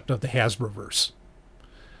concept of the Hasbroverse.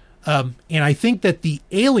 And I think that the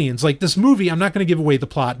aliens, like this movie, I'm not going to give away the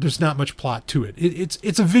plot. There's not much plot to it.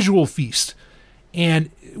 It's a visual feast.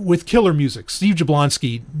 And with killer music, Steve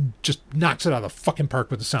Jablonsky just knocks it out of the fucking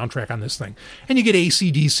park with the soundtrack on this thing. And you get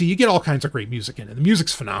AC/DC, you get all kinds of great music in it. The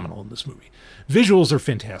music's phenomenal in this movie. Visuals are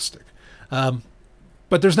fantastic.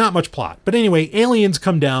 But there's not much plot. But anyway, aliens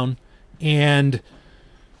come down and...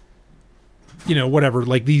 whatever,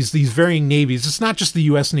 like these varying navies. It's not just the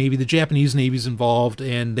U.S. Navy, the Japanese Navy's involved,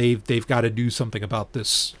 and they've got to do something about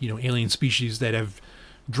this, alien species that have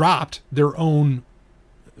dropped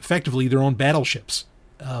effectively their own battleships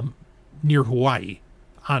near Hawaii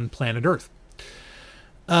on planet Earth.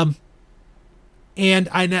 And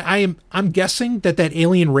I'm guessing that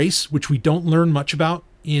alien race, which we don't learn much about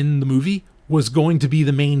in the movie, was going to be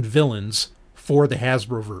the main villains for the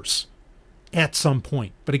Hasbroverse at some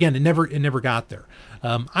point. But again, it never got there.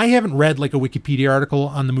 I haven't read like a Wikipedia article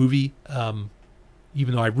on the movie,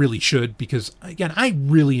 even though I really should, because again, I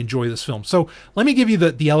really enjoy this film. So let me give you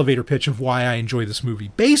the elevator pitch of why I enjoy this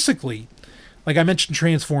movie. Basically, like I mentioned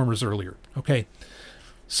Transformers earlier. Okay.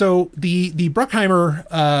 So the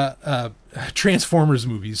Bruckheimer Transformers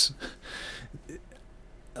movies,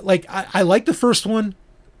 like I like the first one.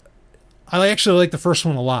 I actually like the first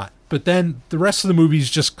one a lot. But then the rest of the movies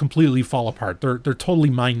just completely fall apart. They're totally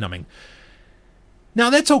mind-numbing. Now,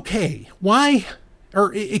 that's okay. Why?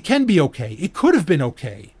 Or it can be okay. It could have been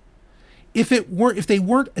okay if they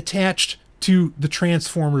weren't attached to the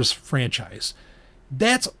Transformers franchise.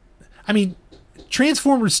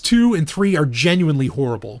 Transformers 2 and 3 are genuinely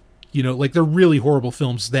horrible. Like they're really horrible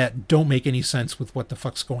films that don't make any sense with what the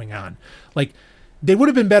fuck's going on. Like, they would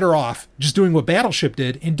have been better off just doing what Battleship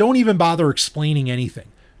did and don't even bother explaining anything.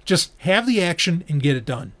 Just have the action and get it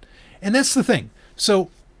done. And that's the thing. So,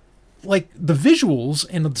 like, the visuals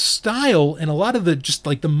and the style and a lot of the just,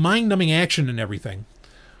 like, the mind-numbing action and everything,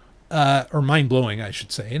 or mind-blowing, I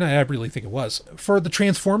should say, and I really think it was, for the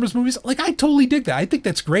Transformers movies, like, I totally dig that. I think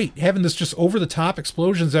that's great. Having this just over-the-top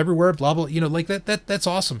explosions everywhere, blah, blah, like, that's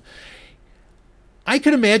awesome. I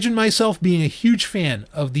could imagine myself being a huge fan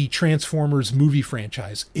of the Transformers movie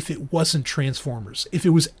franchise if it wasn't Transformers. If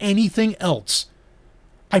it was anything else,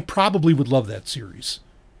 I probably would love that series.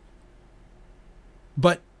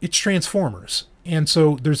 But it's Transformers, and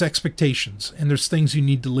so there's expectations, and there's things you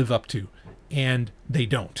need to live up to, and they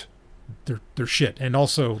don't. They're shit. And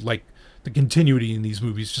also, like, the continuity in these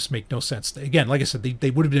movies just make no sense. Again, like I said,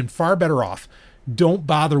 they would have been far better off. Don't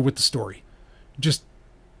bother with the story. Just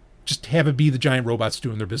have it be the giant robots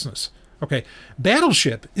doing their business. Okay,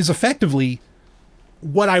 Battleship is effectively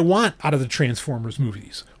what I want out of the Transformers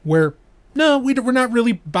movies, where no, we're not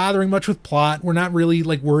really bothering much with plot. We're not really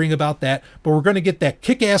like worrying about that, but we're going to get that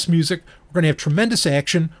kick-ass music. We're going to have tremendous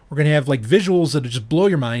action. We're going to have like visuals that just blow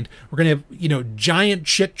your mind. We're going to have, giant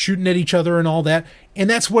shit shooting at each other and all that. And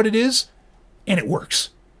that's what it is. And it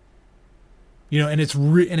works. And it's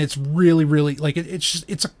really, really like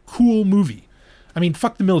it's a cool movie. I mean,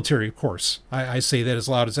 fuck the military, of course. I say that as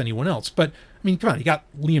loud as anyone else. But I mean, come on, you got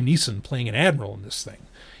Liam Neeson playing an admiral in this thing.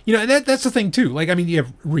 That's the thing too. Like, I mean, you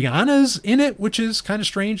have Rihanna's in it, which is kind of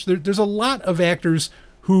strange. There's a lot of actors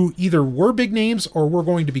who either were big names or were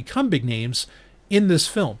going to become big names in this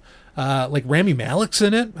film. Like Rami Malek's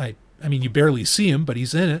in it. I mean, you barely see him, but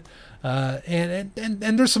he's in it.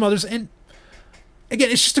 And there's some others. And again,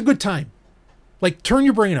 it's just a good time. Like, turn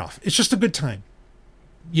your brain off. It's just a good time.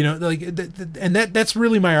 You know, like, and that's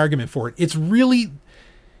really my argument for it. It's really,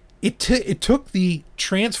 it took the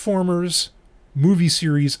Transformers movie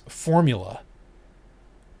series formula,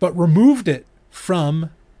 but removed it from,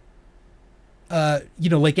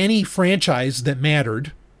 like any franchise that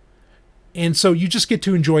mattered. And so you just get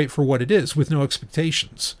to enjoy it for what it is with no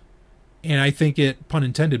expectations. And I think it, pun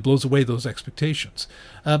intended, blows away those expectations.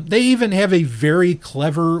 They even have a very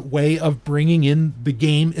clever way of bringing in the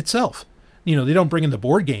game itself. You know, they don't bring in the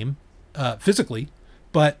board game physically,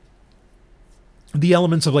 but the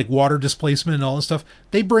elements of like water displacement and all this stuff,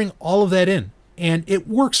 they bring all of that in. And it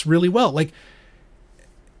works really well. Like,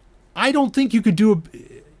 I don't think you could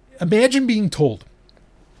imagine being told,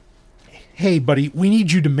 hey, buddy, we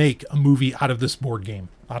need you to make a movie out of this board game,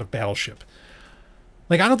 out of Battleship.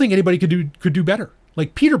 Like, I don't think anybody could do better.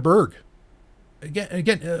 Like, Peter Berg,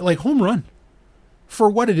 again, like, home run for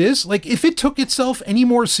what it is. Like, if it took itself any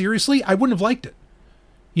more seriously, I wouldn't have liked it.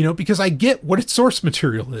 You know, because I get what its source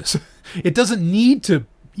material is. It doesn't need to,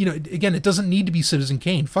 again, it doesn't need to be Citizen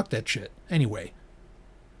Kane. Fuck that shit. Anyway.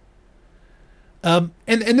 And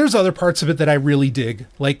there's other parts of it that I really dig.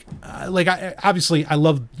 Like I obviously I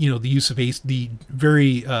love, the use of the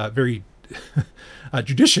very, very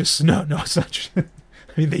judicious. No, it's not.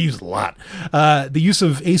 I mean, they use it a lot. The use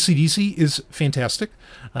of AC/DC is fantastic.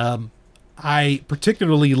 I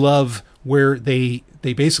particularly love where they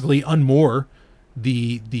basically unmoor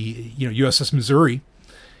the USS Missouri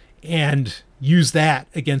and use that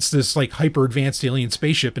against this like hyper advanced alien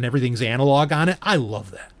spaceship and everything's analog on it. I love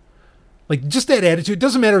that. Like, just that attitude. It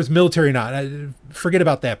doesn't matter if it's military or not. Forget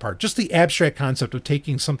about that part. Just the abstract concept of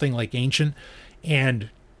taking something like ancient and,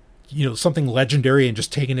 something legendary and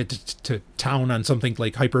just taking it to town on something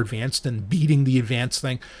like hyper advanced and beating the advanced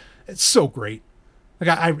thing. It's so great.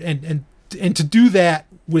 Like, and to do that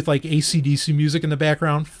with like AC/DC music in the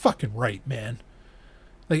background, fucking right, man.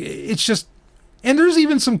 Like, it's just, and there's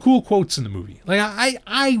even some cool quotes in the movie. Like,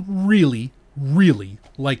 I really, really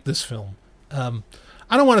like this film.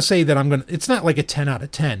 I don't want to say that it's not like a 10 out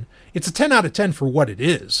of 10. It's a 10 out of 10 for what it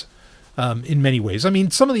is, in many ways. I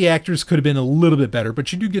mean, some of the actors could have been a little bit better,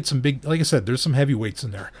 but you do get some big, like I said, there's some heavyweights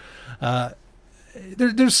in there.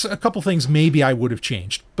 There's a couple things maybe I would have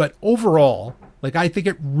changed, but overall, like, I think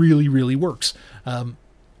it really, really works. On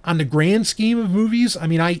the grand scheme of movies, I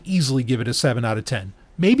mean, I easily give it a 7 out of 10,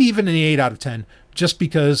 maybe even an 8 out of 10, just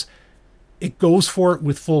because it goes for it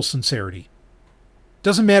with full sincerity.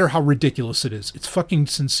 Doesn't matter how ridiculous it is. It's fucking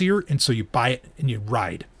sincere, and so you buy it and you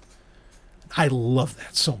ride. I love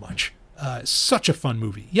that so much. Such a fun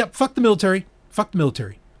movie. Yep, fuck the military. Fuck the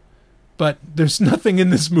military. But there's nothing in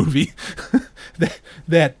this movie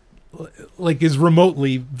that like is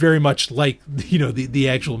remotely very much like, the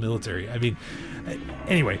actual military. I mean,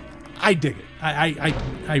 anyway, I dig it.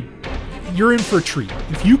 I you're in for a treat.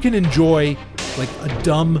 If you can enjoy like a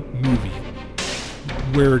dumb movie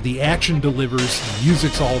where the action delivers, the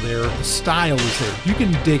music's all there, the style is there. If you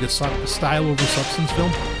can dig a style over substance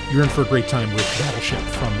film, you're in for a great time with Battleship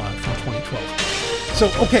from 2012. So,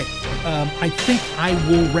 okay, I think I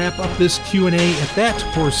will wrap up this Q&A at that.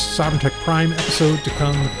 Of course, Sovereign Tech Prime episode to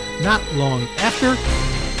come not long after.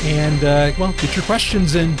 And, get your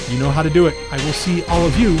questions in. You know how to do it. I will see all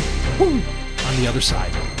of you on the other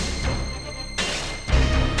side.